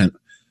past, kind of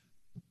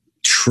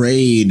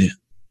trade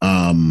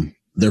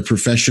their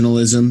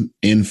professionalism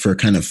in for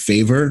kind of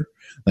favor,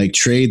 like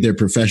trade their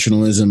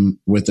professionalism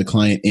with the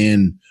client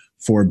in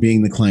for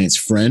being the client's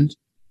friend.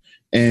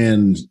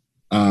 And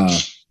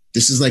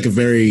this is like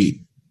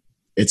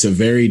it's a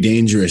very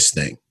dangerous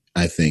thing,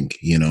 I think,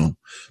 you know,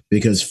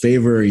 because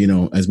favor, you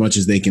know, as much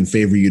as they can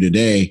favor you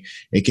today,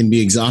 it can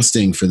be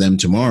exhausting for them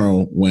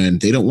tomorrow when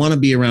they don't want to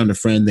be around a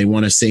friend. They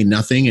want to say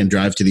nothing and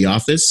drive to the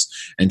office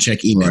and check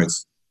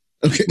emails.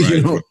 Right. Okay. Right.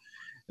 You know,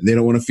 they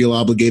don't want to feel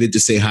obligated to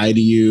say hi to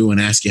you and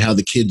ask you how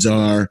the kids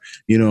are,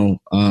 you know,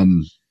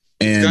 and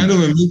it's kind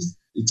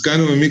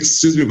of a mix,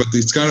 excuse me, but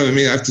it's kind of a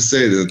mix. I have to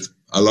say that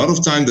a lot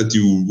of time that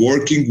you're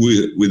working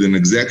with an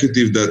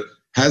executive that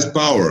has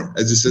power,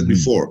 as you said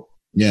before,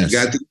 yes,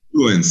 got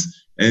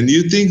influence. And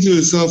you think to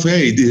yourself,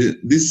 hey,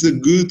 this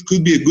is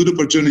could be a good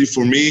opportunity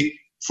for me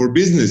for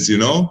business, you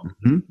know?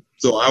 Mm-hmm.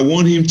 So I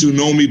want him to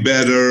know me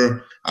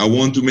better. I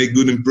want to make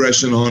good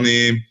impression on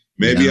him.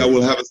 Maybe I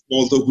will have a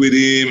small talk with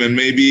him, and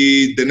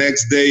maybe the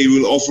next day he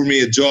will offer me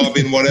a job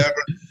in whatever.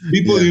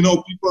 People, you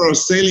know, people are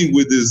sailing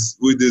with this,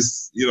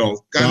 you know,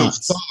 kind of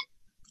thought.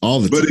 All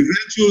the time. But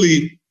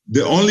eventually,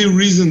 the only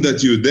reason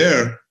that you're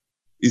there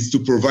is to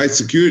provide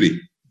security.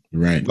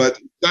 Right. But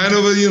kind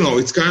of you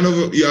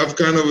have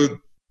kind of a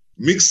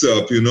mix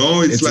up, you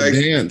know, it's like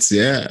a dance,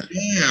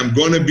 I'm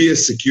going to be a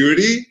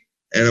security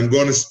and I'm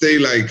going to stay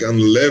like on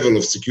the level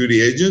of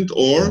security agent,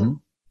 or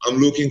I'm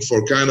looking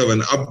for kind of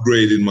an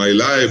upgrade in my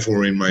life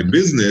or in my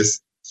business.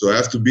 So I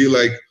have to be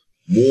like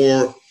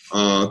more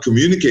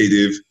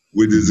communicative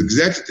with this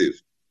executive.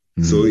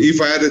 So if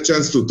I had a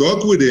chance to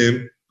talk with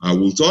him, I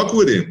will talk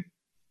with him.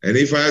 And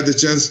if I had the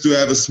chance to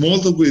have a small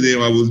talk with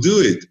him, I will do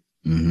it.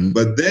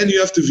 But then you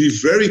have to be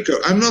very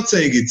careful. I'm not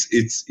saying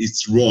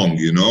it's wrong,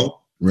 you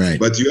know, right?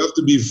 But you have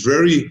to be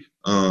very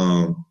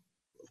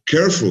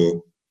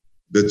careful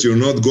that you're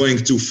not going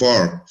too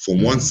far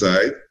from one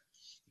side,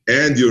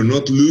 and you're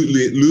not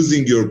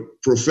losing your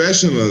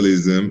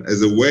professionalism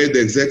as a way the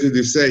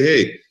executives say,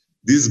 hey,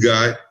 this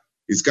guy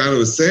is kind of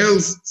a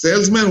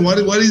salesman.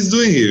 What he's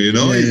doing here, you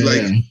know? He's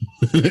like,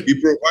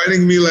 he's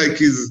providing me like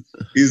his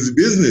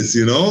business,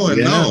 you know?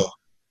 And now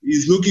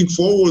he's looking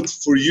forward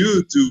for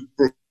you to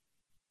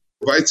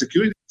provide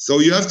security. So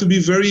you have to be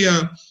very,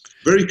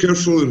 very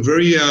careful and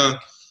very,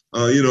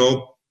 you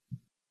know,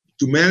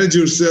 to manage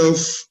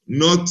yourself,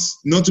 not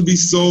to be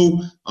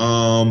so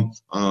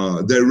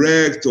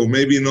direct, or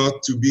maybe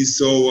not to be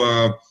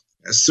so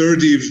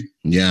assertive.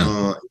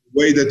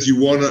 Way that you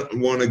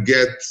wanna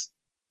get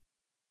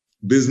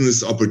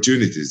business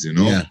opportunities, you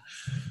know. Yeah,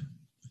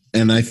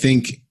 and I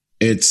think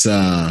it's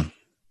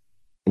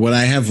what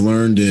I have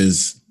learned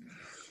is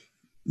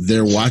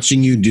they're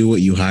watching you do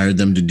what you hired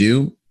them to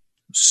do.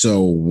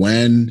 So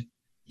when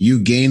you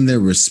gain their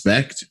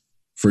respect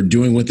for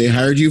doing what they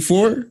hired you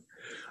for,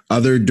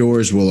 other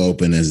doors will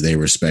open as they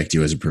respect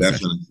you as a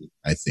professional. Definitely.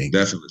 I think.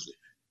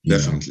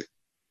 Definitely.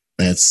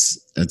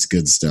 That's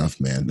good stuff,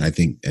 man. I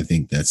think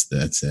that's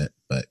it.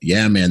 But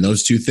yeah, man,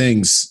 those two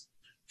things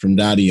from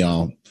Dadi,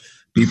 y'all.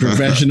 Be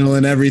professional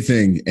in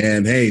everything.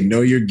 And hey,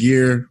 know your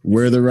gear,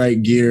 wear the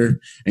right gear,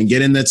 and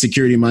get in that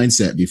security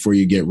mindset before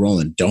you get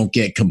rolling. Don't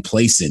get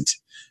complacent.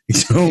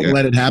 Don't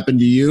let it happen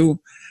to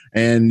you.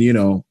 And, you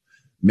know,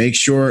 make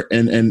sure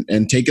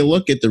and take a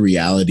look at the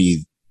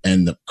reality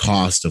and the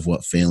cost of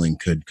what failing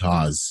could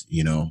cause,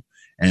 you know,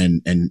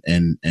 and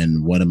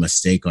what a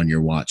mistake on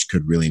your watch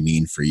could really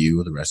mean for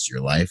you the rest of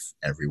your life,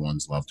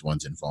 everyone's loved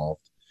ones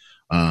involved.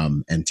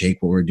 And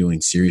take what we're doing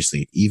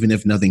seriously, even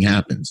if nothing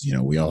happens. You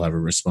know, we all have a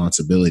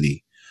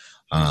responsibility,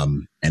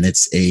 and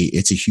it's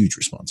a huge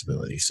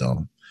responsibility.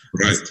 So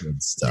that's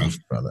good stuff,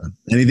 brother.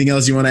 Anything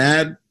else you want to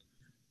add?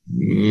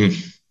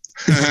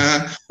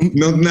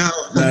 Not now.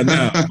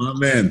 No, my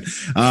man.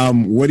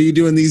 What are you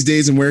doing these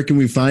days, and where can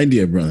we find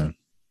you, brother?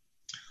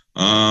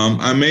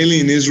 I'm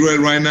mainly in Israel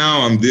right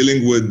now. I'm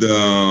dealing with,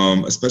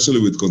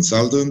 especially with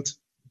consultant.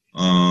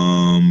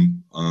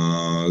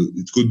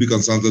 It could be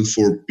consultant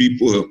for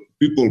people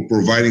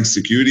providing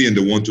security and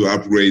they want to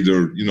upgrade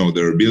their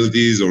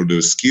abilities or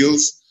their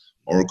skills,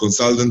 or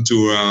consultant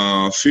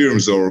to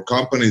firms or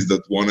companies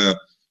that want to,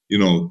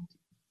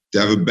 to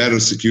have a better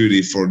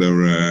security for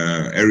their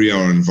area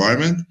or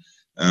environment.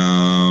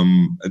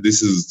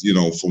 This is,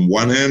 from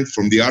one hand.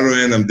 From the other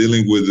hand, I'm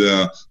dealing with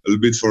a little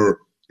bit for,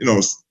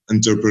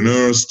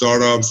 entrepreneurs,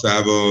 startups. I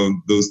have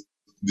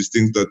these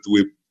things that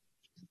we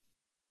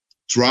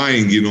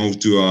trying,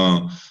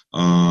 to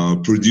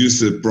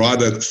produce a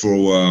product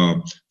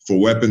for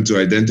weapon to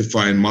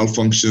identify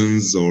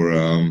malfunctions or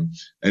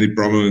any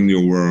problem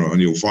on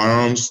your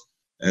firearms.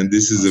 And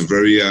this is a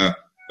very a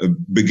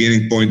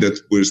beginning point that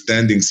we're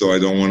standing. So I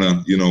don't want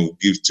to,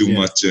 give too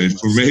much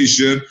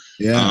information.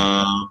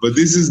 Yeah. But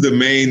this is the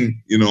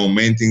main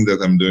thing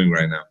that I'm doing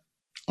right now.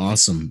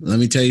 Awesome. Let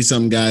me tell you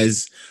something,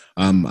 guys.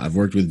 I've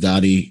worked with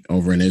Dadi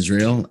over in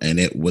Israel, and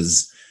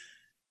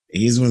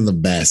he's one of the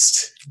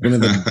best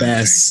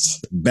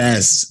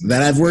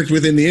that I've worked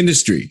with in the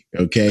industry.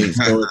 Okay.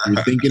 So if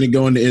you're thinking of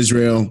going to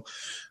Israel,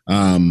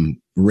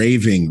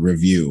 raving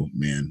review,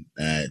 man.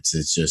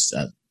 It's just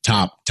a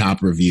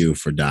top review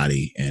for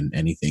Dadi and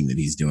anything that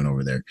he's doing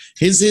over there.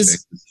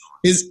 His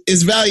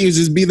values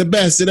is be the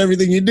best at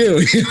everything you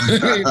do.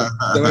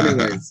 So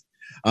anyways,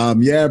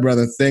 yeah,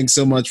 brother, thanks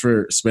so much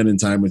for spending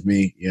time with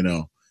me.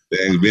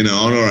 It's been an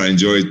honor. I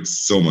enjoyed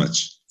so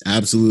much.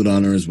 Absolute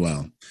honor as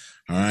well.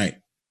 All right.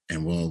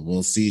 And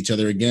we'll see each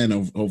other again,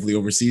 hopefully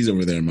overseas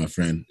over there, my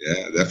friend.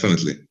 Yeah,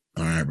 definitely.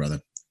 All right,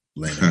 brother.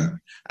 Later.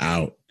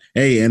 Out.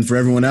 Hey, and for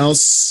everyone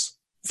else,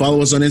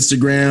 follow us on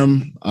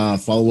Instagram.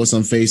 Follow us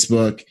on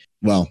Facebook.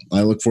 Well,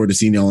 I look forward to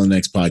seeing y'all on the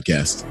next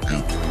podcast.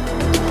 Out.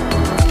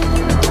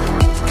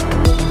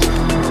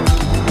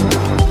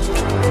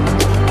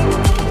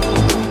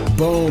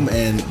 Boom.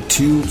 And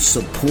to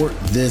support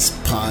this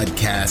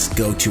podcast,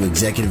 go to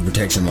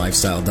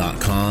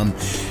executiveprotectionlifestyle.com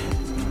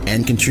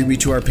and contribute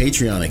to our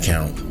Patreon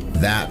account.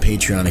 That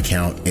Patreon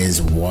account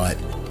is what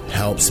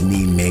helps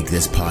me make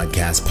this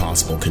podcast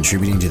possible,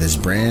 contributing to this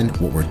brand,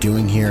 what we're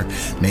doing here,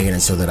 making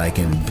it so that I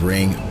can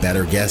bring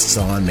better guests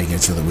on, making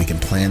it so that we can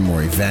plan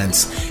more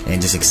events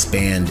and just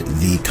expand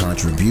the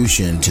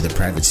contribution to the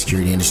private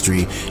security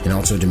industry, and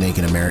also to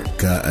making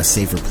America a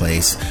safer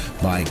place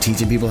by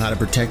teaching people how to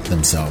protect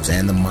themselves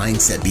and the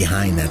mindset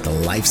behind that, the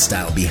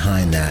lifestyle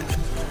behind that.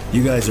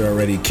 You guys are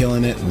already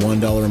killing it.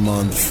 $1 a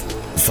month,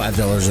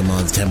 $5 a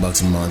month,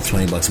 $10 a month,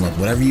 $20 a month,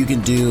 whatever you can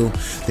do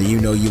that you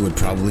would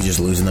probably just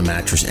lose in the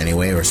mattress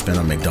anyway or spend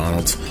on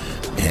McDonald's.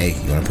 Hey,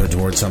 you want to put it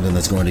towards something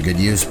that's going to good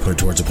use, put it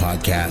towards a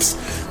podcast,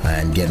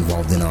 and get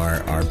involved in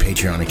our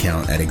Patreon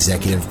account at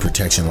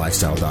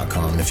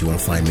executiveprotectionlifestyle.com. And if you want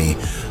to find me,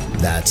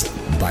 that's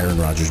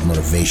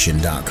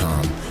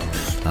ByronRogersMotivation.com.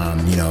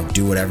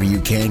 Do whatever you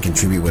can,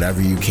 contribute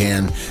whatever you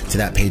can to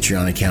that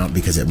Patreon account,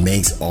 because it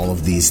makes all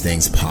of these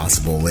things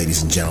possible,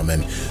 ladies and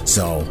gentlemen.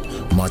 So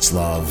much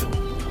love.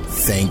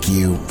 Thank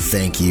you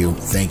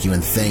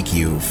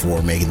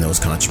for making those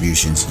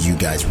contributions. You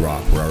guys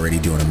rock. We're already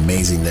doing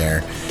amazing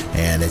there,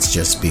 and it's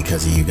just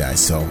because of you guys.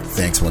 So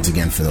thanks once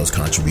again for those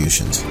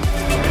contributions.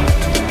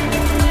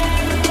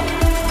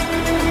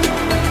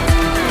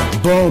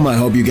 Boom. I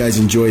hope you guys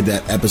enjoyed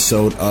that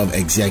episode of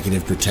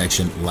Executive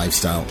Protection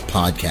Lifestyle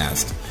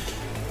Podcast.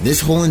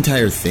 This whole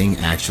entire thing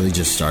actually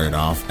just started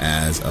off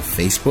as a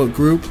Facebook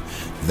group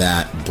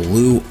that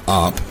blew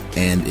up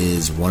and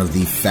is one of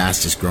the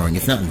fastest growing,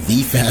 if not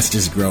the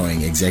fastest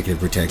growing, executive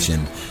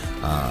protection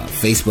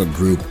Facebook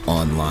group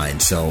online.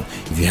 So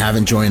if you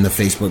haven't joined the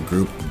Facebook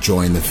group,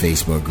 join the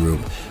Facebook group.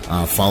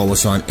 Follow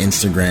us on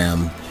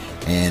Instagram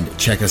and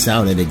check us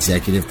out at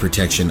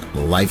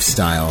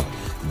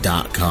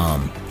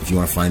executiveprotectionlifestyle.com. If you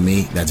want to find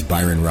me, that's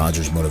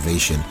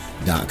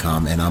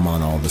ByronRogersMotivation.com, and I'm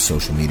on all the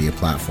social media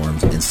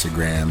platforms,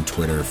 Instagram,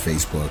 Twitter,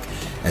 Facebook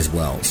as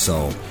well.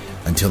 So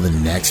until the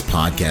next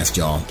podcast,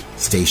 y'all,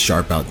 stay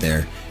sharp out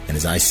there. And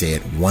as I say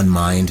it, one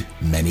mind,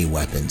 many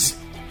weapons.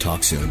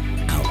 Talk soon.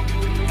 Out.